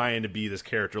trying to be this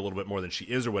character a little bit more than she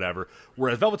is or whatever,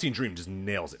 whereas Velveteen Dream just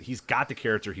nails it. He's got the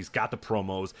character, he's got the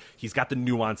promos, he's got the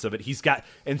nuance of it,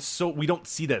 and so we don't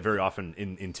see that very often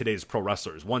in today's pro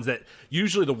wrestlers, ones that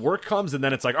usually the work comes and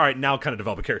then it's like, all right, now kind of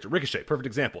develop a character. Ricochet, perfect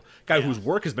example. Guy whose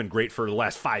work has been great for the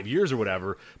last 5 years or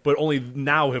whatever, but only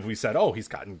now have we said, oh, he's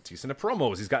gotten decent at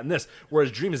promos, he's gotten this.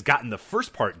 Whereas Dream has gotten the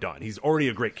first part done. He's already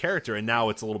a great character, and now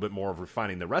it's a little bit more of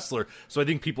refining the wrestler. So I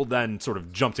think people then sort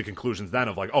of jump to conclusions then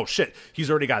of like, oh shit, he's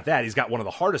already got that. He's got one of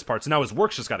the hardest parts, and now his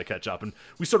work's just got to catch up. And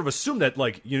we sort of assume that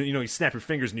like, you snap your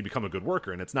fingers and you become a good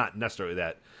worker, and it's not necessarily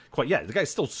that quite yet. The guy's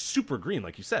still super green,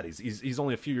 like you said. He's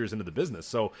only a few years into the business,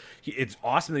 so it's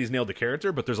awesome that he's he's nailed the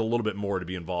character, but there's a little bit more to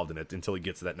be involved in it until he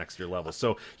gets to that next year level.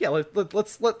 So yeah,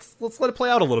 let's let it play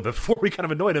out a little bit before we kind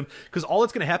of annoy him, because all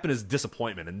that's going to happen is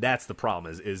disappointment, and that's the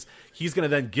problem. Is he's going to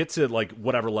then get to like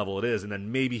whatever level it is, and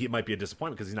then maybe it might be a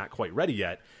disappointment because he's not quite ready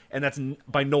yet, and that's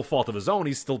by no fault of his own.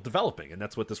 He's still developing, and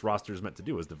that's what this roster is meant to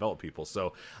do, is develop people.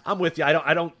 So I'm with you.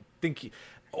 I don't think.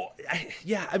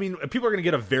 Yeah, I mean, people are going to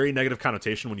get a very negative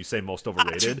connotation when you say most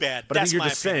overrated. Too bad. But I That's think you're my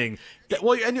just opinion. saying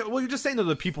that. You're just saying that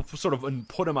the people sort of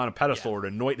put him on a pedestal or to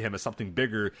anoint him as something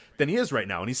bigger than he is right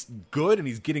now, and he's good and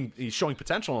he's showing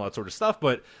potential and all that sort of stuff.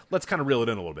 But let's kind of reel it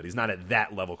in a little bit. He's not at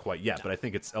that level quite yet. No. But I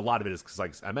think a lot of it is because,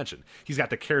 like I mentioned, he's got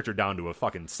the character down to a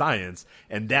fucking science,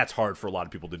 and that's hard for a lot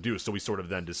of people to do. So we sort of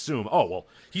then assume, oh well,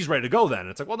 he's ready to go then. And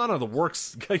it's like, well, none of the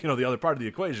work's the other part of the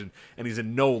equation, and he's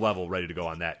in no level ready to go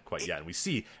on that quite yet. And we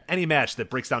see any match that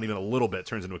breaks down even a little bit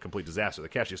turns into a complete disaster. The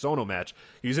Cassius Ohno match,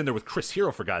 he's in there with Chris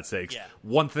Hero, for God's sakes. Yeah.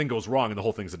 One thing goes wrong and the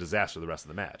whole thing's a disaster the rest of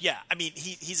the match. Yeah, I mean,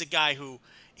 he's a guy who,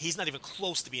 he's not even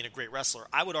close to being a great wrestler.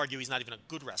 I would argue he's not even a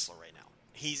good wrestler right now.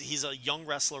 He's a young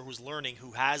wrestler who's learning,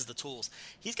 who has the tools.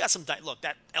 He's got some, look,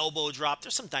 that elbow drop,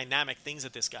 there's some dynamic things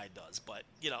that this guy does, but,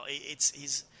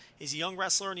 he's a young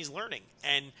wrestler and he's learning.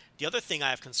 And the other thing I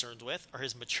have concerns with are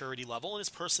his maturity level and his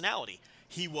personality.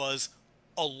 He was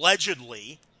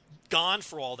allegedly gone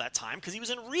for all that time because he was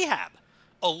in rehab,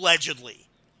 allegedly.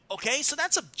 Okay, so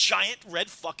that's a giant red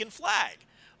fucking flag.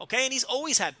 Okay, and he's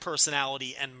always had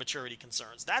personality and maturity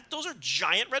concerns. Those are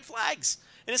giant red flags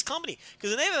in his company,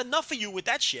 because if they have enough of you with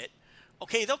that shit,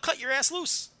 okay, they'll cut your ass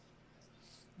loose.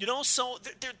 So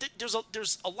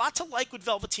there's a lot to like with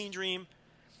Velveteen Dream,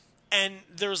 and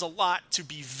there's a lot to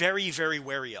be very, very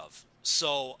wary of.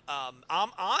 So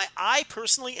I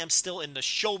personally am still in the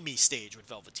show me stage with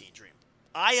Velveteen Dream.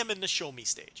 I am in the show me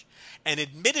stage. And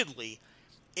admittedly,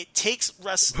 it takes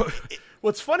wrestling.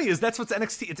 What's funny is that's what's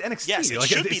NXT. It's NXT. Yes,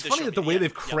 it's funny that the way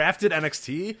they've crafted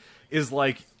NXT is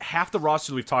like half the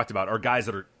roster we've talked about are guys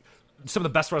that are some of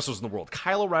the best wrestlers in the world.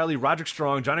 Kyle O'Reilly, Roderick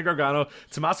Strong, Johnny Gargano,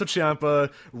 Tommaso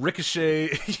Ciampa,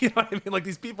 Ricochet, you know what I mean? Like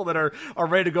these people that are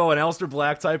ready to go, an Aleister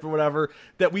Black type or whatever,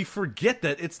 that we forget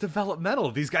that it's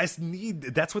developmental. These guys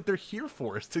that's what they're here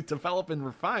for, is to develop and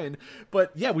refine.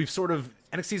 But yeah,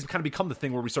 NXT's kind of become the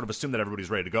thing where we sort of assume that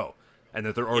everybody's ready to go and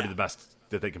that they're already the best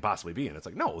that they can possibly be. And it's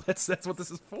like, no, that's what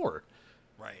this is for.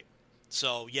 Right.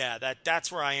 So yeah,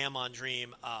 that's where I am on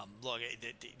Dream. Look,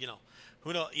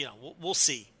 who knows? We'll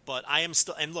see. But I am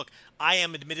still, and look, I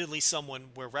am admittedly someone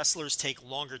where wrestlers take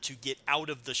longer to get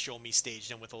out of the show me stage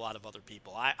than with a lot of other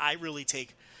people. I really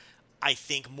take, I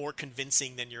think, more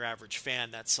convincing than your average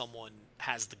fan that someone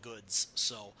has the goods.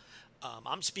 So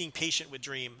I'm just being patient with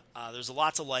Dream. There's a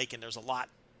lot to like, and there's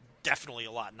definitely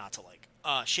a lot not to like.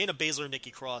 Shayna Baszler,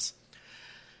 Nikki Cross.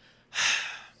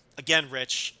 Again,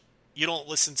 Rich, you don't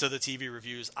listen to the TV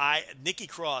reviews. Nikki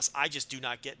Cross, I just do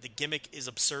not get. The gimmick is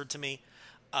absurd to me.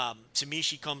 To me,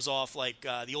 she comes off like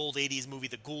the old 80s movie,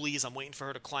 The Ghoulies. I'm waiting for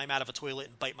her to climb out of a toilet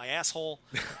and bite my asshole.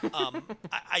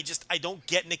 I don't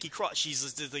get Nikki Cross.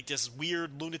 She's like this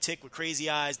weird lunatic with crazy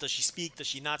eyes. Does she speak? Does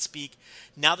she not speak?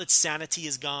 Now that sanity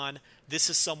is gone, this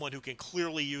is someone who can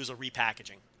clearly use a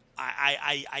repackaging.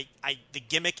 The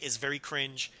gimmick is very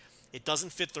cringe. It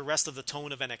doesn't fit the rest of the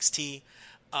tone of NXT.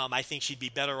 I think she'd be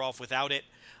better off without it.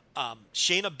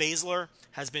 Shayna Baszler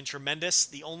has been tremendous.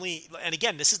 And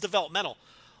again, this is developmental.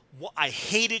 I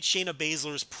hated Shayna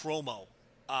Baszler's promo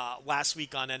last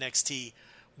week on NXT,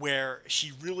 where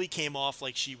she really came off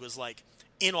like she was like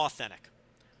inauthentic,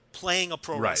 playing a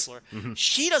pro wrestler. Mm-hmm.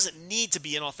 She doesn't need to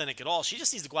be inauthentic at all. She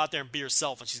just needs to go out there and be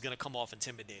herself, and she's going to come off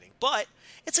intimidating. But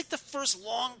it's like the first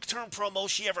long-term promo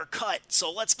she ever cut, so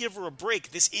let's give her a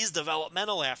break. This is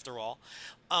developmental after all.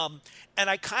 And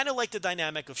I kind of like the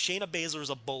dynamic of Shayna Baszler as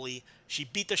a bully. She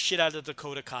beat the shit out of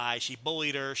Dakota Kai. She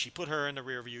bullied her. She put her in the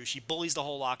rear view. She bullies the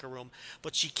whole locker room.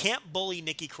 But she can't bully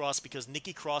Nikki Cross because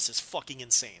Nikki Cross is fucking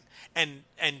insane. And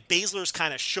Baszler's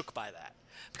kind of shook by that.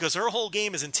 Because her whole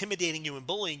game is intimidating you and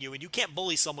bullying you, and you can't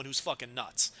bully someone who's fucking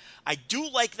nuts. I do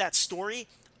like that story.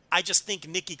 I just think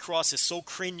Nikki Cross is so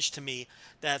cringe to me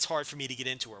that it's hard for me to get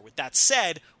into her. With that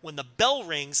said, when the bell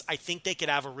rings, I think they could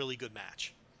have a really good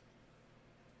match.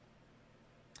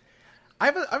 I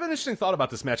have an interesting thought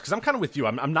about this match, because I'm kind of with you.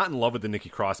 I'm not in love with the Nikki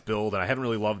Cross build, and I haven't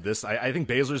really loved this. I think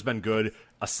Baszler's been good,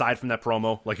 aside from that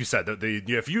promo. Like you said,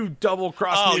 if you double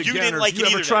cross me again, or if you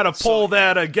ever try to pull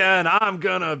that again, I'm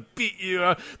going to beat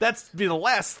you. That's be the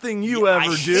last thing you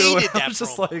ever do. And I was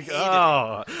just like,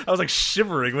 I was like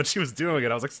shivering when she was doing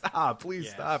it. I was like, stop, please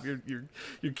stop.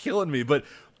 You're killing me. But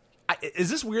is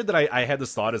this weird that I had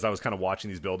this thought as I was kind of watching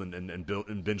these build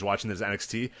and binge watching this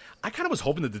NXT? I kind of was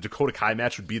hoping that the Dakota Kai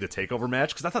match would be the takeover match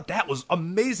because I thought that was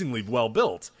amazingly well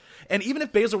built. And even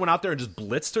if Baszler went out there and just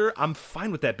blitzed her, I'm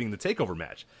fine with that being the takeover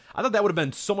match. I thought that would have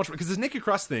been so much because this Nikki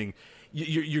Cross thing,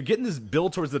 you're getting this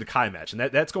build towards the Kai match, and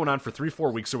that's going on for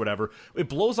 3-4 weeks or whatever. It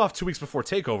blows off 2 weeks before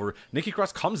TakeOver. Nikki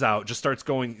Cross comes out, just starts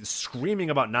screaming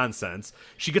about nonsense.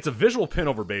 She gets a visual pin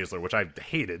over Baszler, which I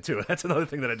hated too. That's another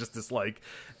thing that I just dislike.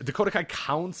 Dakota Kai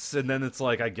counts, and then it's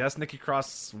like, I guess Nikki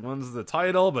Cross wins the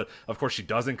title, but of course she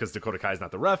doesn't because Dakota Kai is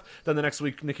not the ref. Then the next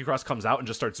week, Nikki Cross comes out and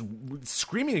just starts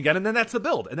screaming again, and then that's the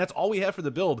build, and that's all we have for the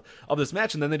build of this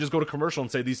match. And then they just go to commercial and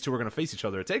say these two are going to face each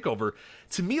other at TakeOver.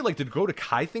 To me, like, the Dakota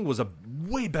Kai thing was a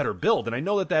way better build, and I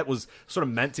know that was sort of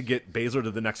meant to get Baszler to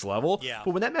the next level. Yeah.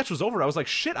 But when that match was over, I was like,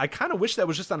 shit, I kind of wish that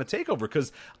was just on a TakeOver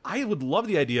because I would love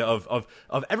the idea of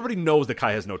everybody knows that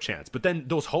Kai has no chance, but then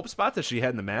those hope spots that she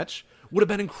had in the match would have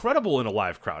been incredible in a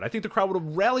live crowd. I think the crowd would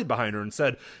have rallied behind her and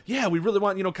said, yeah, we really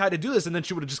want, Kai to do this, and then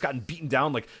she would have just gotten beaten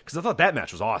down, like, because I thought that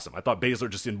match was awesome. I thought Baszler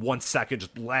just in 1 second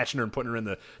just latching her and putting her in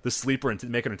the sleeper and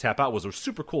making her tap out was a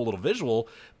super cool little visual.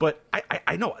 But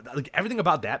I know, like, everything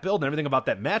about that build and everything about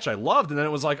that match I loved, and then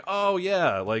it was like, oh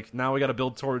yeah, like, now we got to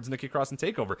build towards Nikki Cross and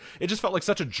TakeOver. It just felt like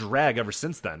such a drag ever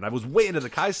since then. I was way into the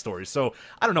Kai story, so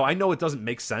I don't know. I know it doesn't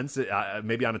make sense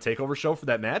maybe on a TakeOver show for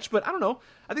that match, but I don't know.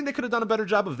 I think they could have done a better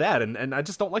job of that, and I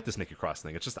just don't like this Nikki Cross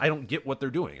thing. It's just, I don't get what they're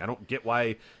doing. I don't get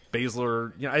why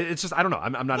Baszler, it's just, I don't know.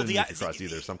 I'm not into Nikki Cross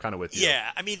either, so I'm kind of with you.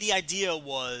 Yeah, I mean, the idea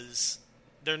was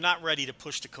they're not ready to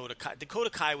push Dakota Kai. Dakota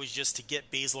Kai was just to get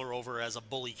Baszler over as a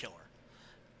bully killer.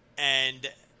 And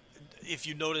if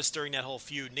you notice during that whole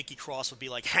feud, Nikki Cross would be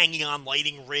like hanging on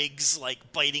lighting rigs, like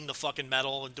biting the fucking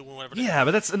metal and doing whatever. Yeah,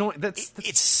 but that's annoying. That's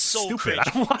it's so stupid. cringe. I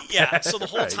don't want that. Yeah, so the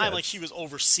whole time, yes. like, she was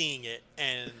overseeing it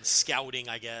and scouting,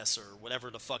 I guess, or whatever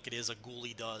the fuck it is a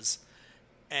ghoulie does.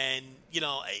 And,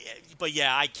 but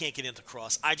yeah, I can't get into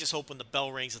Cross. I just hope when the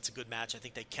bell rings, it's a good match. I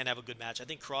think they can have a good match. I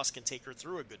think Cross can take her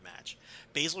through a good match.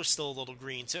 Baszler's still a little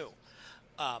green, too.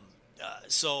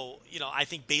 So, I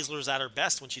think Baszler's at her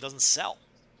best when she doesn't sell.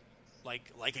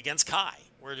 Like against Kai,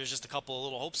 where there's just a couple of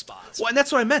little hope spots. Well, and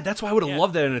that's what I meant. That's why I would have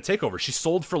loved that in a TakeOver. She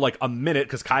sold for like a minute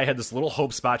because Kai had this little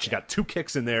hope spot. She got 2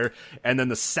 kicks in there, and then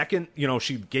the second,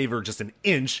 she gave her just an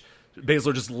inch,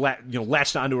 Baszler just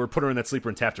latched onto her, put her in that sleeper,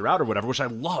 and tapped her out or whatever, which I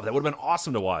love. That would have been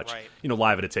awesome to watch, right.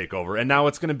 Live at a TakeOver. And now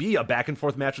it's going to be a back and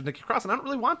forth match with Nikki Cross, and I don't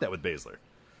really want that with Baszler.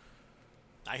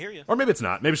 I hear you. Or maybe it's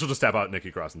not. Maybe she'll just tap out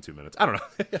Nikki Cross in 2 minutes. I don't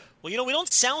know. Well, we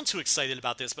don't sound too excited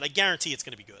about this, but I guarantee it's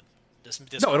going to be good.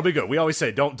 No, it'll be good. We always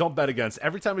say don't bet against.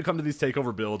 Every time we come to these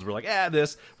TakeOver builds, we're like,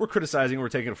 we're criticizing, we're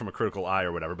taking it from a critical eye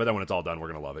or whatever. But then when it's all done, we're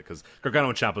going to love it because Gargano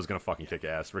and Ciampa is going to fucking kick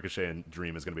ass. Ricochet and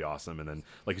Dream is going to be awesome. And then,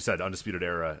 like you said, Undisputed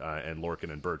Era and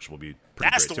Lorcan and Birch will be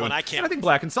pretty That's great, the too. one I can't. And I think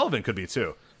Black and Sullivan could be,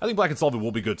 too. I think Black and Sullivan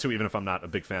will be good, too, even if I'm not a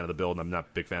big fan of the build and I'm not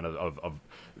a big fan of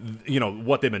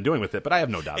what they've been doing with it. But I have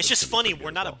no doubt. It's just funny. We're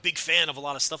not a big fan of a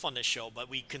lot of stuff on this show, but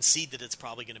we concede that it's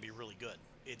probably going to be really good.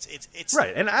 It's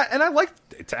right, and I like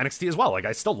NXT as well. Like,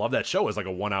 I still love that show as like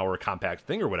a 1 hour compact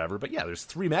thing or whatever. But yeah, there's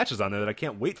 3 matches on there that I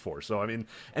can't wait for. So I mean,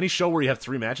 any show where you have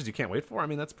 3 matches you can't wait for, I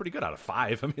mean, that's pretty good out of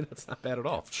 5. I mean, that's not bad at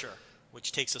all. Yeah, for sure.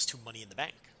 Which takes us to Money in the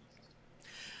Bank.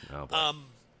 Oh, boy.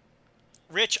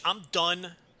 Rich, I'm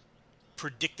done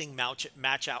predicting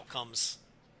match outcomes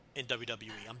in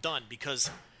WWE. I'm done because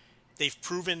they've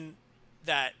proven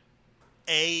that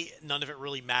A, none of it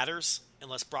really matters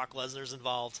unless Brock Lesnar's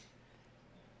involved.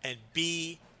 And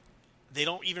B, they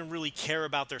don't even really care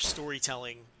about their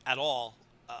storytelling at all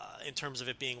in terms of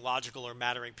it being logical or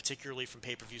mattering, particularly from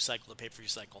pay-per-view cycle to pay-per-view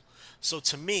cycle. So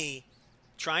to me,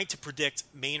 trying to predict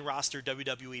main roster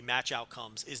WWE match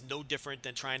outcomes is no different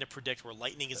than trying to predict where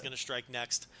Lightning is going to strike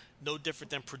next, no different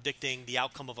than predicting the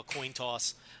outcome of a coin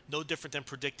toss, no different than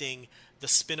predicting the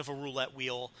spin of a roulette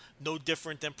wheel, no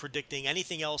different than predicting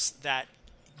anything else that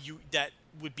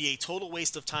would be a total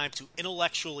waste of time to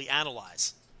intellectually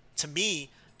analyze. To me,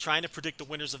 trying to predict the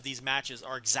winners of these matches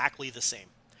are exactly the same.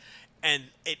 And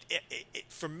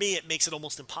for me, it makes it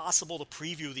almost impossible to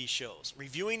preview these shows.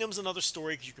 Reviewing them is another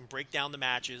story because you can break down the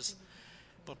matches.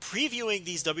 But previewing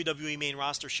these WWE main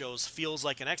roster shows feels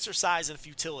like an exercise in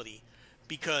futility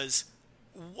because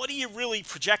what are you really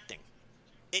projecting?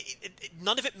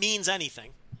 None of it means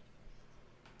anything.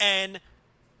 And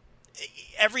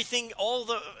all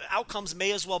the outcomes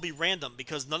may as well be random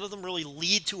because none of them really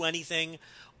lead to anything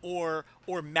or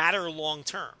matter long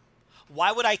term.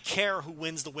 Why would I care who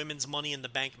wins the women's Money in the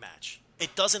Bank match?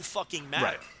 It doesn't fucking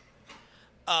matter.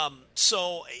 Right.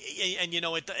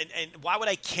 And why would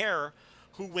I care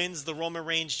who wins the Roman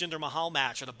Reigns Jinder Mahal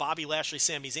match or the Bobby Lashley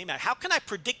Sami Zayn match? How can I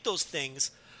predict those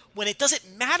things when it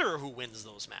doesn't matter who wins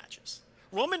those matches.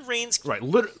 Roman Reigns... Right,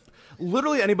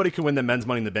 literally anybody can win the men's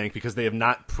Money in the Bank because they have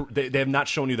not they have not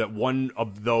shown you that one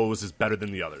of those is better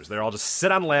than the others. They're all just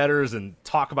sit on ladders and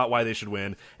talk about why they should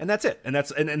win, and that's it. And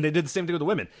they did the same thing with the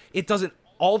women. It doesn't.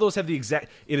 All those have the exact.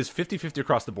 It is 50-50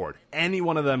 across the board. Any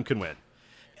one of them can win.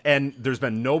 And there's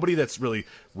been nobody that's really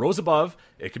rose above.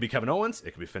 It could be Kevin Owens. It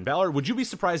could be Finn Balor. Would you be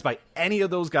surprised by any of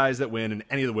those guys that win and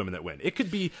any of the women that win? It could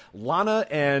be Lana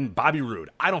and Bobby Roode.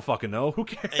 I don't fucking know. Who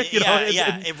cares?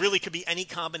 It really could be any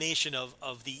combination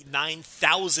of the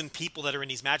 9,000 people that are in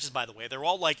these matches, by the way. They're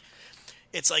all like...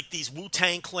 It's like these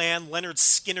Wu-Tang Clan, Leonard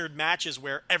Skinner matches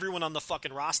where everyone on the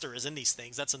fucking roster is in these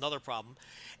things. That's another problem.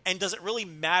 And does it really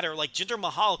matter? Like, Jinder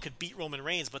Mahal could beat Roman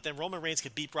Reigns, but then Roman Reigns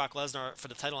could beat Brock Lesnar for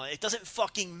the title. It doesn't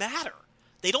fucking matter.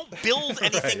 They don't build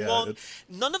anything long.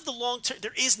 None of the long-term...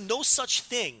 There is no such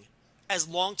thing as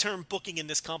long-term booking in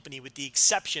this company with the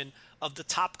exception of the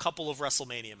top couple of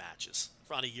WrestleMania matches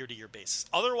on a year-to-year basis.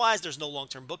 Otherwise, there's no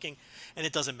long-term booking, and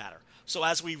it doesn't matter. So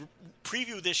as we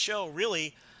preview this show,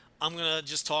 really... I'm going to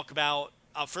just talk about,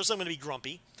 first I'm going to be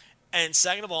grumpy, and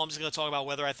second of all, I'm just going to talk about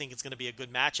whether I think it's going to be a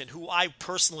good match and who I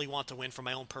personally want to win for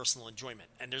my own personal enjoyment.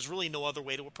 And there's really no other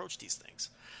way to approach these things.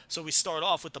 So we start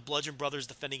off with the Bludgeon Brothers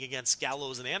defending against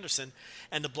Gallows and Anderson,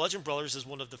 and the Bludgeon Brothers is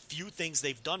one of the few things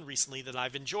they've done recently that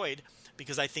I've enjoyed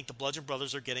because I think the Bludgeon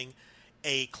Brothers are getting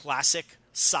a classic,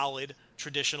 solid,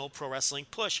 traditional pro wrestling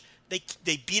push. They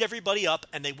beat everybody up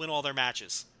and they win all their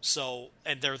matches.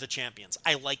 And they're the champions.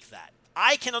 I like that.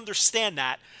 I can understand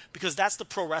that because that's the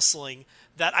pro wrestling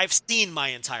that I've seen my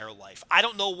entire life. I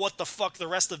don't know what the fuck the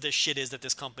rest of this shit is that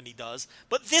this company does,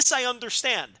 but this I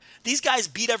understand. These guys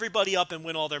beat everybody up and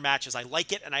win all their matches. I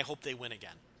like it, and I hope they win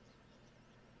again.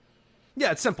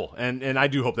 Yeah, it's simple, and I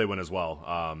do hope they win as well.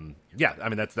 Yeah, I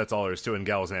mean that's all there is to it. And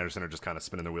Gallows and Anderson are just kind of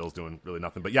spinning their wheels, doing really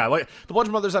nothing. But yeah, like the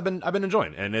Bludgeon Brothers, I've been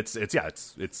enjoying, and it's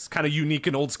kind of unique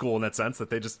and old school in that sense that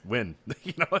they just win.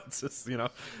 It's just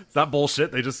it's not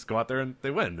bullshit. They just go out there and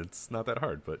they win. It's not that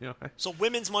hard, but Hey. So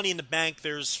women's Money in the Bank,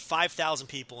 there's 5,000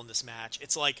 people in this match.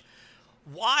 It's like,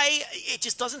 why it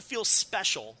just doesn't feel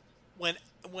special when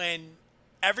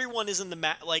everyone is in the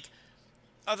match. Like,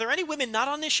 are there any women not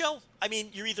on this show? I mean,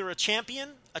 you're either a champion,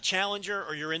 a challenger,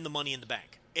 or you're in the Money in the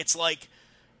Bank. It's like,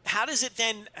 how does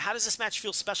this match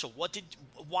feel special? What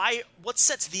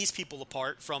sets these people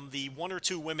apart from the one or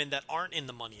two women that aren't in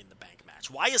the Money in the Bank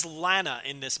match? Why is Lana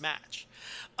in this match?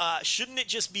 Shouldn't it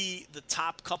just be the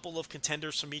top couple of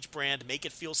contenders from each brand, make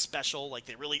it feel special, like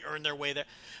they really earn their way there?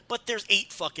 But there's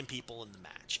 8 fucking people in the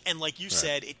match. And like you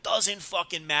said, it doesn't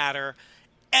fucking matter.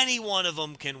 Any one of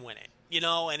them can win it.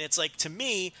 And it's like, to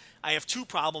me, I have 2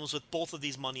 problems with both of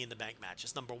these Money in the Bank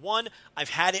matches. Number 1, I've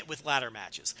had it with ladder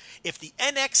matches. If the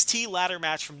NXT ladder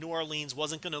match from New Orleans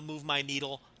wasn't going to move my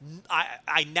needle,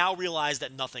 I now realize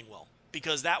that nothing will.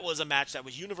 Because that was a match that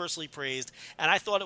was universally praised, and I thought